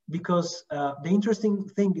 because the interesting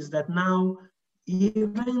thing is that now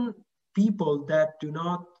even people that do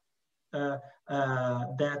not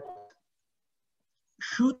that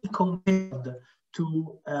should be compelled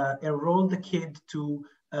to enroll the kid to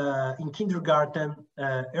in kindergarten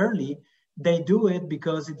early, they do it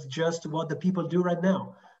because it's just what the people do right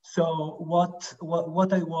now. So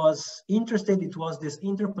what I was interested, it was this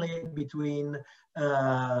interplay between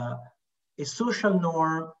a social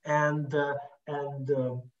norm and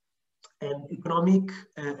economic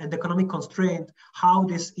constraint, how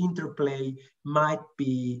this interplay might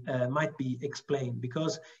be explained,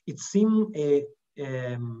 because it seemed a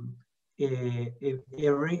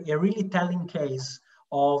really telling case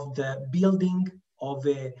of the building of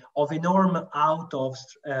a norm out of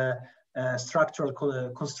structural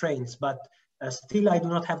constraints, but still I do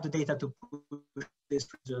not have the data to push this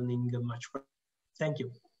reasoning much further. Thank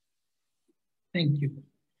you. Thank you.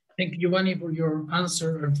 Thank you, Giovanni, for your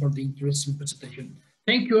answer and for the interesting presentation.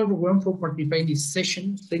 Thank you, everyone, for participating in this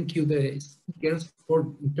session. Thank you, the speakers,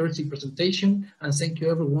 for interesting presentation, and thank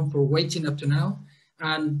you, everyone, for waiting up to now.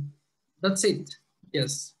 And that's it.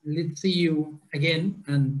 Yes, let's see you again.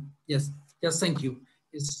 And yes, thank you.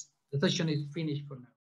 The session is finished for now.